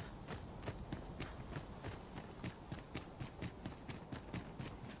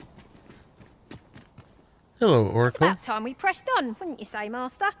 Hello, Oracle. It's about time we pressed on, wouldn't you say,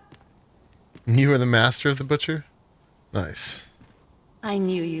 Master? You are the master of the butcher? Nice. I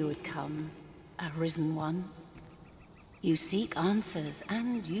knew you would come, Arisen one. You seek answers,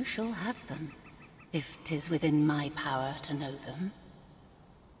 and you shall have them, if 'tis within my power to know them.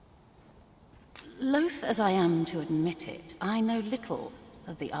 Loath as I am to admit it, I know little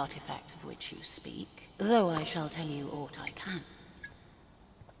of the artifact of which you speak, though I shall tell you aught I can.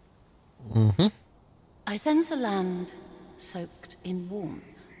 I sense a land soaked in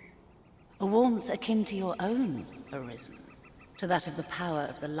warmth. A warmth akin to your own, Arisen, to that of the power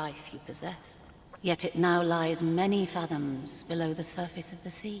of the life you possess. Yet it now lies many fathoms below the surface of the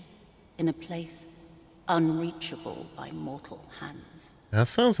sea, in a place unreachable by mortal hands. That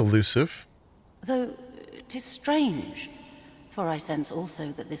sounds elusive. Though 'tis strange, for I sense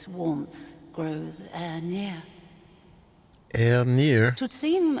also that this warmth grows near. near. Twould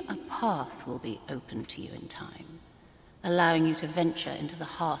seem a path will be open to you in time, allowing you to venture into the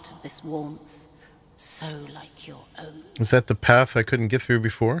heart of this warmth, so like your own. Was that the path I couldn't get through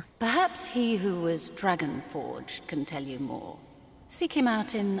before? Perhaps he who was dragon forged can tell you more. Seek him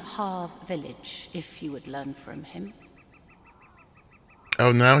out in Harv Village, if you would learn from him.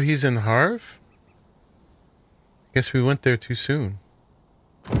 Oh, now he's in Harv? Guess we went there too soon.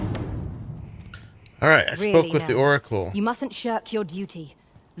 Alright, I spoke with the Oracle. You mustn't shirk your duty,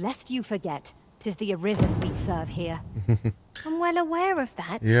 lest you forget 'tis the Arisen we serve here. I'm well aware of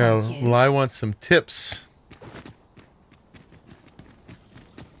that. Yeah, thank you. well, I want some tips.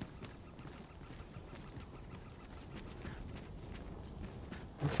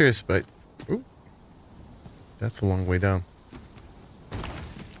 I'm curious about... Ooh, that's a long way down.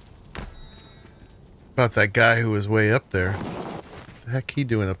 About that guy who was way up there. What the heck he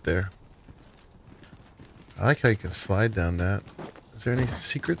doing up there? I like how you can slide down that. Is there any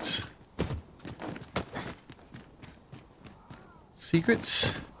secrets?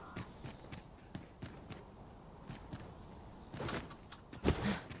 Secrets?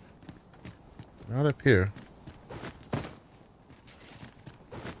 Not up here.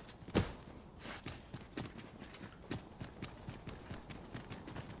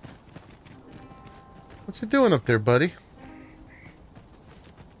 What you doing up there, buddy?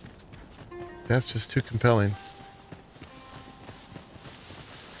 That's just too compelling.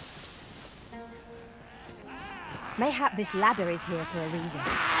 Mayhap this ladder is here for a reason.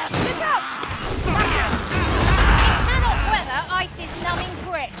 Look out! Cannot weather ice's numbing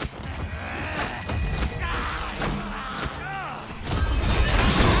grip.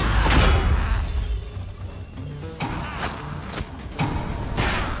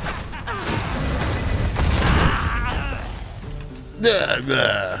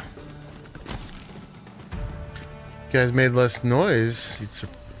 You guys made less noise. You'd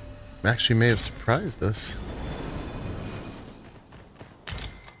actually may have surprised us.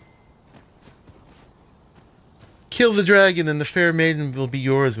 Kill the dragon and the fair maiden will be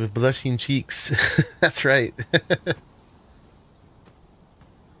yours with blushing cheeks. That's right.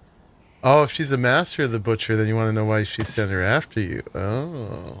 Oh, if she's the master of the butcher, then you want to know why she sent her after you.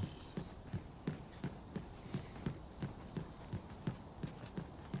 Oh.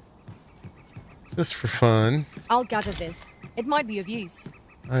 Just for fun. I'll gather this. It might be of use.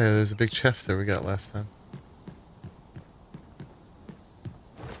 Oh yeah, there's a big chest there we got last time.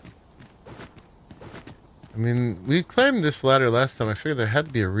 I mean, we climbed this ladder last time. I figured there had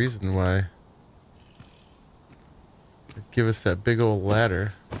to be a reason why. It'd give us that big old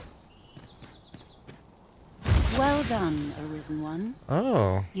ladder. Well done, Arisen One.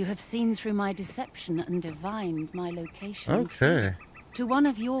 Oh. You have seen through my deception and divined my location. Okay. To one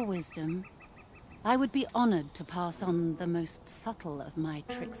of your wisdom, I would be honored to pass on the most subtle of my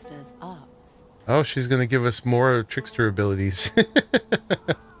trickster's arts. Oh, she's gonna give us more trickster abilities.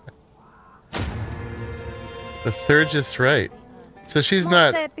 The third just right. So she's Might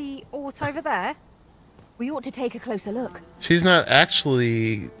not... there be aught over there? We ought to take a closer look. She's not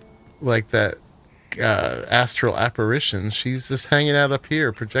actually like that astral apparition. She's just hanging out up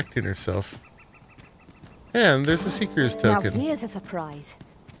here, projecting herself. And there's a Seeker's token. Now here's a surprise.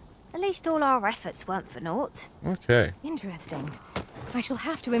 At least all our efforts weren't for naught. Okay. Interesting. I shall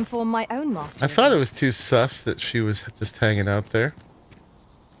have to inform my own master. I thought it was too sus that she was just hanging out there.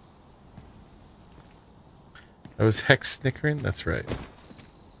 That was Hex snickering? That's right.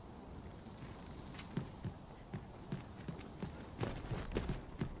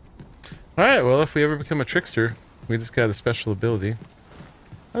 Alright, well, if we ever become a trickster, we just got a special ability.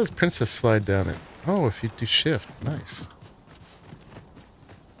 How does Princess slide down it? Oh, if you do shift. Nice.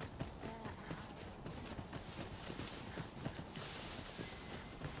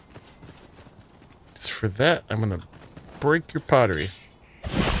 Just for that, I'm going to break your pottery.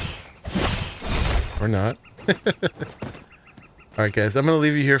 Or not. Alright guys, I'm going to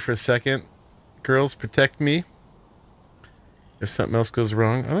leave you here for a second. Girls, protect me if something else goes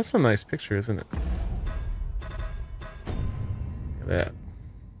wrong. Oh, that's a nice picture, isn't it? Look at that.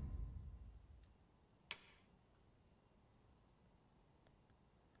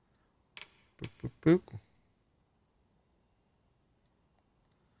 Boop, boop, boop.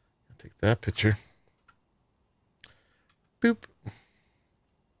 I'll take that picture. Boop.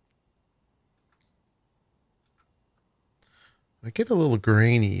 I get a little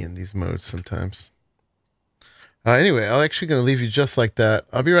grainy in these modes sometimes. Anyway, I'm actually going to leave you just like that.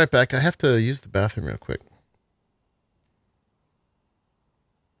 I'll be right back. I have to use the bathroom real quick.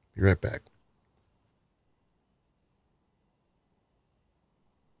 Be right back.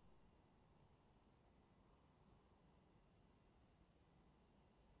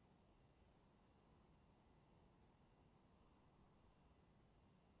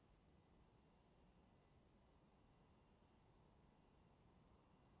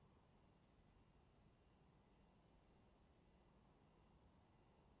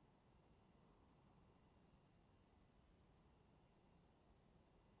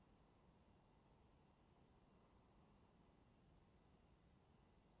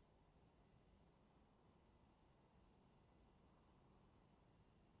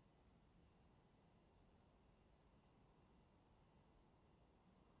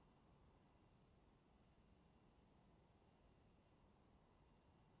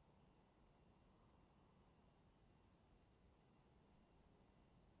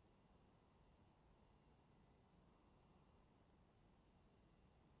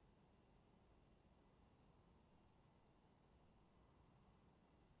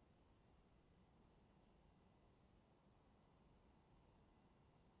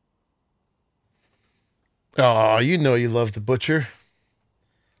 Oh, you know you love the butcher.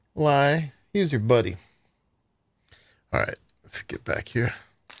 Lie. He's your buddy. All right, let's get back here.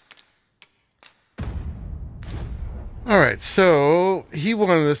 All right, so he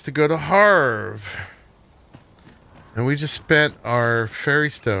wanted us to go to Harv. And we just spent our fairy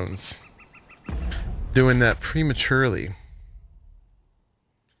stones doing that prematurely.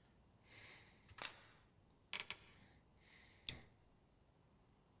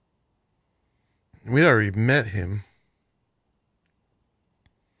 We already met him.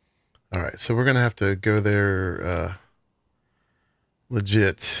 All right, so we're going to have to go there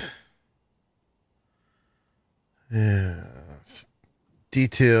legit. Yeah.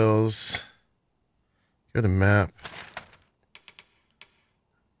 Details. Go to map.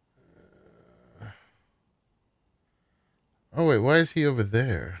 Oh, wait, why is he over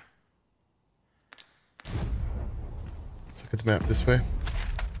there? Let's look at the map this way.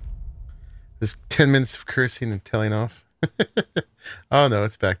 There's 10 minutes of cursing and telling off. Oh, no,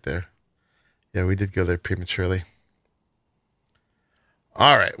 it's back there. Yeah, we did go there prematurely.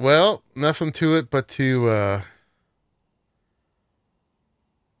 All right, well, nothing to it but to, I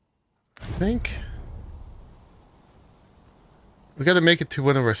think we got to make it to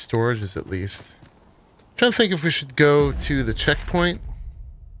one of our storages at least. I'm trying to think if we should go to the checkpoint.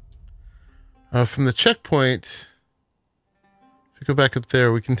 From the checkpoint, if we go back up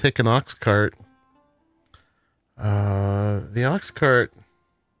there, we can take an ox cart. The ox cart,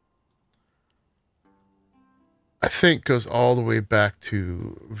 I think, goes all the way back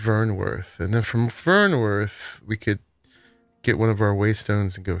to Vernworth. And then from Vernworth, we could get one of our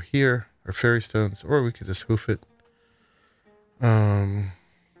waystones and go here, or fairy stones, or we could just hoof it.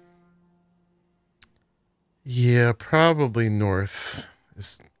 Yeah, probably north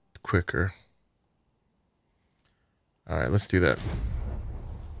is quicker. All right, let's do that.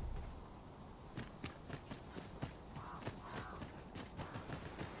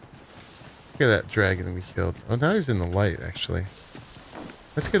 Look at that dragon we killed. Oh, now he's in the light, actually.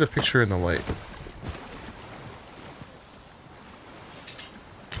 Let's get a picture in the light.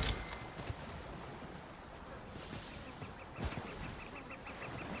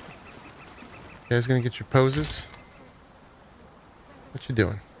 You guys gonna get your poses? What you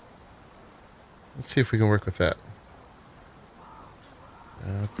doing? Let's see if we can work with that.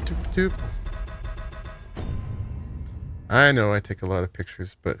 Doop, doop. I know I take a lot of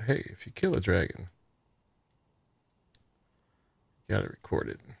pictures, but hey, if you kill a dragon, you gotta record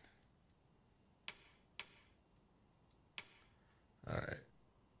it. All right.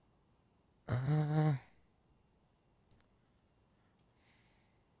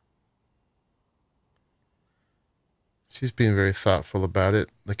 She's being very thoughtful about it,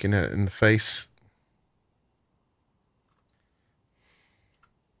 looking at it in the face.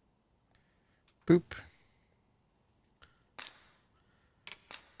 Boop.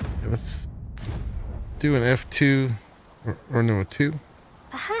 Yeah, let's do an F2 or no, a 2.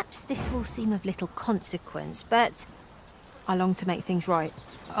 Perhaps this will seem of little consequence, but I long to make things right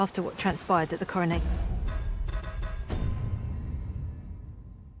after what transpired at the coronation.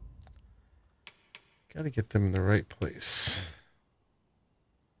 Got to get them in the right place.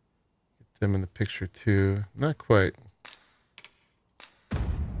 Get them in the picture too. Not quite.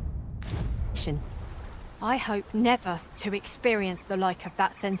 I hope never to experience the like of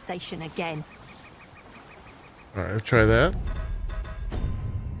that sensation again. All right, I'll try that.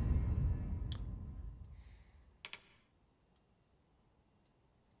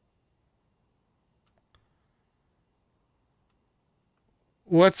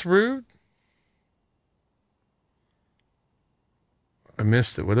 What's rude? I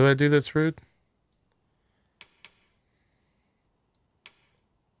missed it. What did I do that's rude?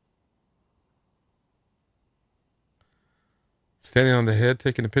 Standing on the head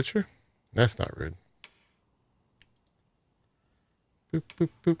taking a picture? That's not rude. Boop, boop,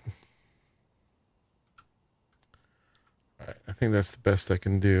 boop. Alright, I think that's the best I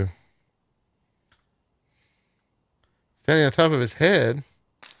can do. Standing on top of his head.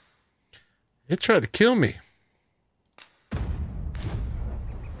 It tried to kill me.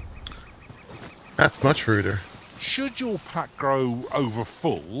 That's much ruder. Should your pack grow over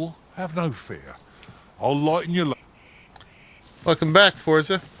full, have no fear. I'll lighten your load. Welcome back,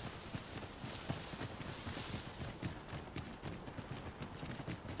 Forza.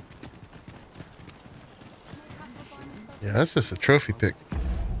 Yeah, that's just a trophy pick.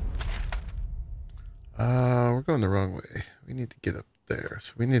 We're going the wrong way. We need to get up there.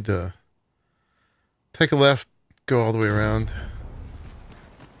 So we need to take a left, go all the way around.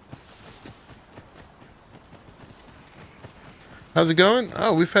 How's it going?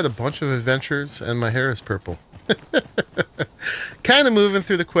 Oh, we've had a bunch of adventures, and my hair is purple. Kind of moving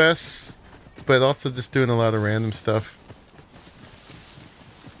through the quests, but also just doing a lot of random stuff.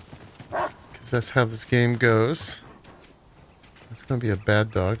 Because that's how this game goes. That's going to be a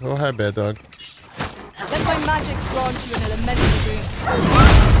bad dog. Oh, hi, bad dog. Let my magics grant you an elemental dream.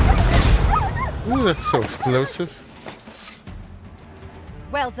 Ooh, that's so explosive.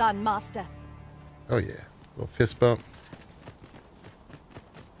 Well done, Master. Oh, yeah. Little fist bump.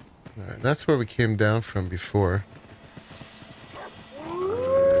 Alright, that's where we came down from before.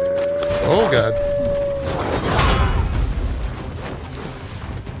 Oh, God.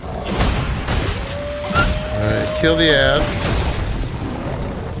 Alright, kill the ads.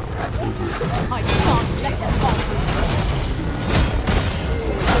 I shan't let them off.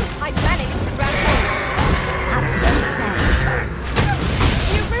 I managed to grab hold.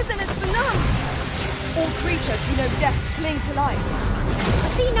 The Arisen is beloved. All creatures who know death cling to life. I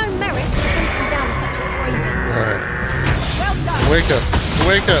see no merit in hunting down such a craving. Alright. Well done. Wake up.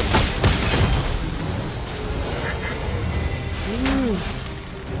 Wake up. Ooh.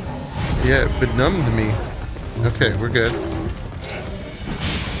 Yeah, it benumbed me. Okay, we're good.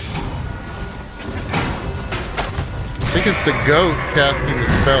 I think it's the goat casting the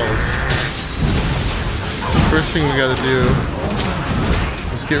spells. So the first thing we gotta do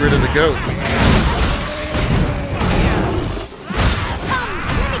is get rid of the goat.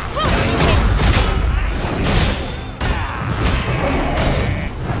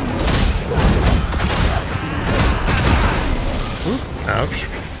 Ouch.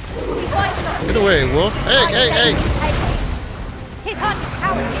 Get away, wolf. Hey, hey, hey! Tis hardly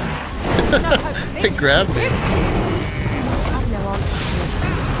cowardice. It grabbed me. I've no answer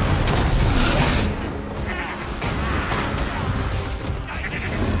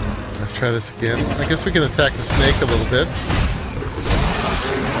to Let's try this again. I guess we can attack the snake a little bit.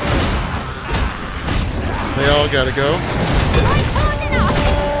 They all gotta go.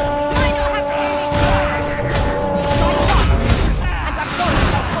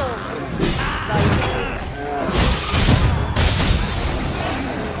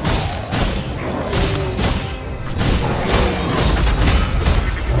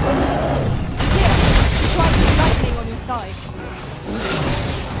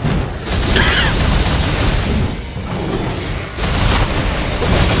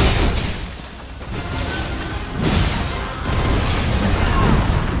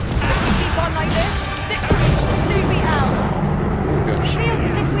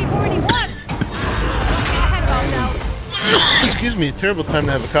 Excuse me, terrible time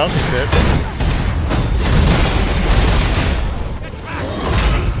to have a coffee fit.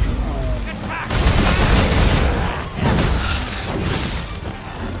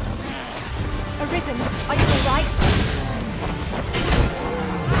 Arisen, are you alright?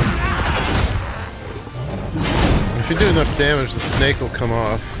 If you do enough damage, the snake will come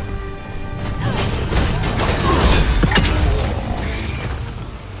off.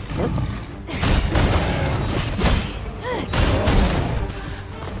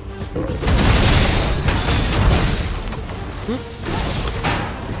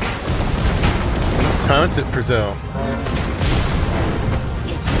 Talented Brazil.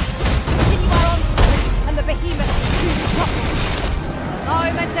 And the behemoth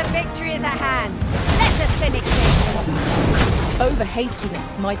Moment of victory is at hand. Let us finish this. Over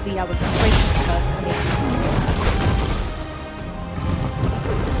hastiness might be our greatest curse.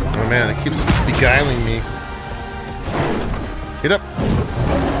 Oh man, it keeps beguiling me. Get up.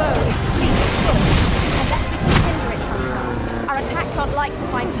 Our attacks aren't like to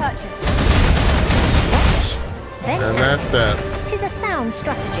find purchase. Then And that's that. Tis a sound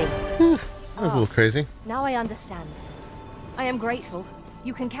strategy. That was a little crazy. Now I understand. I am grateful.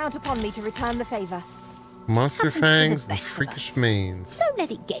 You can count upon me to return the favor. Monster Happens to the fangs and best of freakish us. manes. Don't let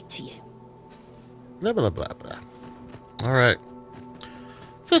it get to you. Blah, blah, blah, blah. Alright.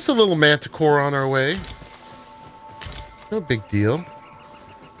 Just a little manticore on our way. No big deal.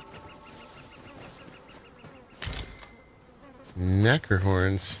 Knacker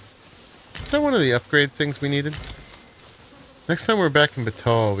horns. Is that one of the upgrade things we needed? Next time we're back in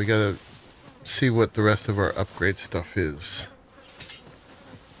Batal, we gotta see what the rest of our upgrade stuff is.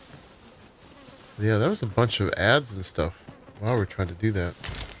 Yeah, that was a bunch of ads and stuff while we're trying to do that.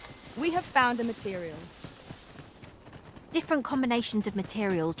 We have found a material. Different combinations of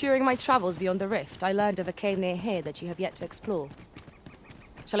materials. During my travels beyond the rift, I learned of a cave near here that you have yet to explore.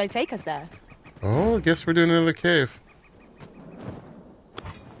 Shall I take us there? Oh, I guess we're doing another cave.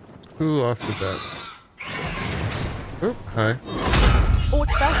 Who offered that? Oh, hi. Aught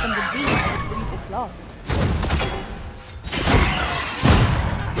first and the beast that breathed its last.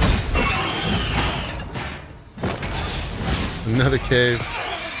 Another cave.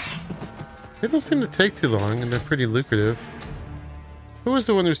 They don't seem to take too long, and they're pretty lucrative. Who was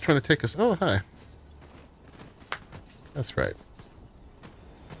the one who was trying to take us? Oh, hi. That's right.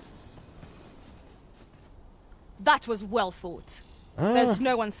 That was well fought. There's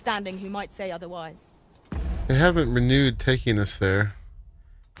no one standing who might say otherwise. They haven't renewed taking us there.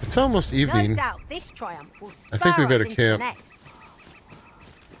 It's almost evening. No doubt this triumph will I think we spur better us into the camp. next.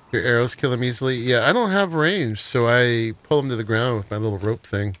 Your arrows kill them easily. Yeah, I don't have range, so I pull them to the ground with my little rope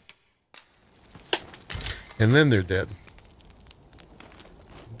thing. And then they're dead.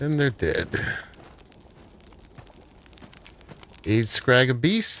 Then they're dead. Age Scrag a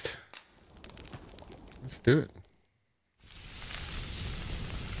Beast. Let's do it.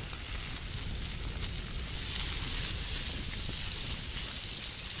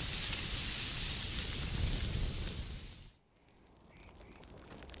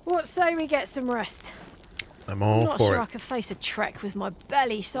 What say we get some rest? I'm all not for sure it. I could face a trek with my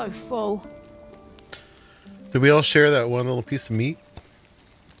belly so full. Did we all share that one little piece of meat?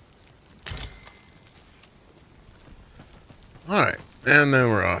 Alright, and then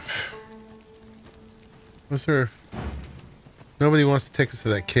we're off. Was there... Nobody wants to take us to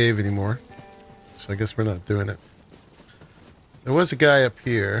that cave anymore. So I guess we're not doing it. There was a guy up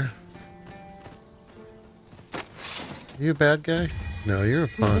here. Are you a bad guy? No, you're a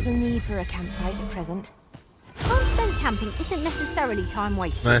pawn. Little need for a campsite at present. Time spent camping isn't necessarily time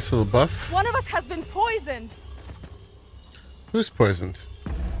wasted. Nice little buff. One of us has been poisoned. Who's poisoned?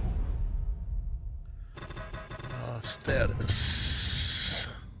 Status.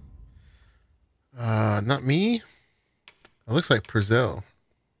 Not me. It looks like Purzel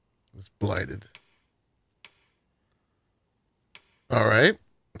is blighted. All right,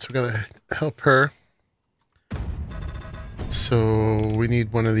 so we gotta help her. So we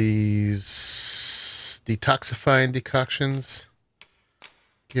need one of these detoxifying decoctions.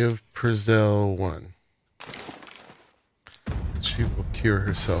 Give Purzel one. And she will cure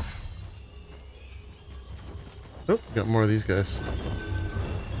herself. Oh, got more of these guys.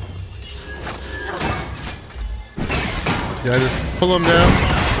 See, I just pull them down.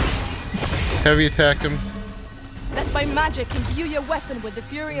 Heavy attack them. Let my magic imbue your weapon with the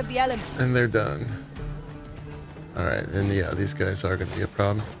fury of the elements. And they're done. Alright, and yeah, these guys are going to be a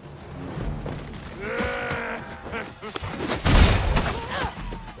problem.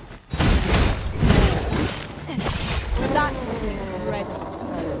 That was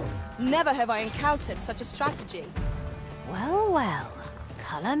incredible. Never have I encountered such a strategy. Well, well.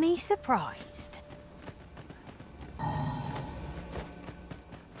 Colour me surprised.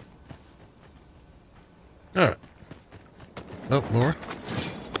 Alright. Oh, more?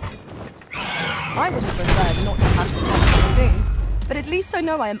 I would have preferred not to have to come so soon, but at least I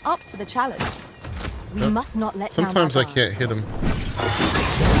know I am up to the challenge. We must not let down Sometimes our I can't hit him.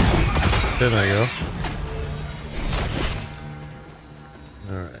 Then I go.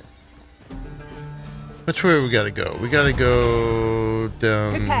 Alright. Which way we gotta go? We gotta go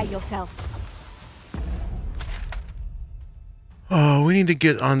down... Prepare yourself. Oh, we need to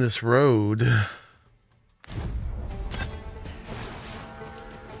get on this road.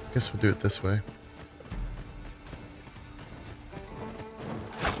 Guess we'll do it this way.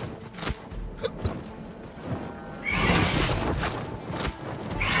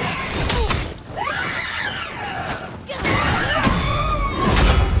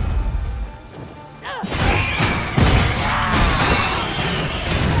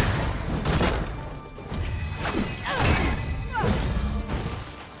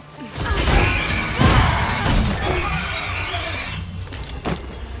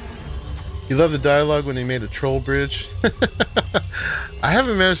 You love the dialogue when he made a troll bridge? I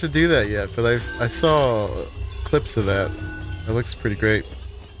haven't managed to do that yet, but I saw clips of that. It looks pretty great.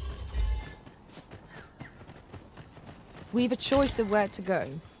 We've a choice of where to go.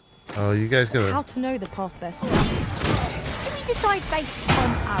 Oh, you guys How gonna... to know the path best. Do we decide based on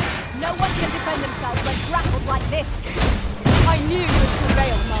ours? No one can defend themselves when grappled like this. I knew you would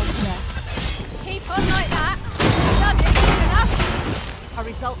prevail, Master. Keep on like that. Done it, good enough. A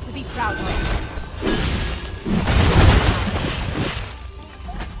result to be proud of.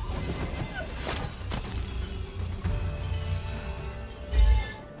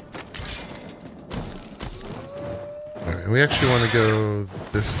 Alright, we actually want to go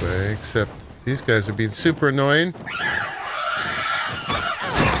this way, except these guys are being super annoying.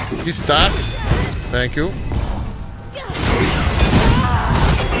 You stop. Thank you.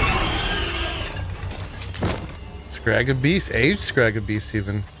 Scrag a beast, age scrag a beast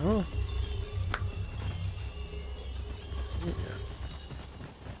even. Oh. Yeah.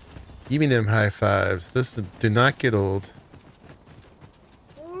 Give me them high fives. Those do not get old.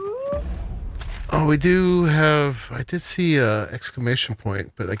 Oh, we do have... I did see a exclamation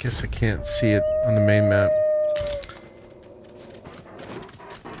point, but I guess I can't see it on the main map.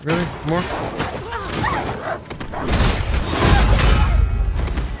 Really? More?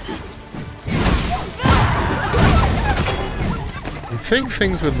 You'd think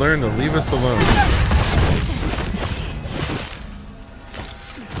things would learn to leave us alone.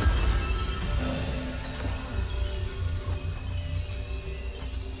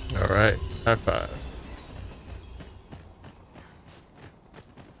 Alright, high five.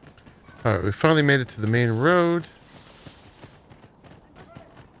 Alright, we finally made it to the main road.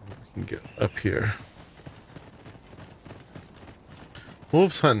 We can get up here.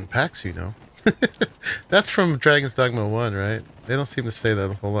 Wolves hunting packs, you know. That's from Dragon's Dogma 1, right? They don't seem to say that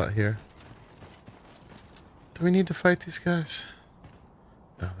a whole lot here. Do we need to fight these guys?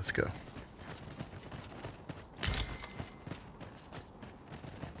 No, let's go.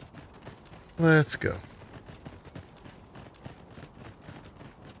 Let's go.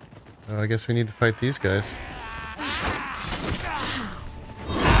 Oh, I guess we need to fight these guys.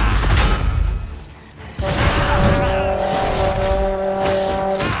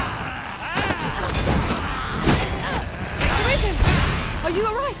 Are you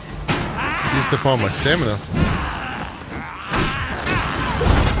alright? Used up all my stamina.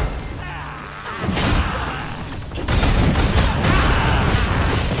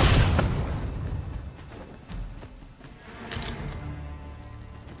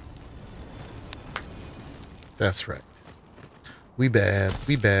 That's right. We bad.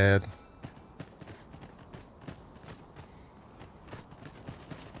 We bad.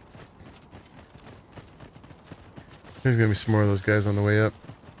 There's gonna be some more of those guys on the way up.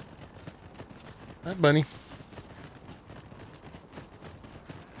 Hi, bunny.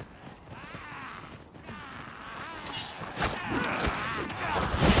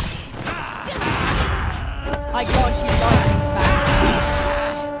 I got you, Arisen fan.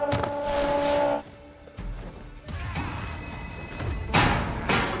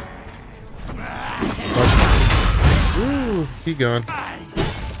 Ooh, he gone.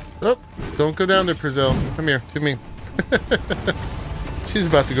 Oh, don't go down there, Prizel. Come here, to me. She's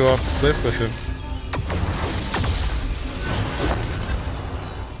about to go off the cliff with him.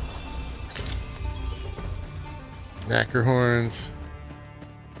 Knacker horns.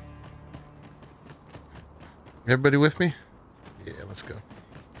 Everybody with me? Yeah, let's go.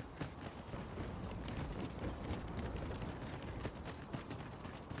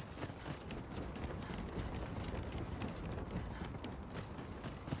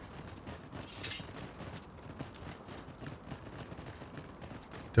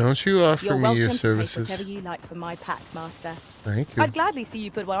 Don't you offer You're me welcome your to services? take whatever you like from my pack, Master. Thank you. I'd gladly see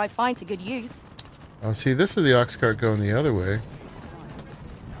you put what I find to good use. Oh, see, this is the ox cart going the other way.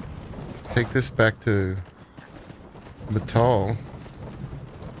 Take this back to Batal.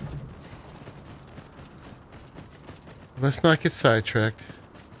 Let's not get sidetracked.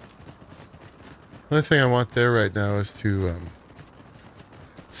 The only thing I want there right now is to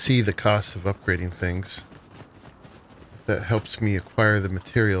see the cost of upgrading things. That helps me acquire the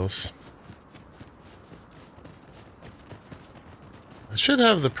materials. I should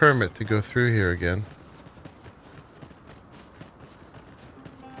have the permit to go through here again.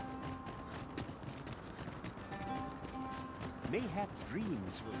 Mayhap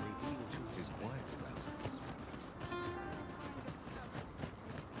dreams will reveal truth is quiet aroused.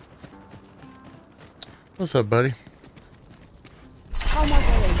 What's up, buddy? How am I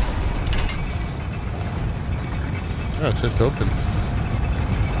going? Oh, it just opens.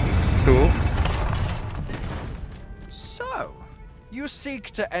 Cool. So, you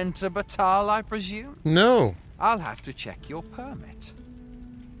seek to enter Batal, I presume? No. I'll have to check your permit.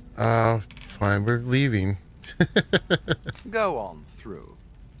 Fine, we're leaving. Go on through.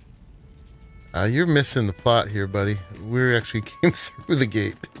 You're missing the plot here, buddy. We actually came through the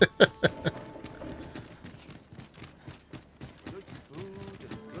gate.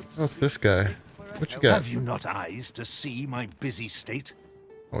 What's this guy? What you got? Have you not eyes to see my busy state?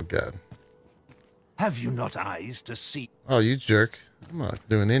 Oh, God. Have you not eyes to see? Oh, you jerk. I'm not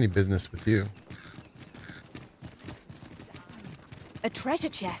doing any business with you. A treasure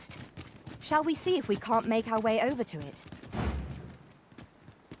chest. Shall we see if we can't make our way over to it?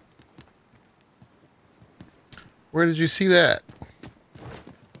 Where did you see that?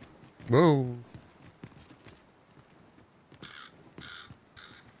 Whoa.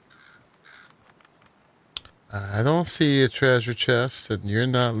 I don't see a treasure chest, and you're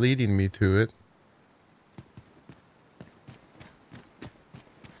not leading me to it.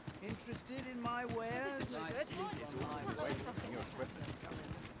 Interested in my wares?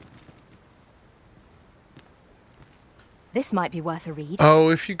 This might be worth a read. Oh,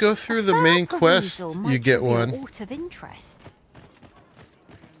 if you go through the main quest, you get one. Aught of interest.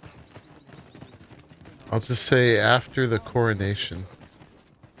 I'll just say after the coronation.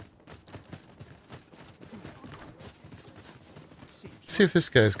 See if this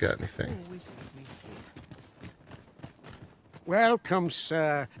guy's got anything. Welcome,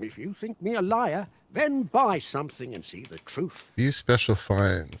 sir. If you think me a liar, then buy something and see the truth. View special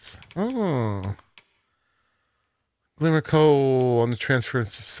finds. Oh. Glimmer Coal on the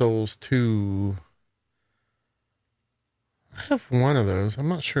Transference of Souls 2. I have one of those. I'm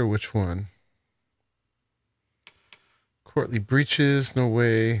not sure which one. Courtly Breaches, no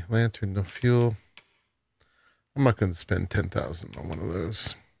way. Lantern, no fuel. I'm not going to spend 10,000 on one of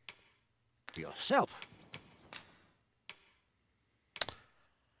those. Yourself.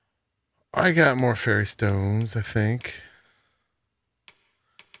 I got more fairy stones, I think. I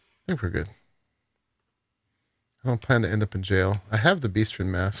think we're good. I don't plan to end up in jail. I have the Beastren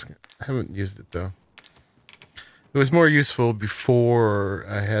mask. I haven't used it, though. It was more useful before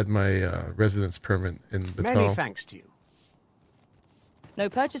I had my residence permit in Batal. Many thanks to you. No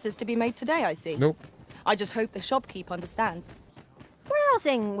purchases to be made today, I see. Nope. I just hope the shopkeep understands.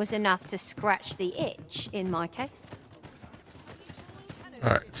 Browsing was enough to scratch the itch, in my case.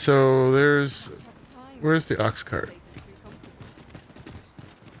 Alright, so there's... Where's the ox cart?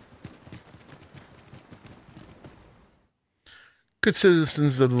 Good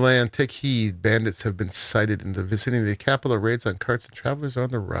citizens of the land, take heed. Bandits have been sighted in the vicinity of the capital. Raids on carts and travelers are on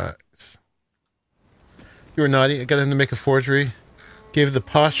the rise. You were naughty. I got him to make a forgery. Gave the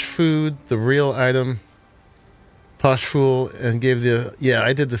posh food, the real item, posh fool, and gave the... Yeah,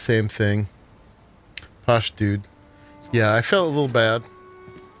 I did the same thing. Posh dude. Yeah, I felt a little bad.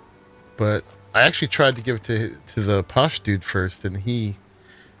 But I actually tried to give it to the posh dude first, and he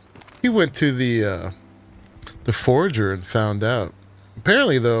went to the forger and found out.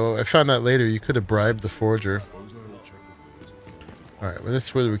 Apparently, though, I found out later you could have bribed the forger. Alright, well, this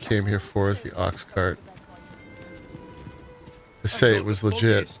is what we came here for, is the ox cart. To say it was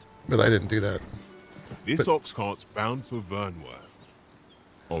legit, but I didn't do that. This ox cart's bound for Vernworth.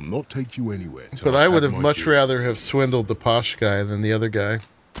 I'll not take you anywhere. But I would have much rather have swindled the posh guy than the other guy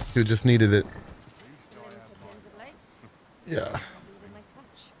who just needed it. Yeah.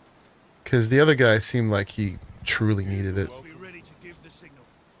 Because the other guy seemed like he truly needed it.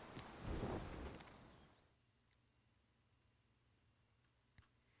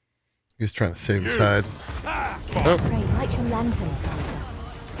 He was trying to save his hide. Oh. Pray, light your lantern, Master.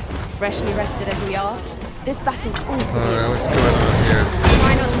 Freshly rested as we are, this battle ought to be... Alright, what's going on here?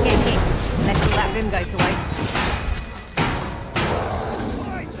 Try not to get hit, lest all that vim go to waste.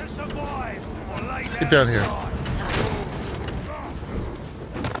 Get down here.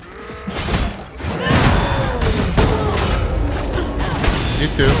 You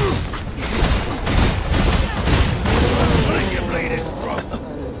too.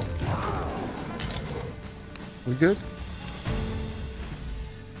 We good?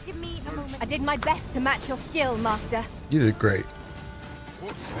 Give me a moment. I did my best to match your skill, Master. You did great.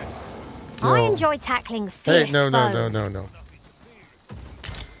 I enjoy tackling fierce Hey, no.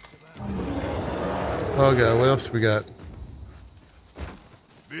 Oh god, what else we got?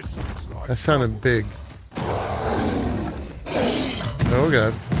 That sounded big. Oh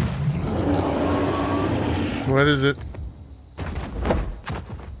god. What is it?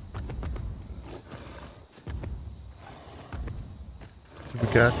 We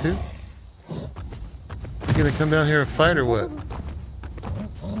got to? You gonna come down here and fight or what?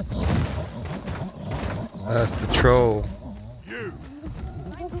 That's the troll.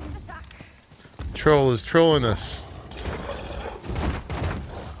 Troll is trolling us.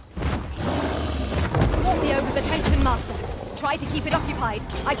 Won't be over the tension, Master. Try to keep it occupied.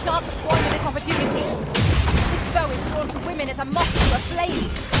 I shan't squander this opportunity. This foe is drawn to women as a moth to a flame.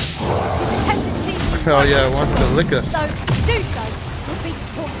 His tendency... Oh yeah, it wants to lick us. So, do so. Would be to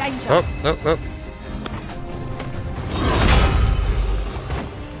court danger. Oh.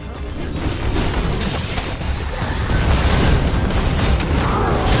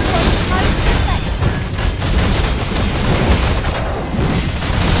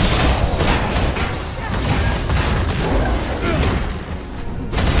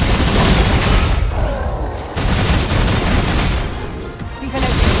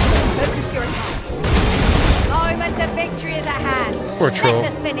 Poor troll.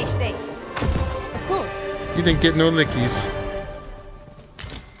 Let us finish this. Of course. You didn't get no lickies.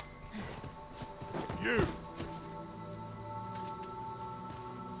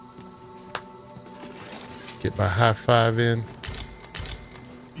 Get my high five in.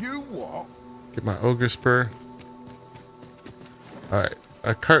 You what? Get my ogre spur. Alright,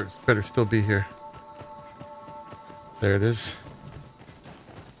 our cart better still be here. There it is.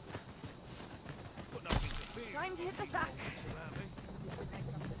 Time to hit the sack.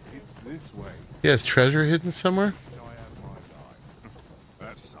 It's this way. He has treasure hidden somewhere?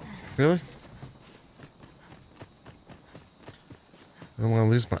 Really? I don't want to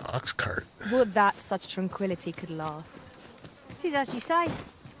lose my ox cart. Would that such tranquility could last. It is as you say.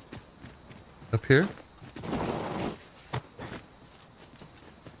 Up here?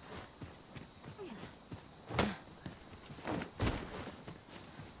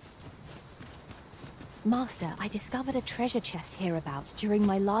 Master, I discovered a treasure chest hereabouts during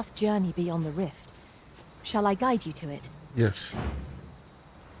my last journey beyond the rift. Shall I guide you to it? Yes.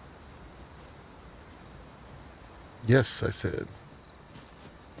 Yes, I said.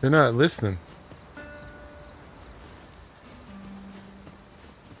 They're not listening.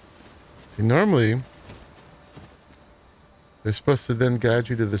 See, normally, they're supposed to then guide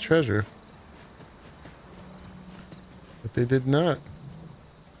you to the treasure. But they did not.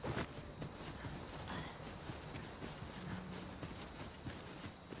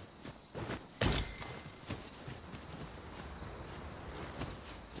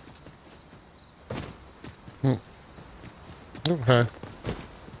 Okay.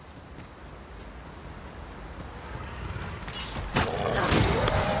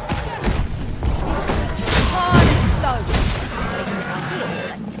 Hard as stone. Making it ideal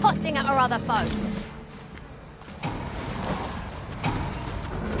for tossing at our other foes.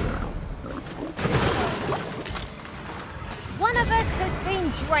 One of us has been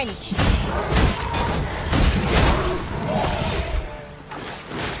drenched.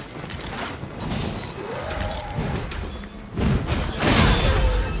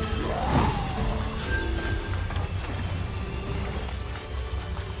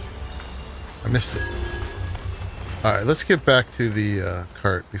 Missed it. Alright, let's get back to the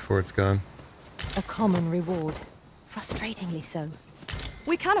cart before it's gone. A common reward. Frustratingly so.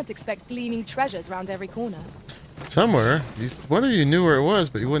 We cannot expect gleaming treasures round every corner. Somewhere. One of you knew where it was,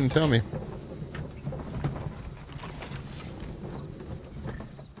 but you wouldn't tell me.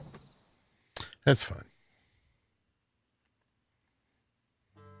 That's fine.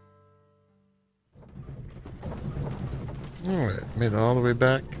 Alright, made it all the way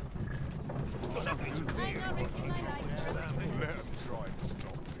back.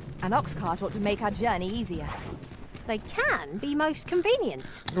 An ox cart ought to make our journey easier. They can be most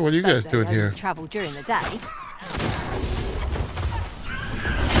convenient. Oh, what are you guys doing here? Travel during the day.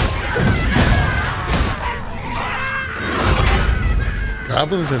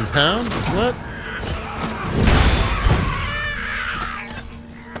 Goblins in town? What?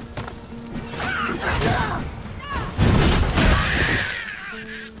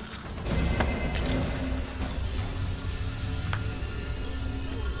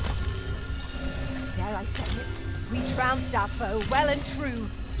 Dare I say it? We trounced our foe well and true.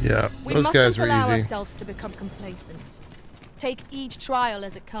 Yeah, We those guys mustn't were allow easy. ourselves to become complacent. Take each trial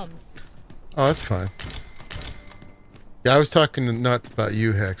as it comes. Oh, that's fine. Yeah, I was talking not about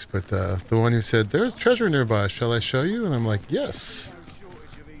you, Hex, but the one who said, there's treasure nearby, shall I show you? And I'm like, yes.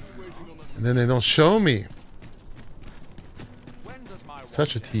 And then they don't show me.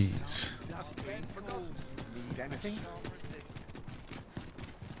 Such a tease.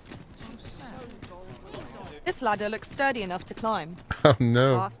 This ladder looks sturdy enough to climb. Oh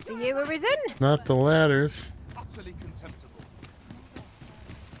no. After you, Arisen. Not the ladders.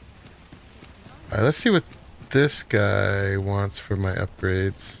 Alright, let's see what this guy wants for my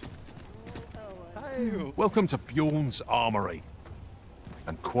upgrades. Welcome to Bjorn's Armory.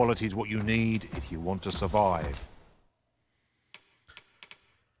 And quality's what you need if you want to survive.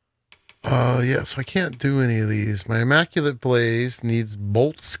 Yeah, so I can't do any of these. My Immaculate Blaze needs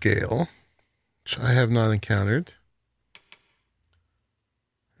bolt scale, which I have not encountered.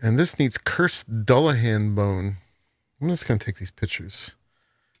 And this needs Cursed Dullahan Bone. I'm just going to take these pictures.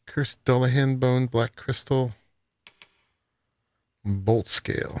 Cursed Dullahan Bone, Black Crystal, bolt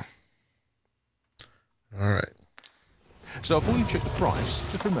scale. All right. So before you check the price,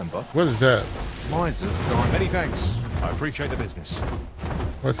 just remember... What is that? Mine's gone. Many thanks. I appreciate the business.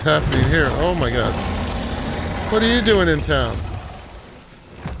 What's happening here? Oh my god. What are you doing in town?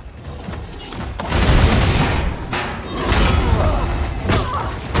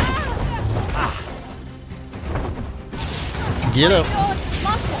 Get up.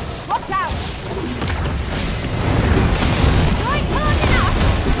 Master, watch out! Right hard enough!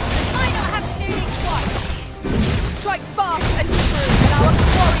 Might not have to do this twice. Strike fast and true, and our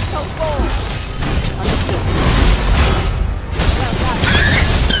quarry shall fall.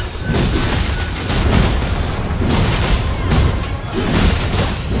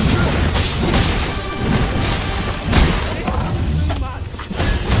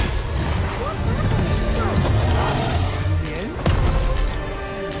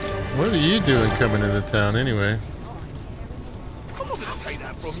 coming into town anyway. I'm not gonna take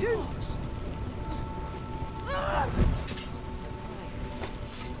that from you.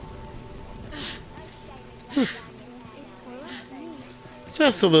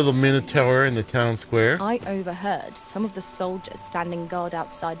 Just a little minotaur in the town square. I overheard some of the soldiers standing guard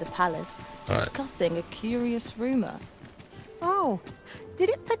outside the palace discussing a curious rumor. Oh, did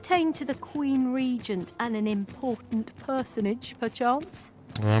it pertain to the Queen Regent and an important personage, perchance?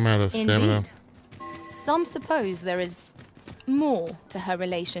 Well, I'm out of stamina. Indeed. Some suppose there is more to her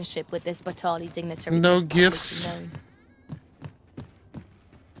relationship with this Batali dignitary. No gifts.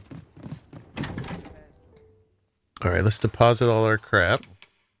 All right, let's deposit all our crap.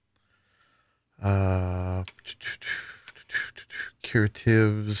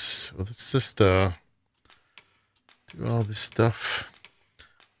 Curatives. Well, let's just do all this stuff.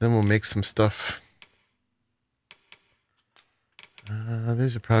 Then we'll make some stuff.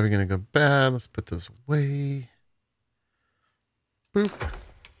 These are probably going to go bad. Let's put those away. Boop.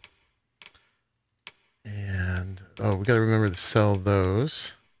 And, oh, we got to remember to sell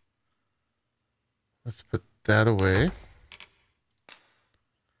those. Let's put that away.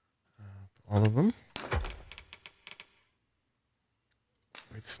 All of them.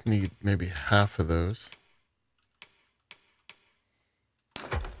 We just need maybe half of those.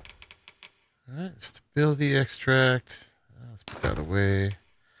 Alright, stability extract. Let's put that away.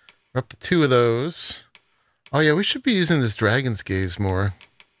 We're up to 2 of those. Oh yeah, we should be using this Dragon's Gaze more.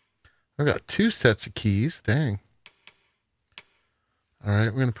 I've got 2 sets of keys. Dang. Alright,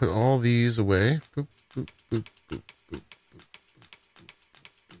 we're going to put all these away. Boop, boop, boop, boop, boop.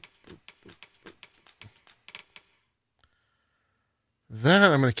 That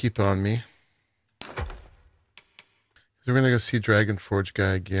I'm going to keep on me. So we're going to go see Dragon Forge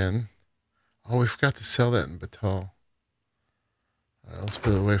guy again. Oh, we forgot to sell that in Batal. Alright, let's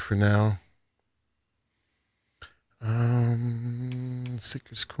put it away for now.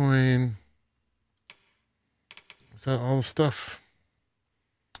 Seeker's Coin. Is that all the stuff?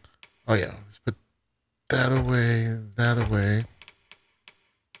 Oh yeah, let's put that away, that away.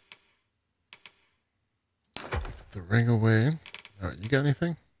 Put the ring away. Alright, you got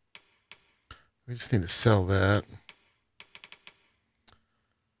anything? We just need to sell that.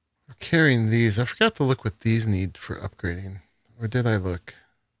 We're carrying these. I forgot to look what these need for upgrading. Or did I look?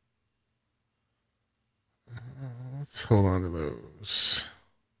 Let's hold on to those.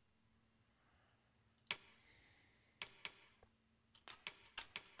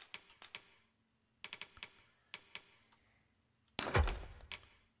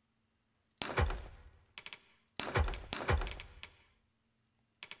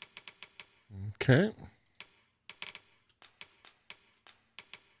 Okay.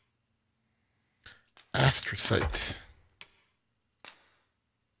 Astrocyte.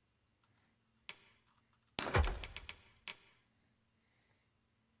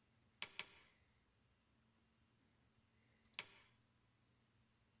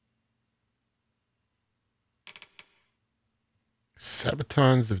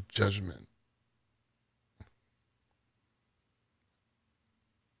 Sabatons of Judgment.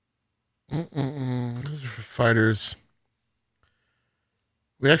 Those are for fighters.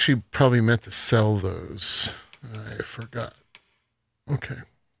 We actually probably meant to sell those. I forgot. Okay.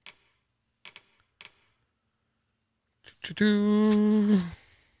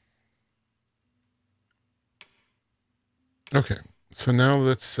 Okay, so now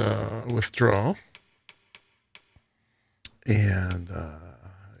let's withdraw. And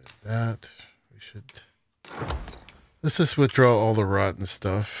that we should. Let's just withdraw all the rotten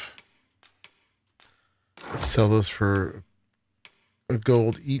stuff. Let's sell those for a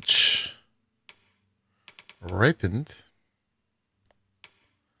gold each. Ripened.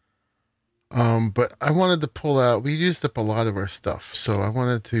 But I wanted to pull out. We used up a lot of our stuff, so I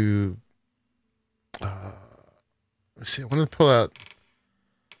wanted to. Let's see. I wanted to pull out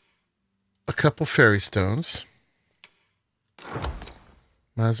a couple fairy stones.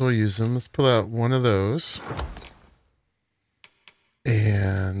 Might as well use them. Let's pull out one of those.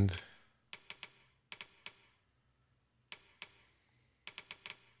 And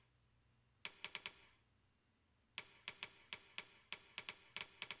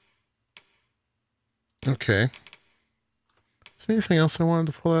okay. Is there anything else I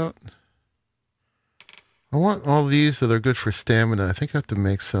wanted to pull out? I want all these so they're good for stamina. I think I have to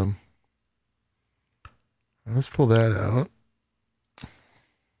make some. Let's pull that out.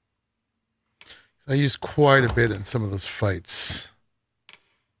 I used quite a bit in some of those fights.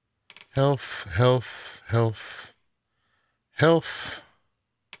 Health, health, health, health.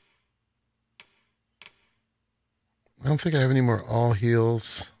 I don't think I have any more all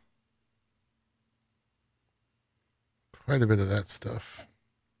heals. Quite a bit of that stuff.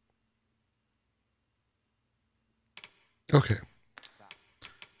 Okay.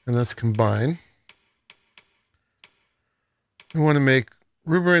 And let's combine. We want to make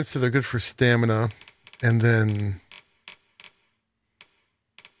ruberants so they're good for stamina, and then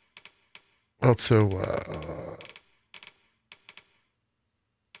also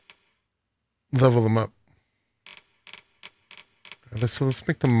level them up. So let's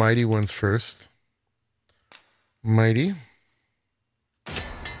make the mighty ones first. Mighty.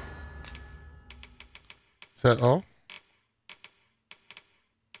 Is that all?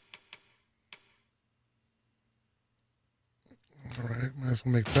 All right, might as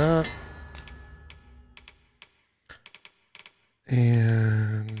well make that.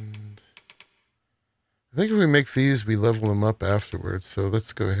 And I think if we make these, we level them up afterwards. So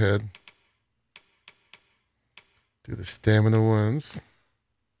let's go ahead. Do the stamina ones.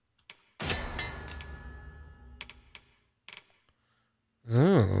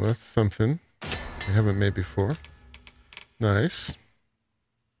 Oh, that's something we haven't made before. Nice.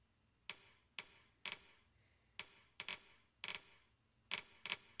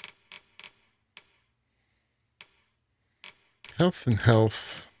 Health and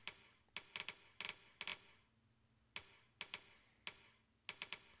health.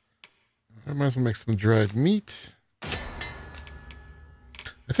 I might as well make some dried meat.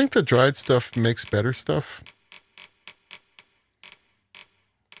 I think the dried stuff makes better stuff.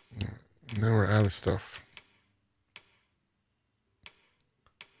 Now we're out of stuff.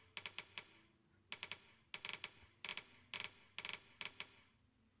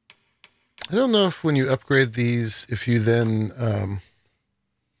 I don't know if when you upgrade these, if you then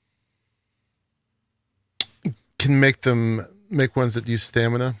can make ones that use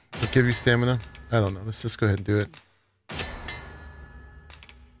stamina, that give you stamina. I don't know. Let's just go ahead and do it.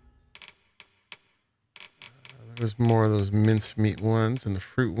 There's more of those mincemeat ones and the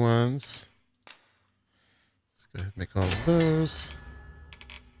fruit ones. Let's go ahead and make all of those.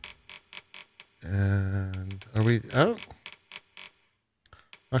 And are we out?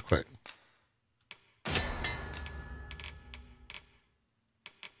 Not quite.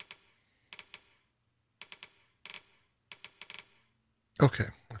 Okay,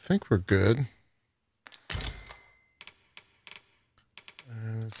 I think we're good.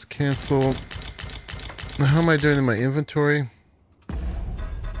 Let's cancel. How am I doing in my inventory?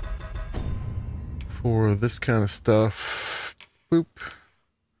 For this kind of stuff. Boop.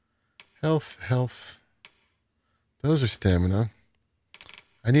 Health, health. Those are stamina.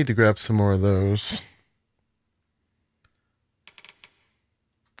 I need to grab some more of those.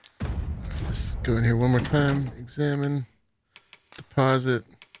 All right, let's go in here one more time. Examine. Deposit.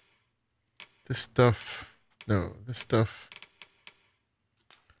 This stuff. No, this stuff.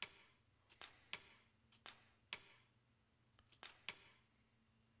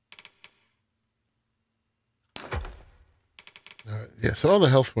 Yeah, so all the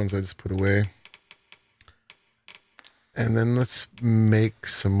health ones I just put away. And then let's make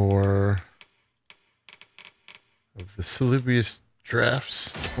some more of the salubrious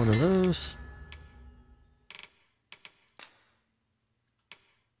drafts. One of those.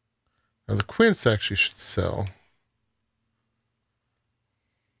 Now the quince actually should sell.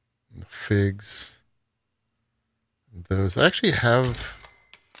 And the figs. And those. I actually have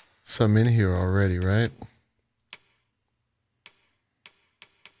some in here already, right?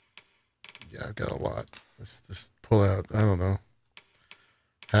 Yeah, I've got a lot. Let's just pull out, I don't know,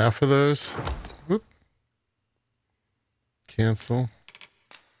 half of those. Whoop. Cancel.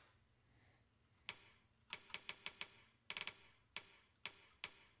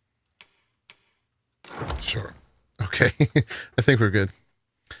 Sure. Okay. I think we're good.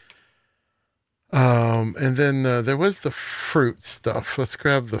 And then there was the fruit stuff. Let's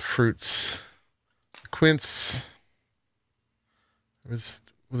grab the fruits. Quince. We'll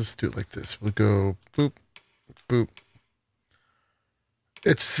just do it like this. We'll go boop, boop.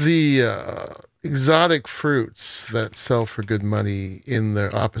 It's the exotic fruits that sell for good money in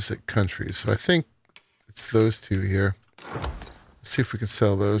their opposite countries. So I think it's those two here. Let's see if we can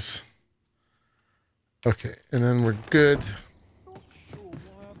sell those. Okay, and then we're good.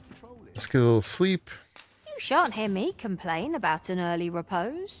 Let's get a little sleep. You shan't hear me complain about an early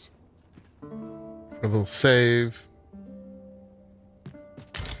repose. A little save.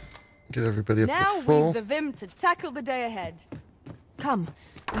 Get everybody up now to full. We've the vim to tackle the day ahead. Come,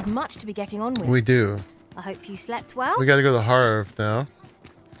 we've much to be getting on with. We do. I hope you slept well. We got to go to Harv now.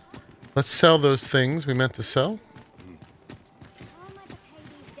 Let's sell those things we meant to sell.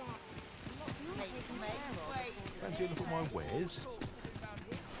 Fancy a look at my wares?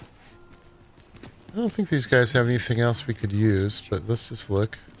 I don't think these guys have anything else we could use, but let's just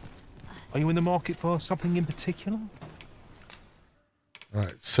look. Are you in the market for something in particular? All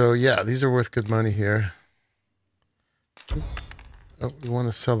right, so yeah, these are worth good money here. Oh, we want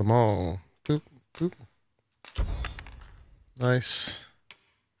to sell them all. Boop, boop. Nice.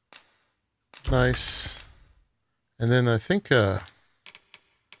 Nice. And then I think we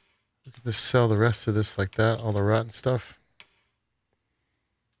could just sell the rest of this like that, all the rotten stuff.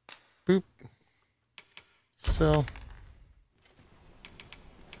 Boop. Sell.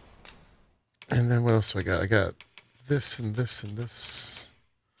 And then what else do I got? I got this and this and this.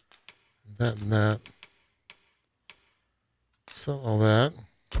 And that and that. Sell all that.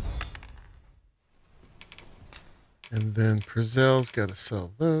 And then Prezell's got to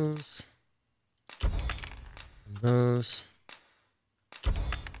sell those. And those.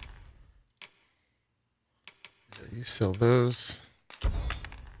 Yeah, you sell those.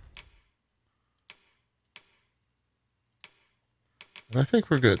 And I think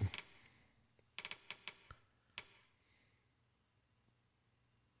we're good.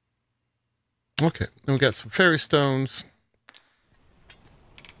 Okay, and we got some fairy stones.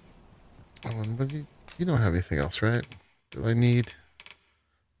 Oh, and but you don't have anything else, right? That I need?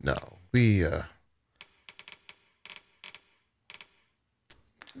 No, we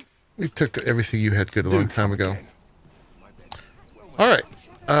took everything you had good a long time ago. All right,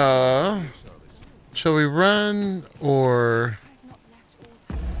 shall we run or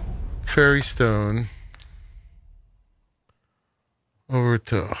fairy stone over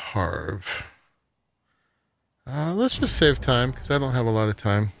to Harv? Let's just save time because I don't have a lot of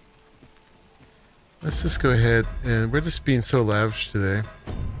time. Let's just go ahead, and we're just being so lavish today.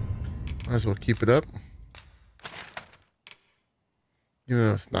 Might as well keep it up. Even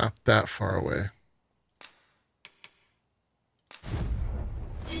though it's not that far away.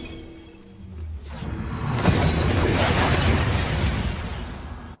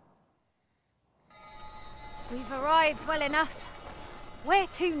 We've arrived well enough. Where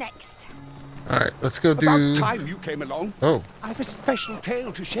to next? Alright, let's go do... About time you came along. Oh. I've a special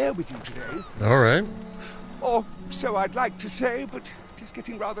tale to share with you today. Alright. Or so I'd like to say, but it is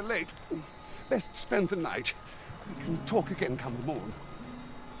getting rather late. Best spend the night. We can talk again come the morn.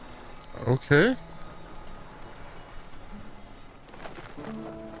 Okay.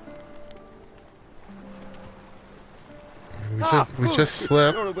 We just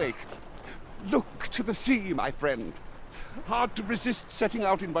slept. You're awake. Look to the sea, my friend. Hard to resist setting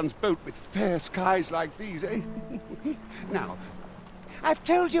out in one's boat with fair skies like these, eh? Now, I've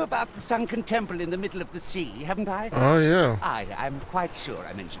told you about the sunken temple in the middle of the sea, haven't I? Oh, yeah. I'm quite sure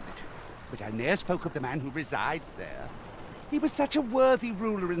I mentioned it. But I ne'er spoke of the man who resides there. He was such a worthy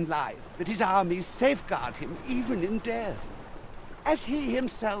ruler in life that his armies safeguard him even in death. As he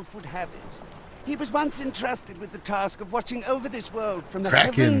himself would have it, he was once entrusted with the task of watching over this world from the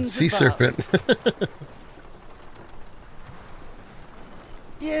Kraken, heavens sea above. serpent.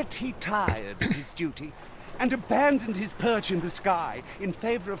 Yet he tired of his duty and abandoned his perch in the sky in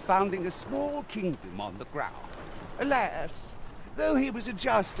favor of founding a small kingdom on the ground. Alas, though he was a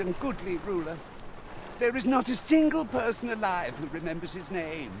just and goodly ruler, there is not a single person alive who remembers his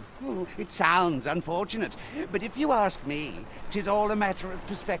name. Oh, it sounds unfortunate, but if you ask me, 'tis all a matter of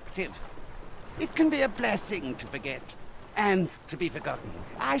perspective. It can be a blessing to forget, and to be forgotten.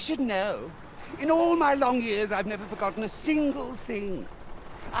 I should know. In all my long years, I've never forgotten a single thing.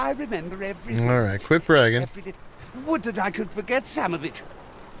 I remember everything. All right, quit bragging. Would that I could forget some of it.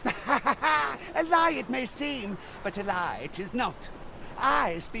 A lie it may seem, but a lie it is not.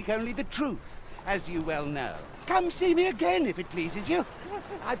 I speak only the truth, as you well know. Come see me again if it pleases you.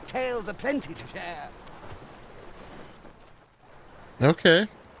 I've tales aplenty to share. Okay.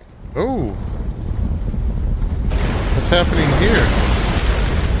 Oh. What's happening here?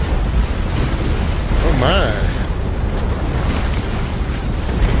 Oh my.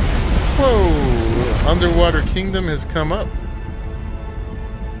 Whoa! Underwater Kingdom has come up.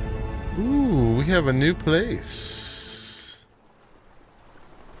 Ooh, we have a new place.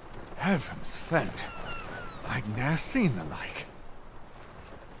 Heavens fend. I'd ne'er seen the like.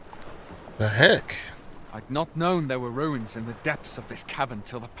 The heck? I'd not known there were ruins in the depths of this cavern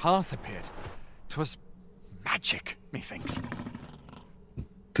till the path appeared. 'Twas magic, methinks.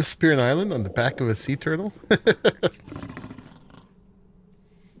 Disappearing island on the back of a sea turtle?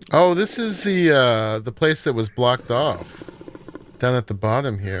 Oh, this is the place that was blocked off. Down at the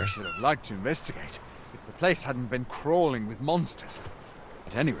bottom here. I should have liked to investigate if the place hadn't been crawling with monsters.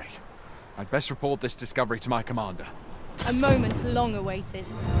 At any rate, I'd best report this discovery to my commander. A moment long awaited.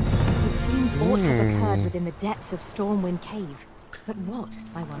 It seems aught has occurred within the depths of Stormwind Cave. But what,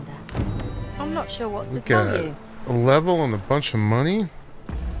 I wonder? I'm not sure what to We tell got you. a level and a bunch of money.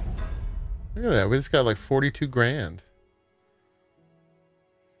 Look at that. We just got like 42 grand.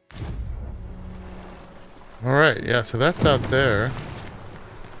 All right. Yeah. So that's out there.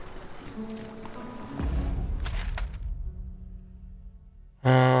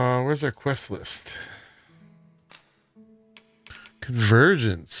 Where's our quest list?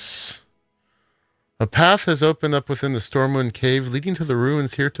 Convergence. A path has opened up within the Stormwind Cave, leading to the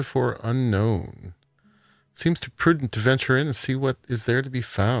ruins heretofore unknown. Seems too prudent to venture in and see what is there to be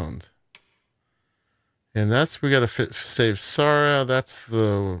found. And that's, we gotta save Sarah. That's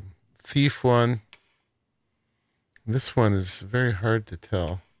the thief one. This one is very hard to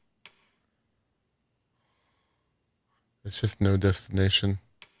tell. It's just no destination.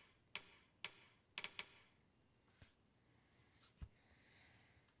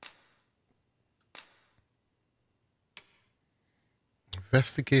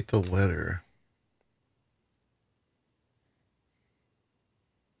 Investigate the letter.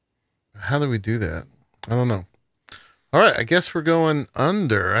 How do we do that? I don't know. All right, I guess we're going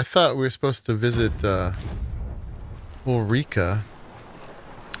under. I thought we were supposed to visit Ulrika.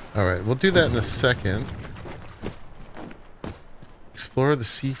 All right, we'll do that in a second. Explore the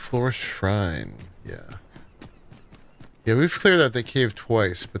seafloor shrine. Yeah. Yeah, we've cleared out the cave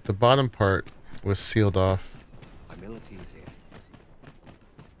twice, but the bottom part was sealed off.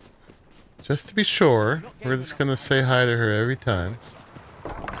 Just to be sure, we're just going to say hi to her every time.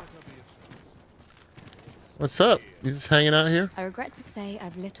 What's up? You just hanging out here? I regret to say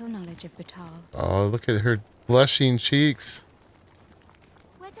I've little knowledge of Batal. Oh, look at her blushing cheeks.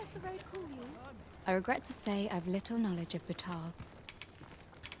 Where does the road call you? I regret to say I've little knowledge of Batal.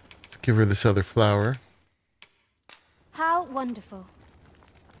 Let's give her this other flower. How wonderful.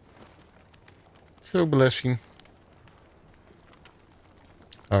 So blushing.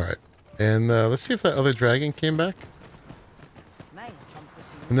 Alright. And let's see if that other dragon came back.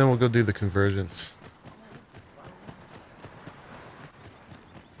 And then we'll go do the convergence.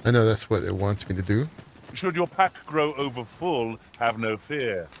 I know that's what it wants me to do. Should your pack grow over full, have no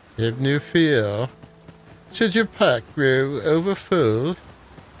fear. Have no fear. Should your pack grow over full?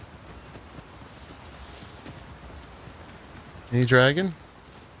 Any dragon?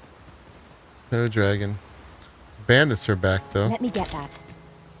 No dragon. Bandits are back though. Let me get that.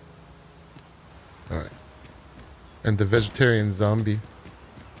 Alright. And the vegetarian zombie.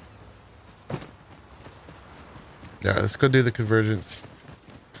 Yeah, let's go do the convergence.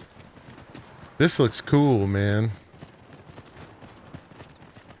 This looks cool, man.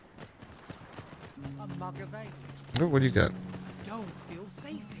 Oh, what do you got? Don't feel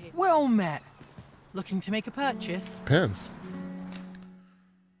safe here. Well met. Looking to make a purchase? Depends.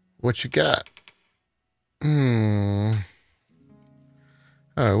 What you got?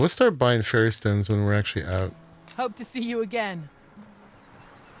 Alright, we'll start buying fairy stones when we're actually out. Hope to see you again.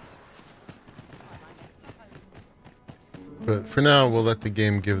 But for now, we'll let the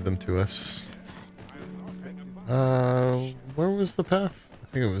game give them to us. Where was the path? I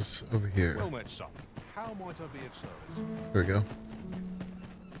think it was over here. Well met, son. How might I be of service? Here we go.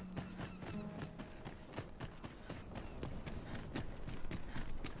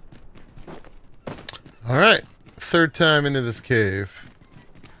 Alright, third time into this cave.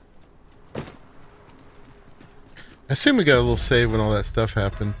 I assume we got a little save when all that stuff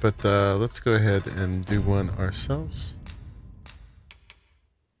happened, but let's go ahead and do one ourselves.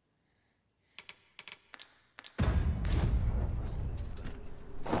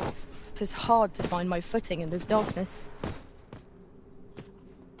 It is hard to find my footing in this darkness.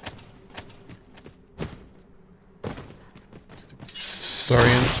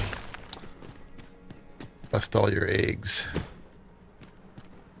 Saurians. Bust all your eggs.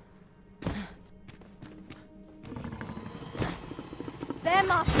 They're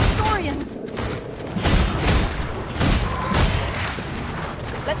Master Saurians!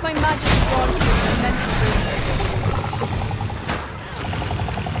 Let my magic grant you tremendous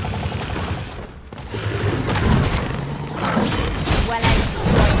well-aimed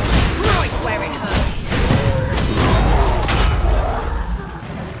strike, right where it hurts.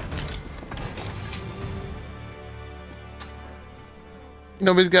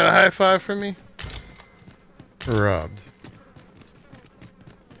 Nobody's got a high five for me? Robbed.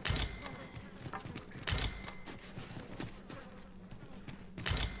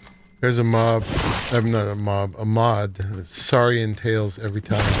 There's a mob. I'm not a mob. A mod. Saurian tails every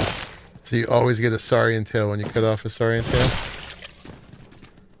time. So you always get a Saurian tail when you cut off a Saurian tail.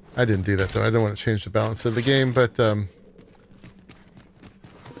 I didn't do that though. I don't want to change the balance of the game, but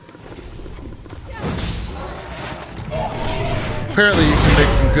apparently you can make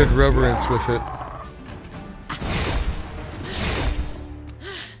some some good reverence with it.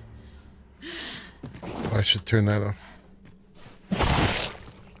 Oh, I should turn that off.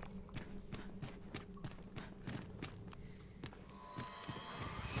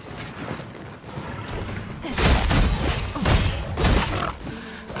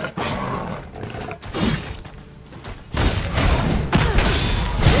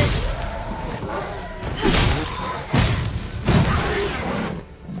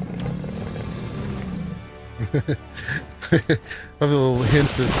 A little hint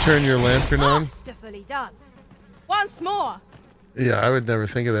to turn your lantern on. Masterfully done. Once more. Yeah, I would never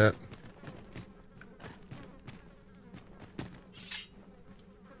think of that.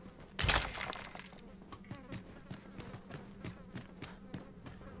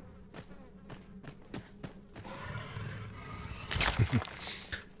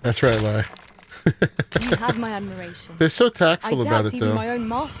 That's right, Lai. You have my admiration. They're so tactful about it, even though. My own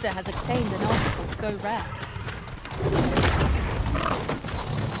master has obtained an article so rare.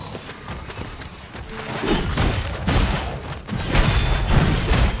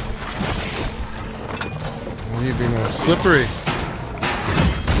 You being all slippery.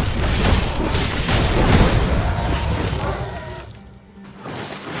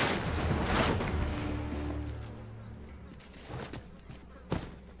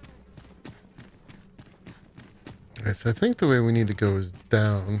 Okay, so I think the way we need to go is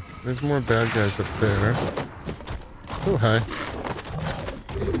down. There's more bad guys up there. Oh, hi.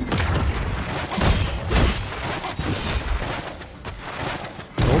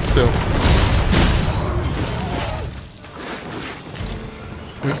 Hold still.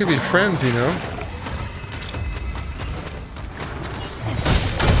 We could be friends, you know.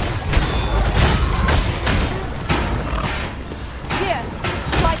 Here,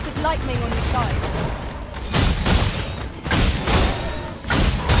 strike with lightning on your side.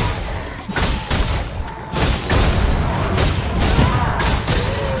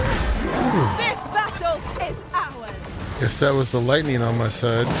 This battle is ours. Guess that was the lightning on my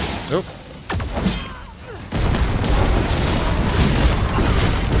side. Nope.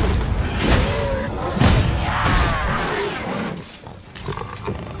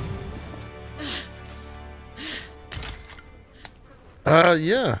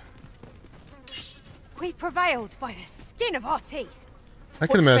 Yeah. We prevailed by the skin of our teeth. I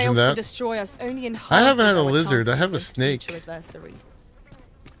can imagine that. To destroy us only I haven't had a our lizard. I chances have a against snake. future adversaries.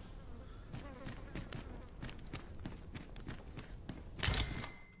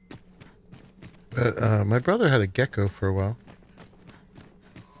 But my brother had a gecko for a while.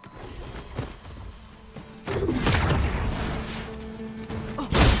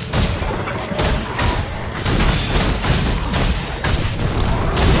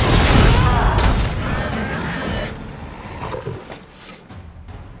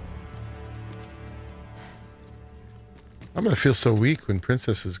 I'm gonna feel so weak when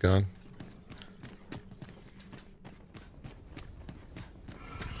Princess is gone.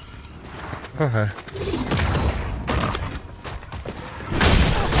 Oh, hi.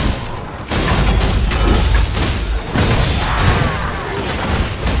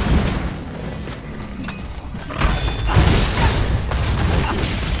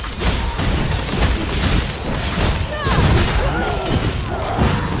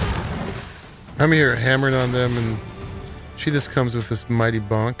 I'm here hammering on them, and she just comes with this mighty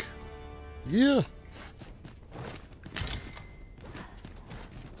bonk. Yeah.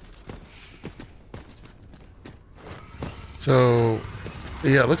 So,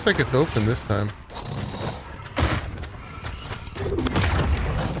 yeah, it looks like it's open this time. You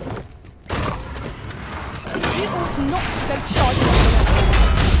ought not to go charging.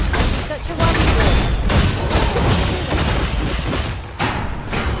 Such a wonderful.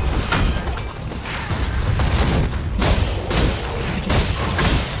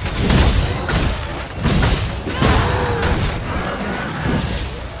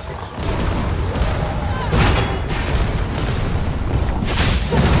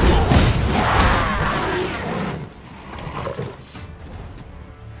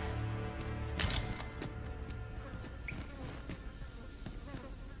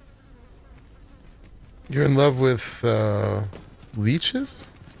 You're in love with leeches?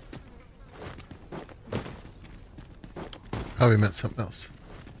 Oh, we meant something else.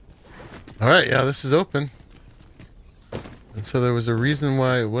 Alright, yeah, this is open. And so there was a reason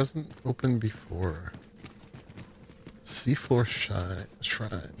why it wasn't open before. Seafloor Shrine.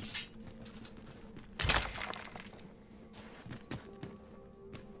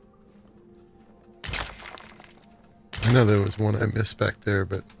 I know there was one I missed back there,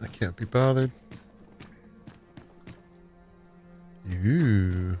 but I can't be bothered.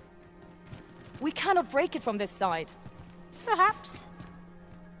 Ooh. spotted from this side. Perhaps.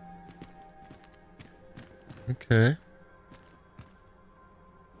 Okay.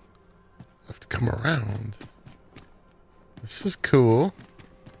 Have to come around. This is cool.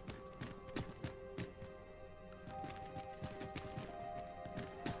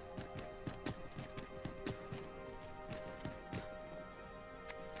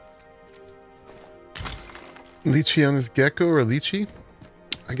 Lychee on this gecko or lychee?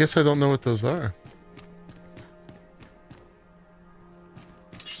 I guess I don't know what those are.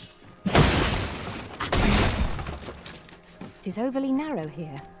 It is overly narrow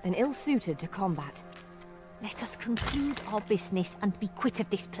here, and ill-suited to combat. Let us conclude our business and be quit of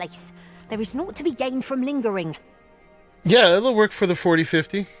this place. There is naught to be gained from lingering. Yeah, it'll work for the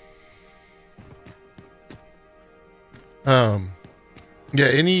 4050. Yeah,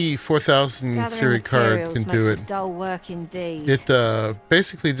 any 4000 series card can do it. Dull work indeed. It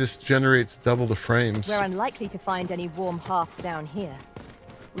basically just generates double the frames. We're unlikely to find any warm hearths down here.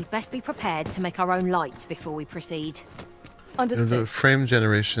 We'd best be prepared to make our own lights before we proceed. Understood. The frame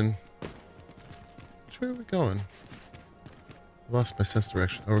generation. Which way are we going? I lost my sense of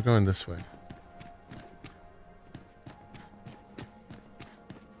direction. Oh, we're going this way.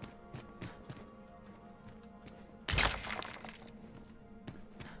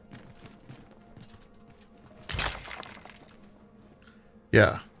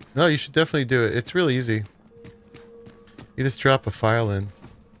 Yeah. No, you should definitely do it. It's really easy. You just drop a file in.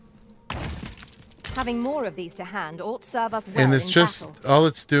 Having more of these to hand ought serve us well And it's in just, battle. all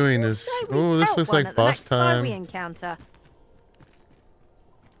it's doing is, oh, this looks like boss time. We encounter.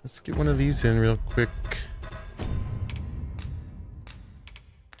 Let's get one of these in real quick.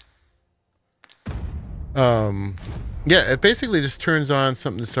 Yeah, it basically just turns on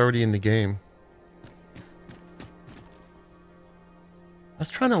something that's already in the game. I was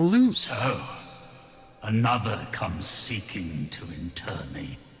trying to loot. So, another comes seeking to inter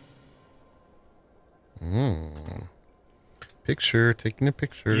me. Picture, taking a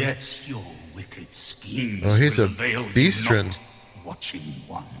picture. Yet your wicked schemes Oh, he's will a avail you beastren. not, watching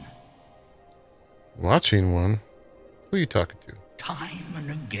one. Watching one? Who are you talking to? Time and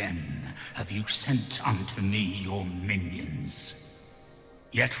again have you sent unto me your minions.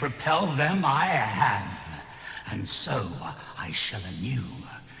 Yet repel them I have, and so I shall anew,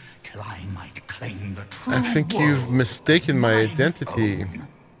 till I might claim the true I think world you've mistaken my mine identity. own.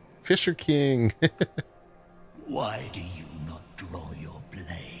 Fisher King. Why do you not draw your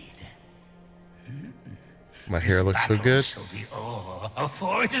blade? My hair looks so Battle good. shall be o'er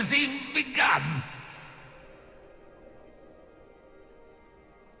afore it has even begun.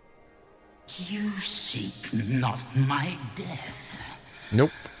 You seek not my death.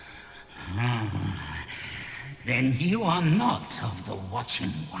 Nope. Then you are not of the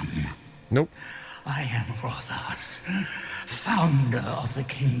Watching One. Nope. I am Rothas, founder of the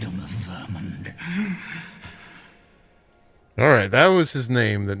Kingdom of Vermund. Alright, that was his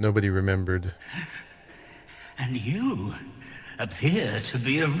name that nobody remembered. And you appear to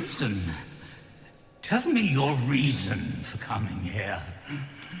be Arisen. Tell me your reason for coming here.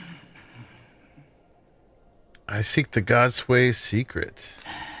 I seek the Godsway secret.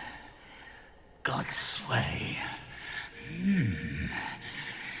 Godsway.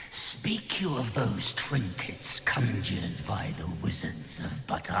 Speak you of those trinkets conjured by the wizards of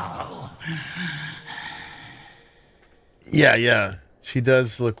Batal? Yeah. She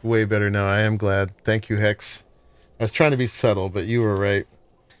does look way better now. I am glad. Thank you, Hex. I was trying to be subtle, but you were right.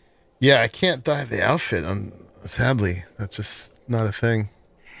 Yeah, I can't dye the outfit. Sadly, that's just not a thing.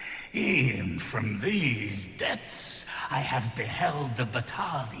 E'en from these depths, I have beheld the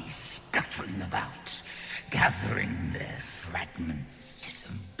Batali scuttling about, gathering their fragments. 'Tis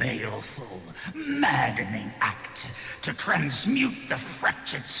a baleful, maddening act to transmute the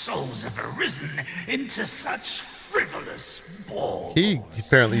fractured souls of Arisen into such frivolous balls. He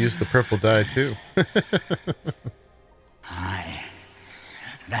apparently used the purple dye too. Aye,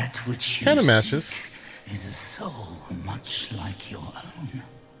 that which you kind of matches. seek is a soul much like your own.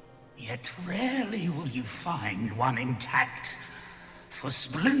 Yet rarely will you find one intact, for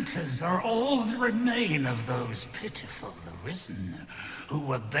splinters are all that remain of those pitiful Arisen, who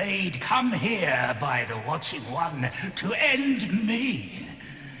were bade come here by the Watching One to end me.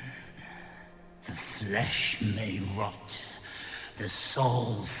 The flesh may rot, the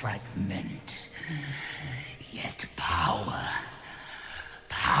soul fragment, yet power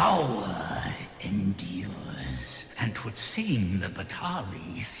endures. And 'twould seem the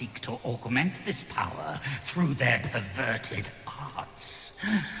Batali seek to augment this power through their perverted arts.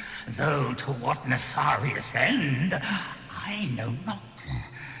 Though to what nefarious end, I know not.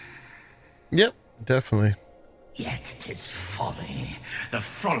 Yep, Definitely. Yet 'tis folly, the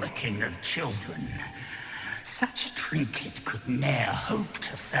frolicking of children. Such a trinket could ne'er hope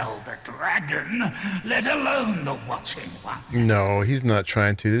to fell the dragon, let alone the watching one. No, he's not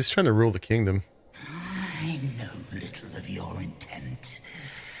trying to. He's trying to rule the kingdom. I know little of your intent,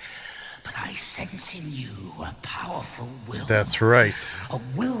 but I sense in you a powerful will. That's right. A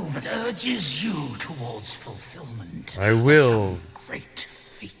will that urges you towards fulfillment. I will. Great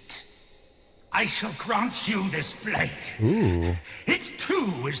feat. I shall grant you this blade. Ooh. It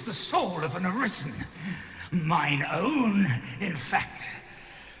too is the soul of an Arisen. Mine own, in fact.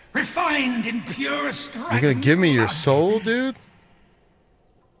 Refined in purest dragon. You're gonna give me your soul, dude?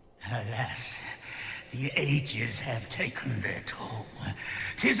 Alas, the ages have taken their toll.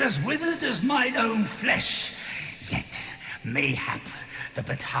 'Tis as withered as mine own flesh. Yet, mayhap, the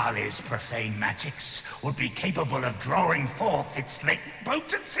Batali's profane magics would be capable of drawing forth its latent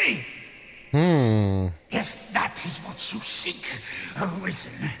potency. If that is what you seek,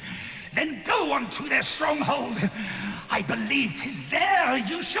 Arisen, then go on to their stronghold. I believe 'tis there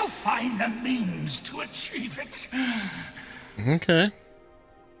you shall find the means to achieve it. Okay.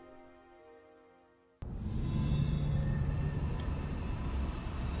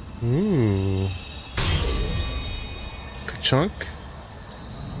 Ooh. Ka-chunk.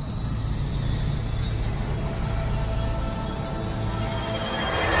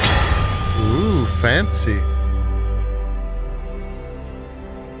 Ooh, fancy.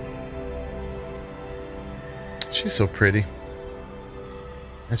 She's so pretty.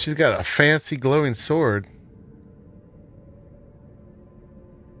 And she's got a fancy glowing sword.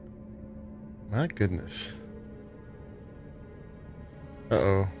 My goodness.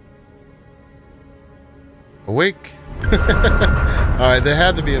 Uh-oh. Awake. Alright, there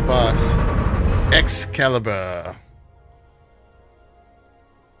had to be a boss. Excalibur.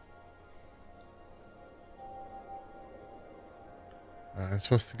 I'm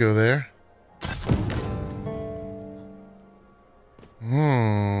supposed to go there.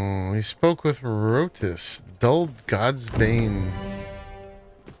 He spoke with Rotis. Dulled God's Bane.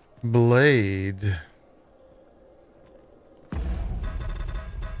 Blade.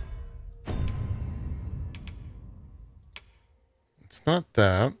 It's not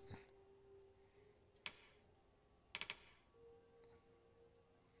that.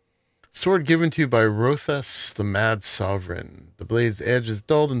 Sword given to you by Rothas, the Mad Sovereign. The blade's edge is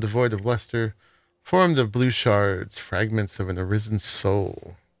dulled and devoid of luster, formed of blue shards, fragments of an arisen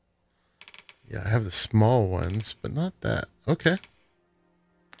soul. Yeah, I have the small ones, but not that. Okay.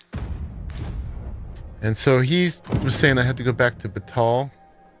 And so he was saying I had to go back to Batal.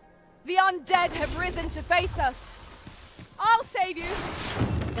 The undead have risen to face us. I'll save you.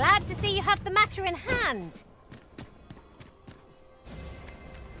 Glad to see you have the matter in hand.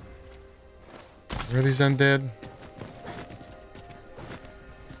 Where are these undead?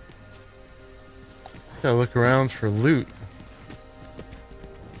 Just gotta look around for loot.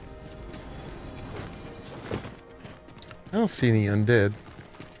 I don't see any undead.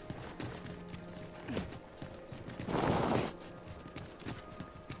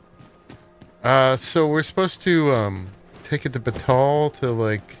 So we're supposed to take it to Batal to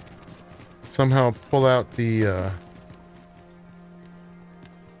like somehow pull out the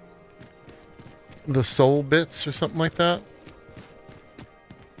soul bits or something like that.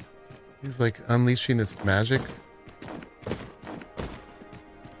 He's like unleashing its magic.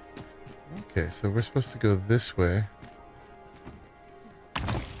 Okay, so we're supposed to go this way.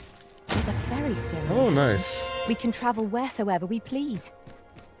 The ferry stone. Oh, nice. We can travel wheresoever we please.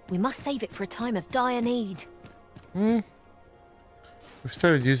 We must save it for a time of dire need. We've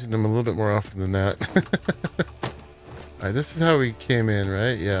started using them a little bit more often than that. Alright, this is how we came in,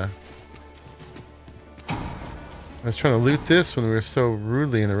 right? Yeah. I was trying to loot this when we were so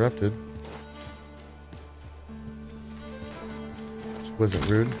rudely interrupted. Which wasn't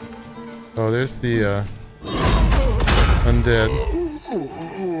rude. Oh, there's the undead.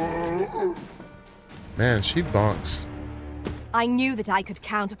 Man, she bonks. I knew that I could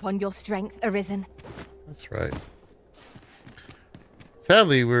count upon your strength, Arisen. That's right.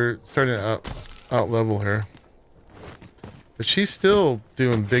 Sadly, we're starting to out-level her. But she's still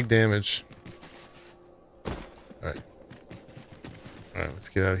doing big damage. Alright. Alright, let's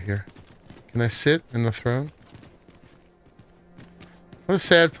get out of here. Can I sit in the throne? What a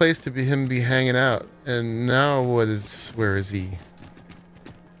sad place to be hanging out. And now where is he?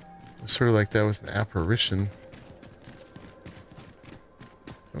 It was sort of like that was an apparition.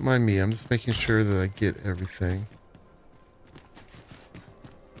 Don't mind me, I'm just making sure that I get everything.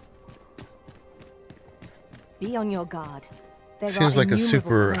 Be on your guard. There Seems are like a innumerable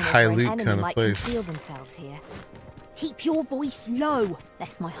super corners high where an loot enemy kind of might place. conceal themselves here. Keep your voice low,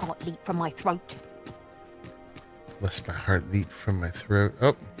 lest my heart leap from my throat. Lest my heart leap from my throat.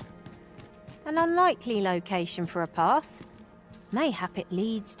 Oh, An unlikely location for a path. Mayhap it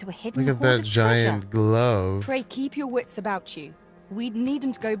leads to a hidden look at hoard that of giant glove. Pray keep your wits about you. We'd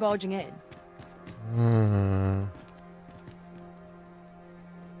needn't go barging in.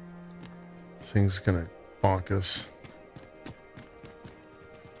 This thing's gonna bonk us.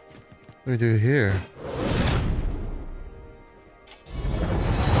 What do we do here?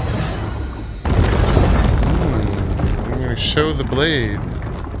 I'm gonna show the blade.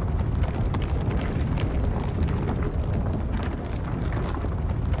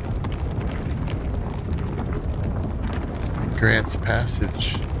 It grants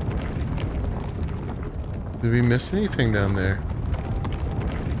passage. Did we miss anything down there?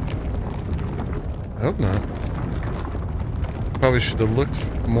 I hope not. Probably should have looked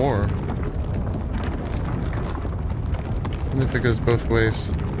more. Even if it goes both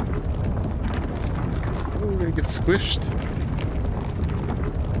ways. Oh, we're gonna get squished.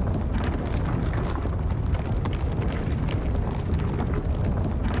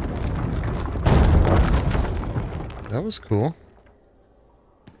 That was cool.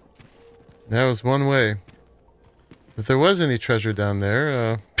 That was one way. If there was any treasure down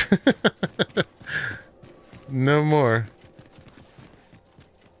there, no more.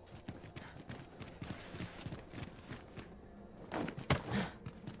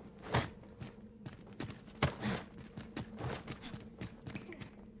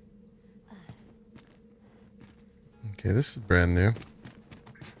 Okay, this is brand new.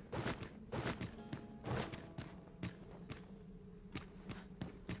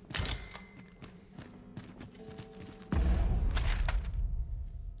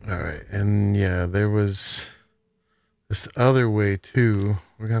 Alright, and yeah, there was this other way too.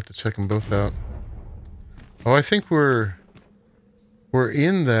 We're gonna have to check them both out. Oh, I think we're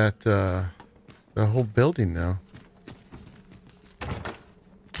in that the whole building now.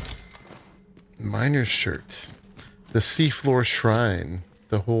 Miner's shirt. The seafloor shrine.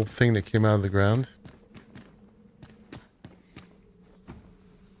 The whole thing that came out of the ground.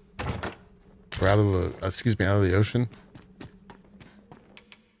 Or out of the, out of the ocean.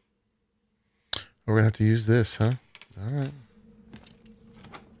 We're gonna have to use this, huh? Alright.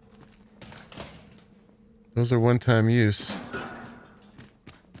 Those are one-time use.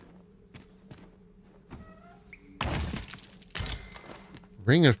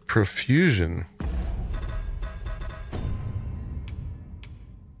 Ring of Profusion.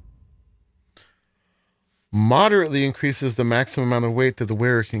 Moderately increases the maximum amount of weight that the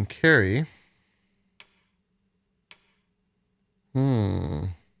wearer can carry.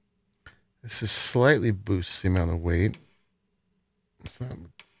 This is slightly boosts the amount of weight. It's not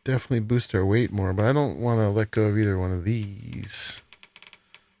definitely boost our weight more, but I don't want to let go of either one of these.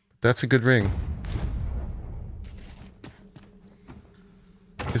 That's a good ring.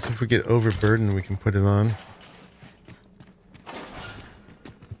 I guess if we get overburdened, we can put it on.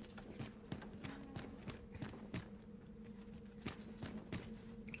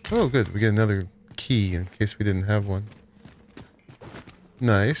 Oh, good. We get another key in case we didn't have one.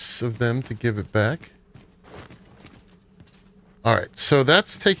 Nice of them to give it back. Alright, so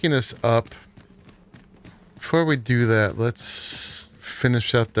that's taking us up. Before we do that, let's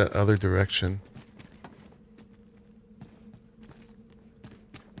finish out that other direction.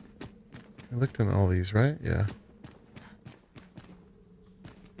 I looked in all these, right? Yeah.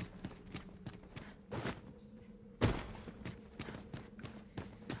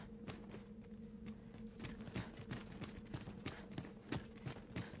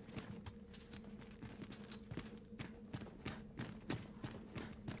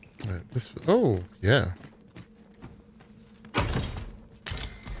 This, oh, yeah.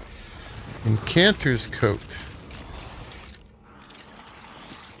 Incanter's coat.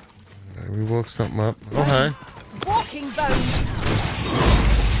 We woke something up. Oh, hi. Walking bones.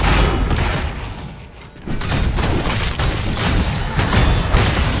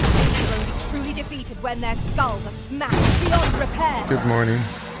 Truly defeated when their skulls are smashed beyond repair. Good morning.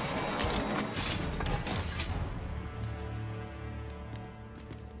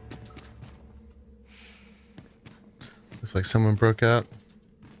 Looks like someone broke out.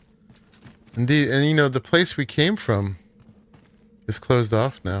 Indeed, and you know, the place we came from is closed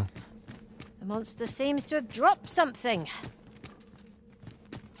off now. The monster seems to have dropped something.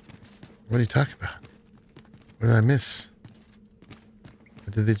 What are you talking about? What did I miss?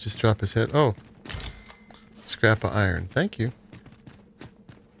 Or did they just drop his head? Oh. Scrap of iron. Thank you.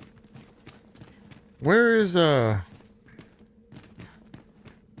 Where is,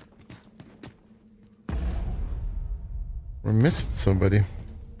 We're missing somebody.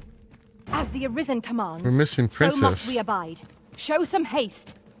 As the Arisen commands, We're missing Princess. so must we abide. Show some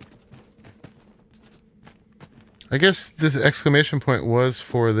haste. I guess this exclamation point was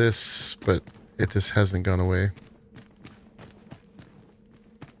for this, but it just hasn't gone away.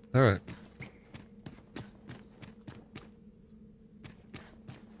 All right.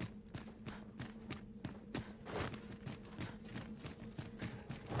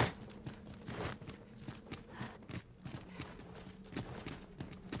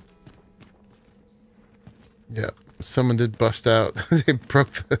 Yeah, someone did bust out. They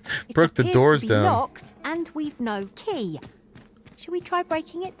broke the doors to be down. Locked, and we've no key. Should we try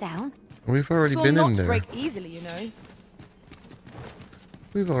breaking it down? We've already It been will in not there. break easily, you know.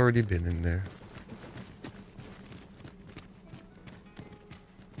 We've already been in there.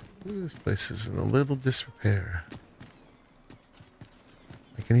 Ooh, this place is in a little disrepair.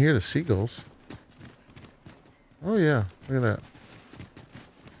 I can hear the seagulls. Oh yeah, look at that.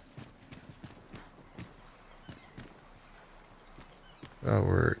 Oh,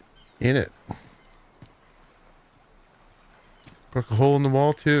 we're in it. Broke a hole in the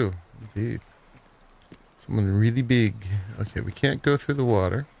wall too. Indeed. Someone really big. Okay, we can't go through the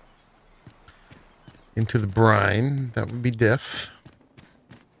water. Into the brine. That would be death.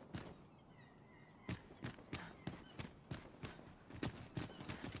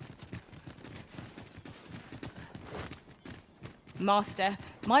 Master,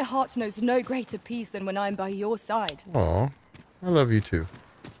 my heart knows no greater peace than when I'm by your side. Aw, I love you too.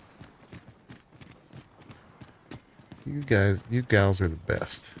 You gals are the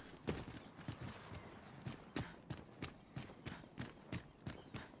best.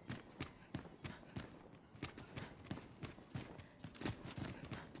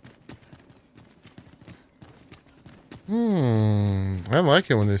 I like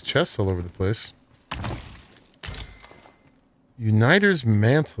it when there's chests all over the place. Uniter's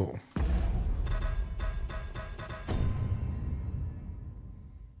Mantle.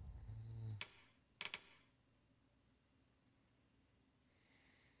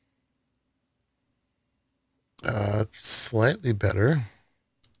 Slightly better.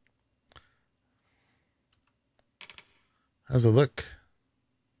 How's it look?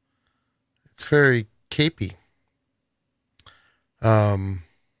 It's very capey.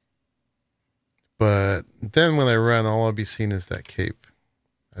 But then when I run, all I'll be seeing is that cape.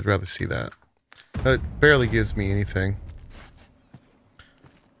 I'd rather see that. It barely gives me anything.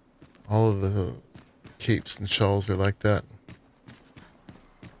 All of the capes and shawls are like that.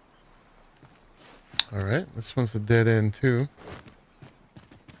 Alright, this one's a dead end too.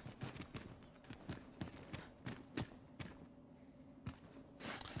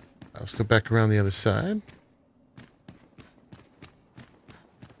 Let's go back around the other side.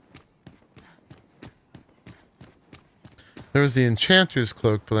 There was the Enchanter's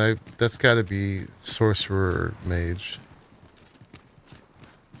Cloak, but that's got to be Sorcerer Mage.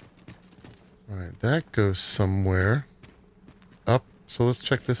 Alright, that goes somewhere up. So let's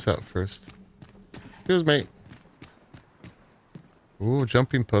check this out first. Excuse me. Ooh,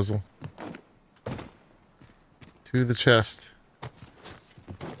 jumping puzzle. To the chest.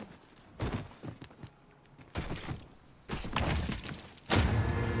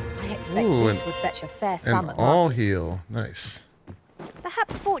 I expect this would fetch a fair sum And at all market. heal. Nice.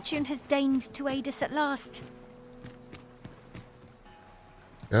 Perhaps fortune has deigned to aid us at last.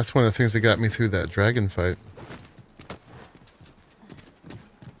 That's one of the things that got me through that dragon fight.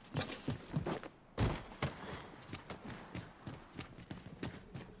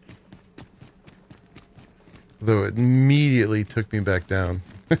 Though it immediately took me back down.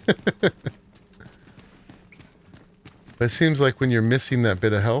 But it seems like when you're missing that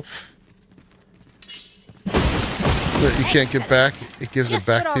bit of health that you can't get back, it gives it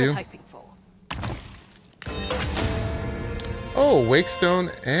back to you. Oh, Wakestone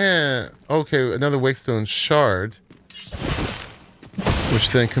and... Okay, another Wakestone shard.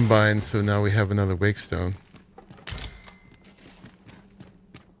 Which then combines, so now we have another Wakestone.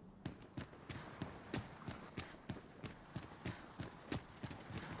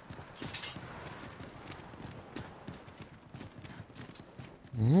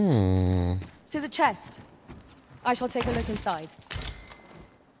 Tis a chest. I shall take a look inside.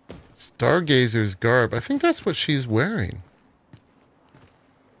 Stargazer's garb. I think that's what she's wearing.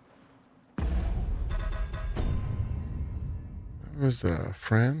 That was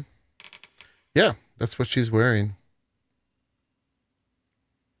Fran. Yeah, that's what she's wearing.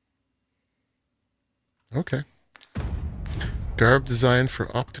 Okay. Garb designed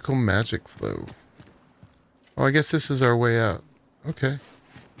for optical magic flow. Oh, I guess this is our way out. Okay.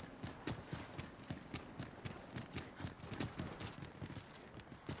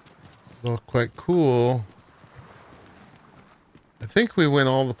 It's all quite cool. I think we went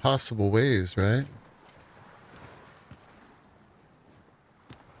all the possible ways, right?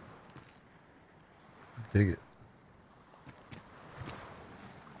 I dig it.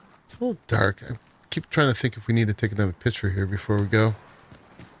 It's a little dark. I keep trying to think if we need to take another picture here before we go.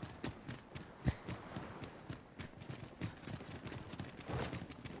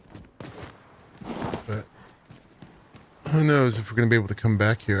 But who knows if we're going to be able to come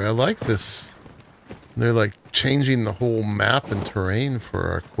back here. I like this. They're like changing the whole map and terrain for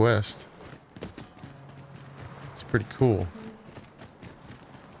our quest. It's pretty cool.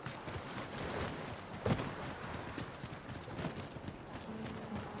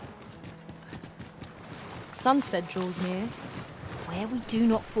 Sunset draws near. Where we do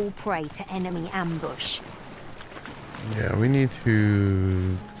not fall prey to enemy ambush. Yeah, we need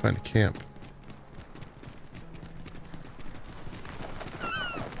to find a camp.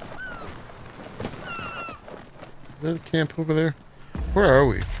 Is there a camp over there? Where are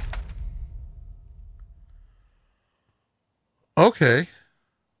we? Okay.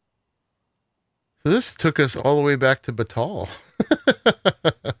 So this took us all the way back to Batal.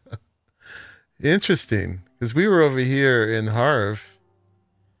 Interesting. Because we were over here in Harv.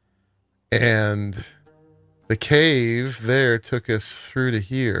 And the cave there took us through to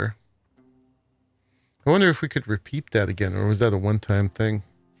here. I wonder if we could repeat that again, or was that a one-time thing?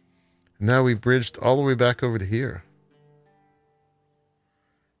 And now we bridged all the way back over to here.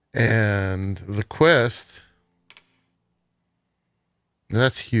 And the quest,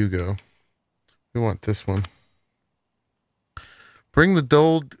 that's Hugo. We want this one. Bring the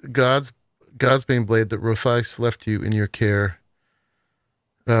dulled Godsbane blade that Rothice left in your care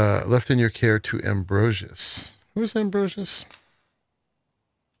to Ambrosius. Who is Ambrosius?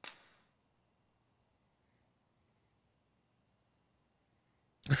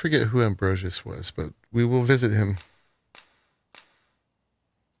 I forget who Ambrosius was, but we will visit him.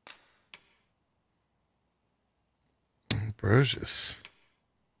 Ambrosius.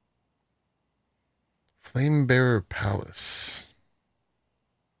 Flamebearer Palace.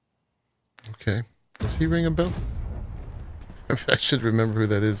 Okay. Does he ring a bell? I should remember who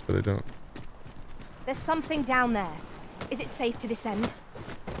that is, but I don't. There's something down there. Is it safe to descend?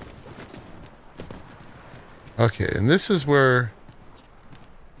 Okay, and this is where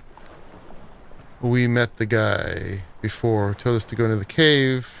we met the guy before. Told us to go into the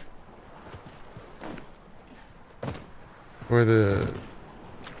cave. Where the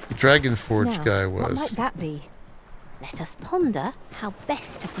Dragon Forge guy was. What might that be? Let us ponder how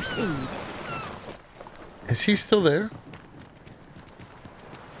best to proceed. Is he still there?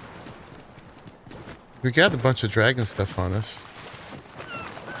 We got a bunch of dragon stuff on us.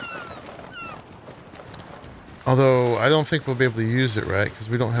 Although, I don't think we'll be able to use it, right? Because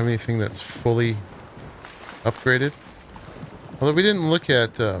we don't have anything that's fully upgraded. Although we didn't look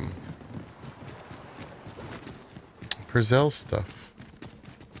at Perzel's stuff.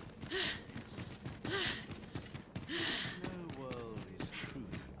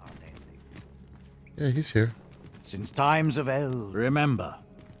 Yeah, he's here. Since times of Eld, remember,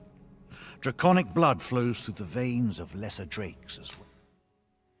 draconic blood flows through the veins of lesser drakes as well.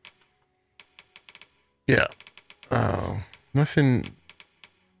 Yeah. Oh, nothing.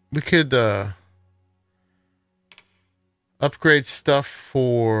 We could upgrade stuff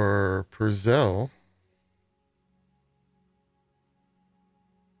for Perzel.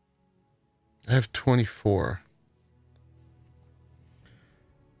 I have 24.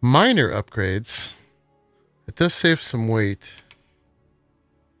 Minor upgrades. It does save some weight.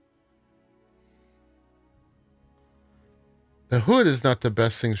 The hood is not the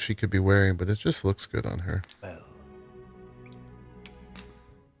best thing she could be wearing, but it just looks good on her.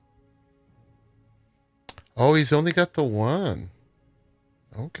 Oh, he's only got the one.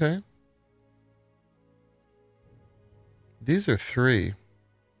 Okay. These are 3.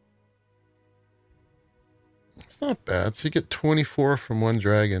 It's not bad. So you get 24 from one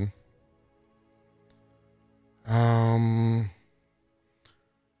dragon.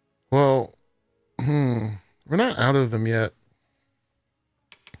 Well, we're not out of them yet.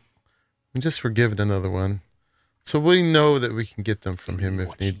 We just were given another one. So we know that we can get them from him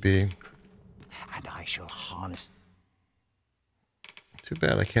if need be. And I shall harness. Too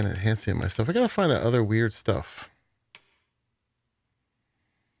bad I can't enhance any of my stuff. I gotta find that other weird stuff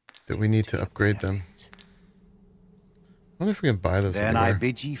that we need to upgrade them. I wonder if we can buy those Then anywhere. I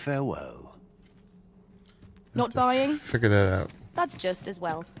bid ye farewell. Not buying? Figure that out. That's just as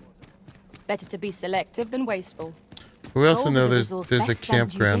well. Better to be selective than wasteful. We also Gold know is a there's resource a best spent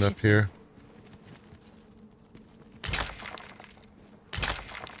campground up judiciously. here.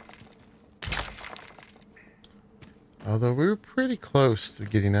 Although we were pretty close to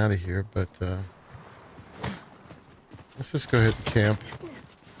getting out of here, but let's just go ahead and camp.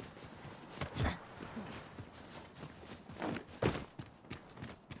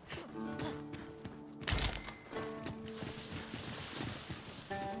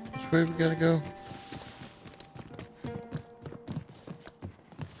 Which way we gotta go?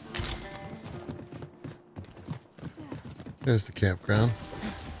 There's the campground.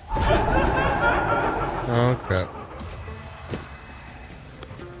 Oh crap.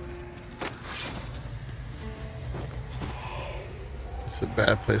 It's a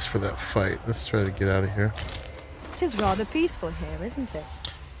bad place for that fight. Let's try to get out of here. It is rather peaceful here, isn't it?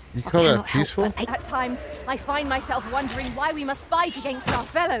 You call that peaceful? At times, I find myself wondering why we must fight against our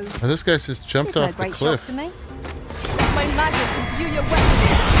fellows. Oh, this guy's just jumped off the cliff. To me. My magic can view your weapons.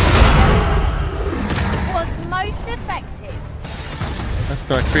 Was most effective. That's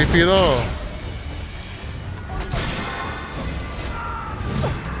not creepy at all.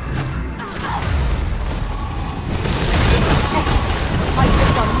 I could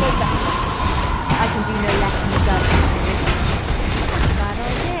have done more better. I can do no less than the Bad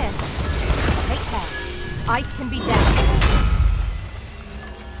idea. Take care. Ice can be deadly.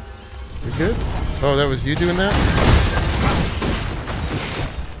 You good? Oh, that was you doing that?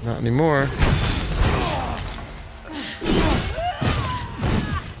 Not anymore.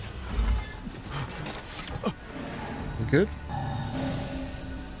 You good?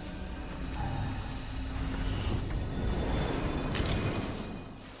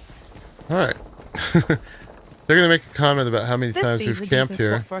 Alright. They're going to make a comment about how many times we've camped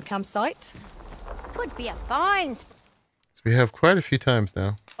here. Spot for a campsite. Could be a fine So we have quite a few times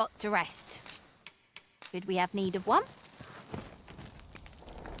now. spot to rest. Should we have need of one?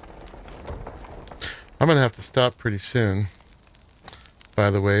 I'm going to have to stop pretty soon, by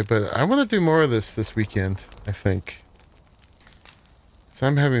the way, but I want to do more of this weekend, I think. So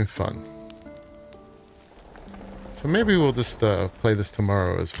I'm having fun. So maybe we'll just play this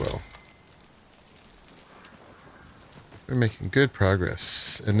tomorrow as well. We're making good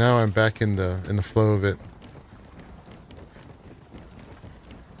progress, and now I'm back in the flow of it.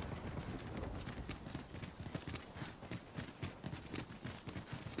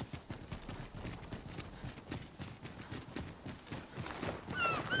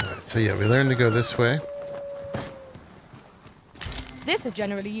 So yeah, we learned to go this way. This is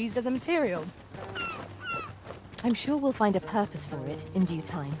generally used as a material. I'm sure we'll find a purpose for it in due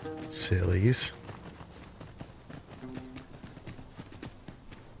time. Sillies.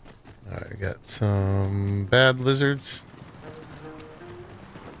 Alright, we got some bad lizards.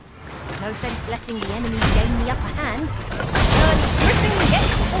 No sense letting the enemy gain the upper hand. Griffin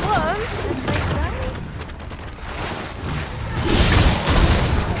gets the worm, as they say.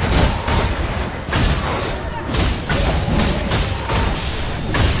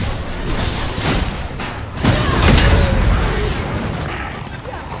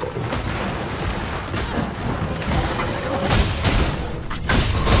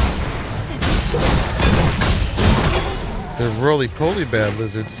 They're roly-poly bad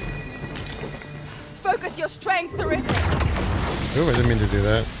lizards. Focus your strength, Arisen. Oh, I didn't mean to do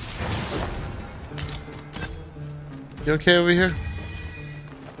that. You okay over here?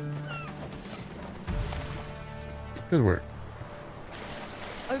 Good work.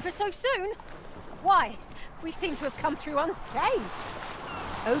 Over so soon? Why? We seem to have come through unscathed.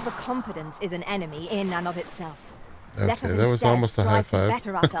 Overconfidence is an enemy in and of itself. Okay, Let us that was instead almost a high strive to five.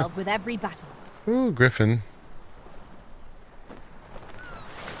 better ourselves with every battle. Ooh, Griffin.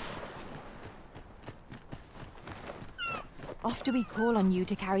 Often we call on you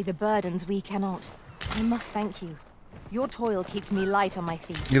to carry the burdens we cannot. I must thank you. Your toil keeps me light on my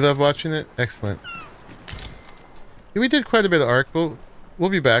feet. You love watching it? Excellent. Yeah, we did quite a bit of Ark. We'll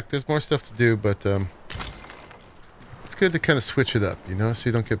be back. There's more stuff to do, but it's good to kind of switch it up, you know, so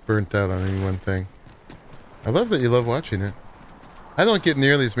you don't get burnt out on any one thing. I love that you love watching it. I don't get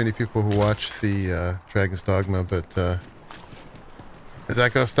nearly as many people who watch the Dragon's Dogma, but is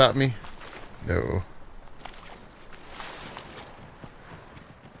that going to stop me? No.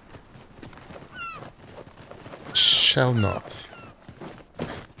 Shall not.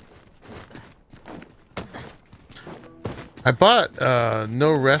 I bought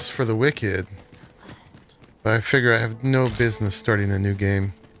No Rest for the Wicked, but I figure I have no business starting a new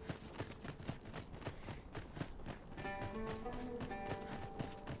game.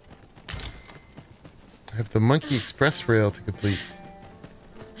 I have the Monkey Express rail to complete.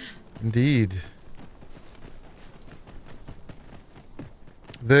 Indeed.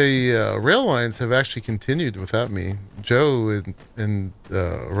 The rail lines have actually continued without me. Joe and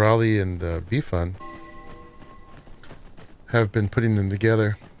Raleigh and B-Fun have been putting them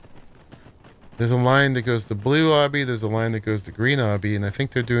together. There's a line that goes to blue obby, there's a line that goes to green obby, and I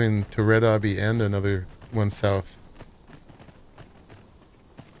think they're doing to red obby and another one south.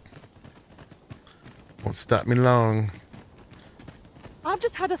 Won't stop me long. I've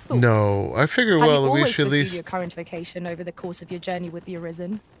just had a thought. No, I figure, Have well, you we always should at pursued least... your current vocation over the course of your journey with the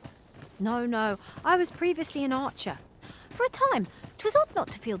Arisen? No. I was previously an archer. For a time, 'twas odd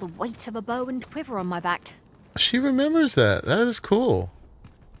not to feel the weight of a bow and quiver on my back. She remembers that. That is cool.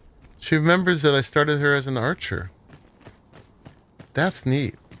 She remembers that I started her as an archer. That's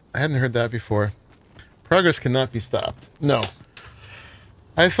neat. I hadn't heard that before. Progress cannot be stopped. No.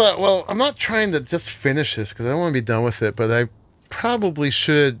 I thought, well, I'm not trying to just finish this because I don't want to be done with it, but I probably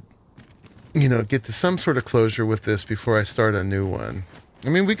should, you know, get to some sort of closure with this before I start a new one. I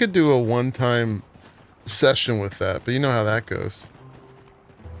mean, we could do a one-time session with that, but you know how that goes.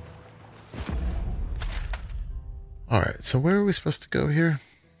 All right, so where are we supposed to go here?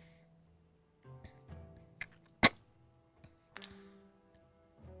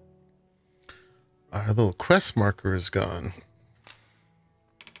 Our little quest marker is gone.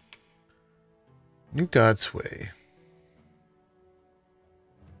 New Godsway.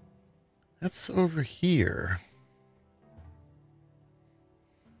 That's over here.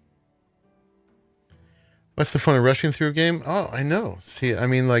 What's the fun of rushing through a game? Oh, I know. See, I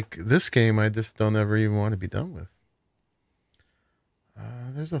mean, like, this game I just don't ever even want to be done with.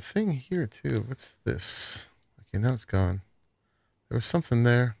 There's a thing here, too. What's this? Okay, now it's gone. There was something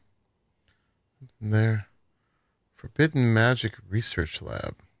there. Something there. Forbidden Magic Research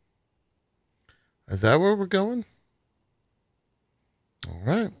Lab. Is that where we're going? All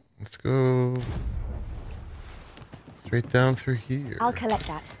right. Let's go straight down through here. I'll collect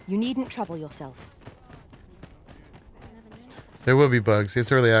that. You needn't trouble yourself. There will be bugs.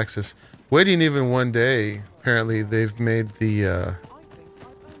 It's early access. Waiting even one day. Apparently, they've made the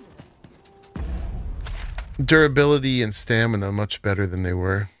durability and stamina much better than they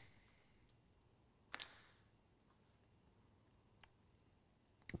were.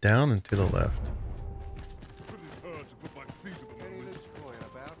 Down and to the left.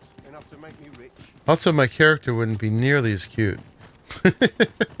 Also, my character wouldn't be nearly as cute.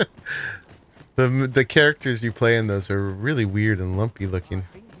 The characters you play in those are really weird and lumpy looking.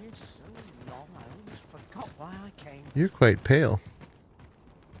 You're quite pale.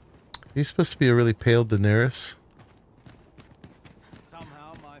 Are you supposed to be a really pale Daenerys?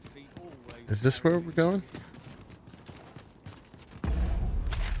 Is this where we're going?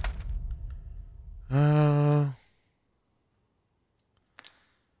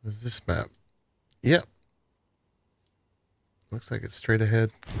 What's this map? Yep. Looks like it's straight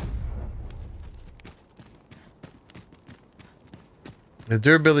ahead. The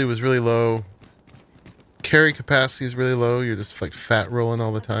durability was really low. Carry capacity is really low. You're just like fat rolling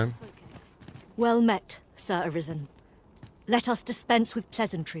all the time. Well met, Sir Arisen. Let us dispense with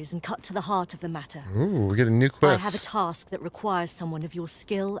pleasantries and cut to the heart of the matter. Ooh, we're getting new quests. I have a task that requires someone of your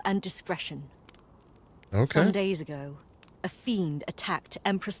skill and discretion. Okay. Some days ago, a fiend attacked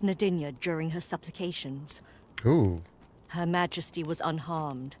Empress Nadinia during her supplications. Ooh. Her Majesty was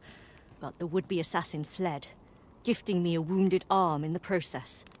unharmed, but the would-be assassin fled, gifting me a wounded arm in the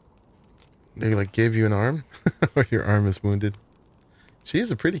process. They like gave you an arm? Or your arm is wounded? She is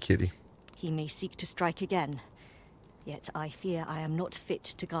a pretty kitty. He may seek to strike again, yet I fear I am not fit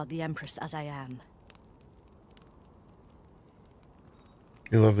to guard the Empress as I am.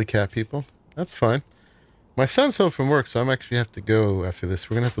 You lovely cat people. That's fine. My son's home from work, so I'm actually have to go after this.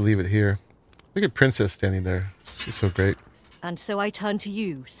 We're gonna have to leave it here. Look at Princess standing there. She's so great. And so I turn to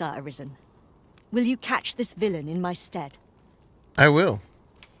you, Sir Arisen. Will you catch this villain in my stead? I will.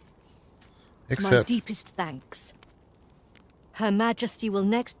 My Except... deepest thanks. Her Majesty will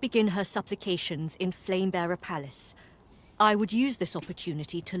next begin her supplications in Flamebearer Palace. I would use this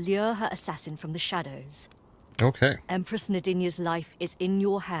opportunity to lure her assassin from the shadows. Okay. Empress Nadinia's life is in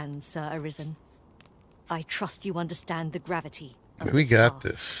your hands, Sir Arisen. I trust you understand the gravity of We this got task.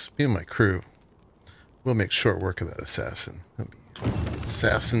 this. Me and my crew. We'll make short work of that assassin.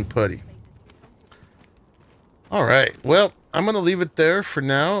 Assassin putty. All right. Well, I'm going to leave it there for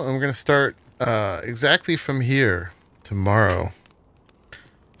now. And we're going to start exactly from here tomorrow.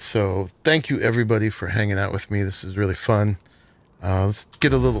 So thank you, everybody, for hanging out with me. This is really fun. Let's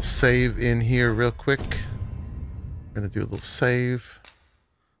get a little save in here real quick. I'm going to do a little save.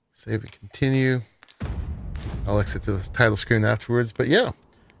 Save and continue. I'll exit to the title screen afterwards. But yeah,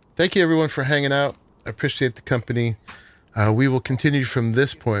 thank you, everyone, for hanging out. I appreciate the company. We will continue from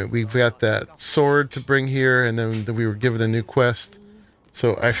this point. We've got that sword to bring here, and then we were given a new quest.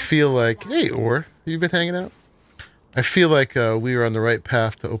 So I feel like, hey, Or, you've been hanging out? I feel like we are on the right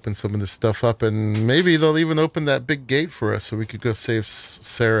path to open some of this stuff up, and maybe they'll even open that big gate for us so we could go save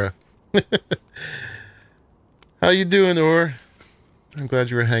Sarah. How you doing, Or? I'm glad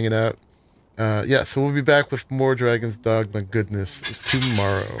you were hanging out. Yeah, so we'll be back with more Dragon's Dogma goodness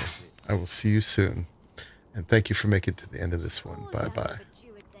tomorrow. I will see you soon. And thank you for making it to the end of this one. Bye-bye.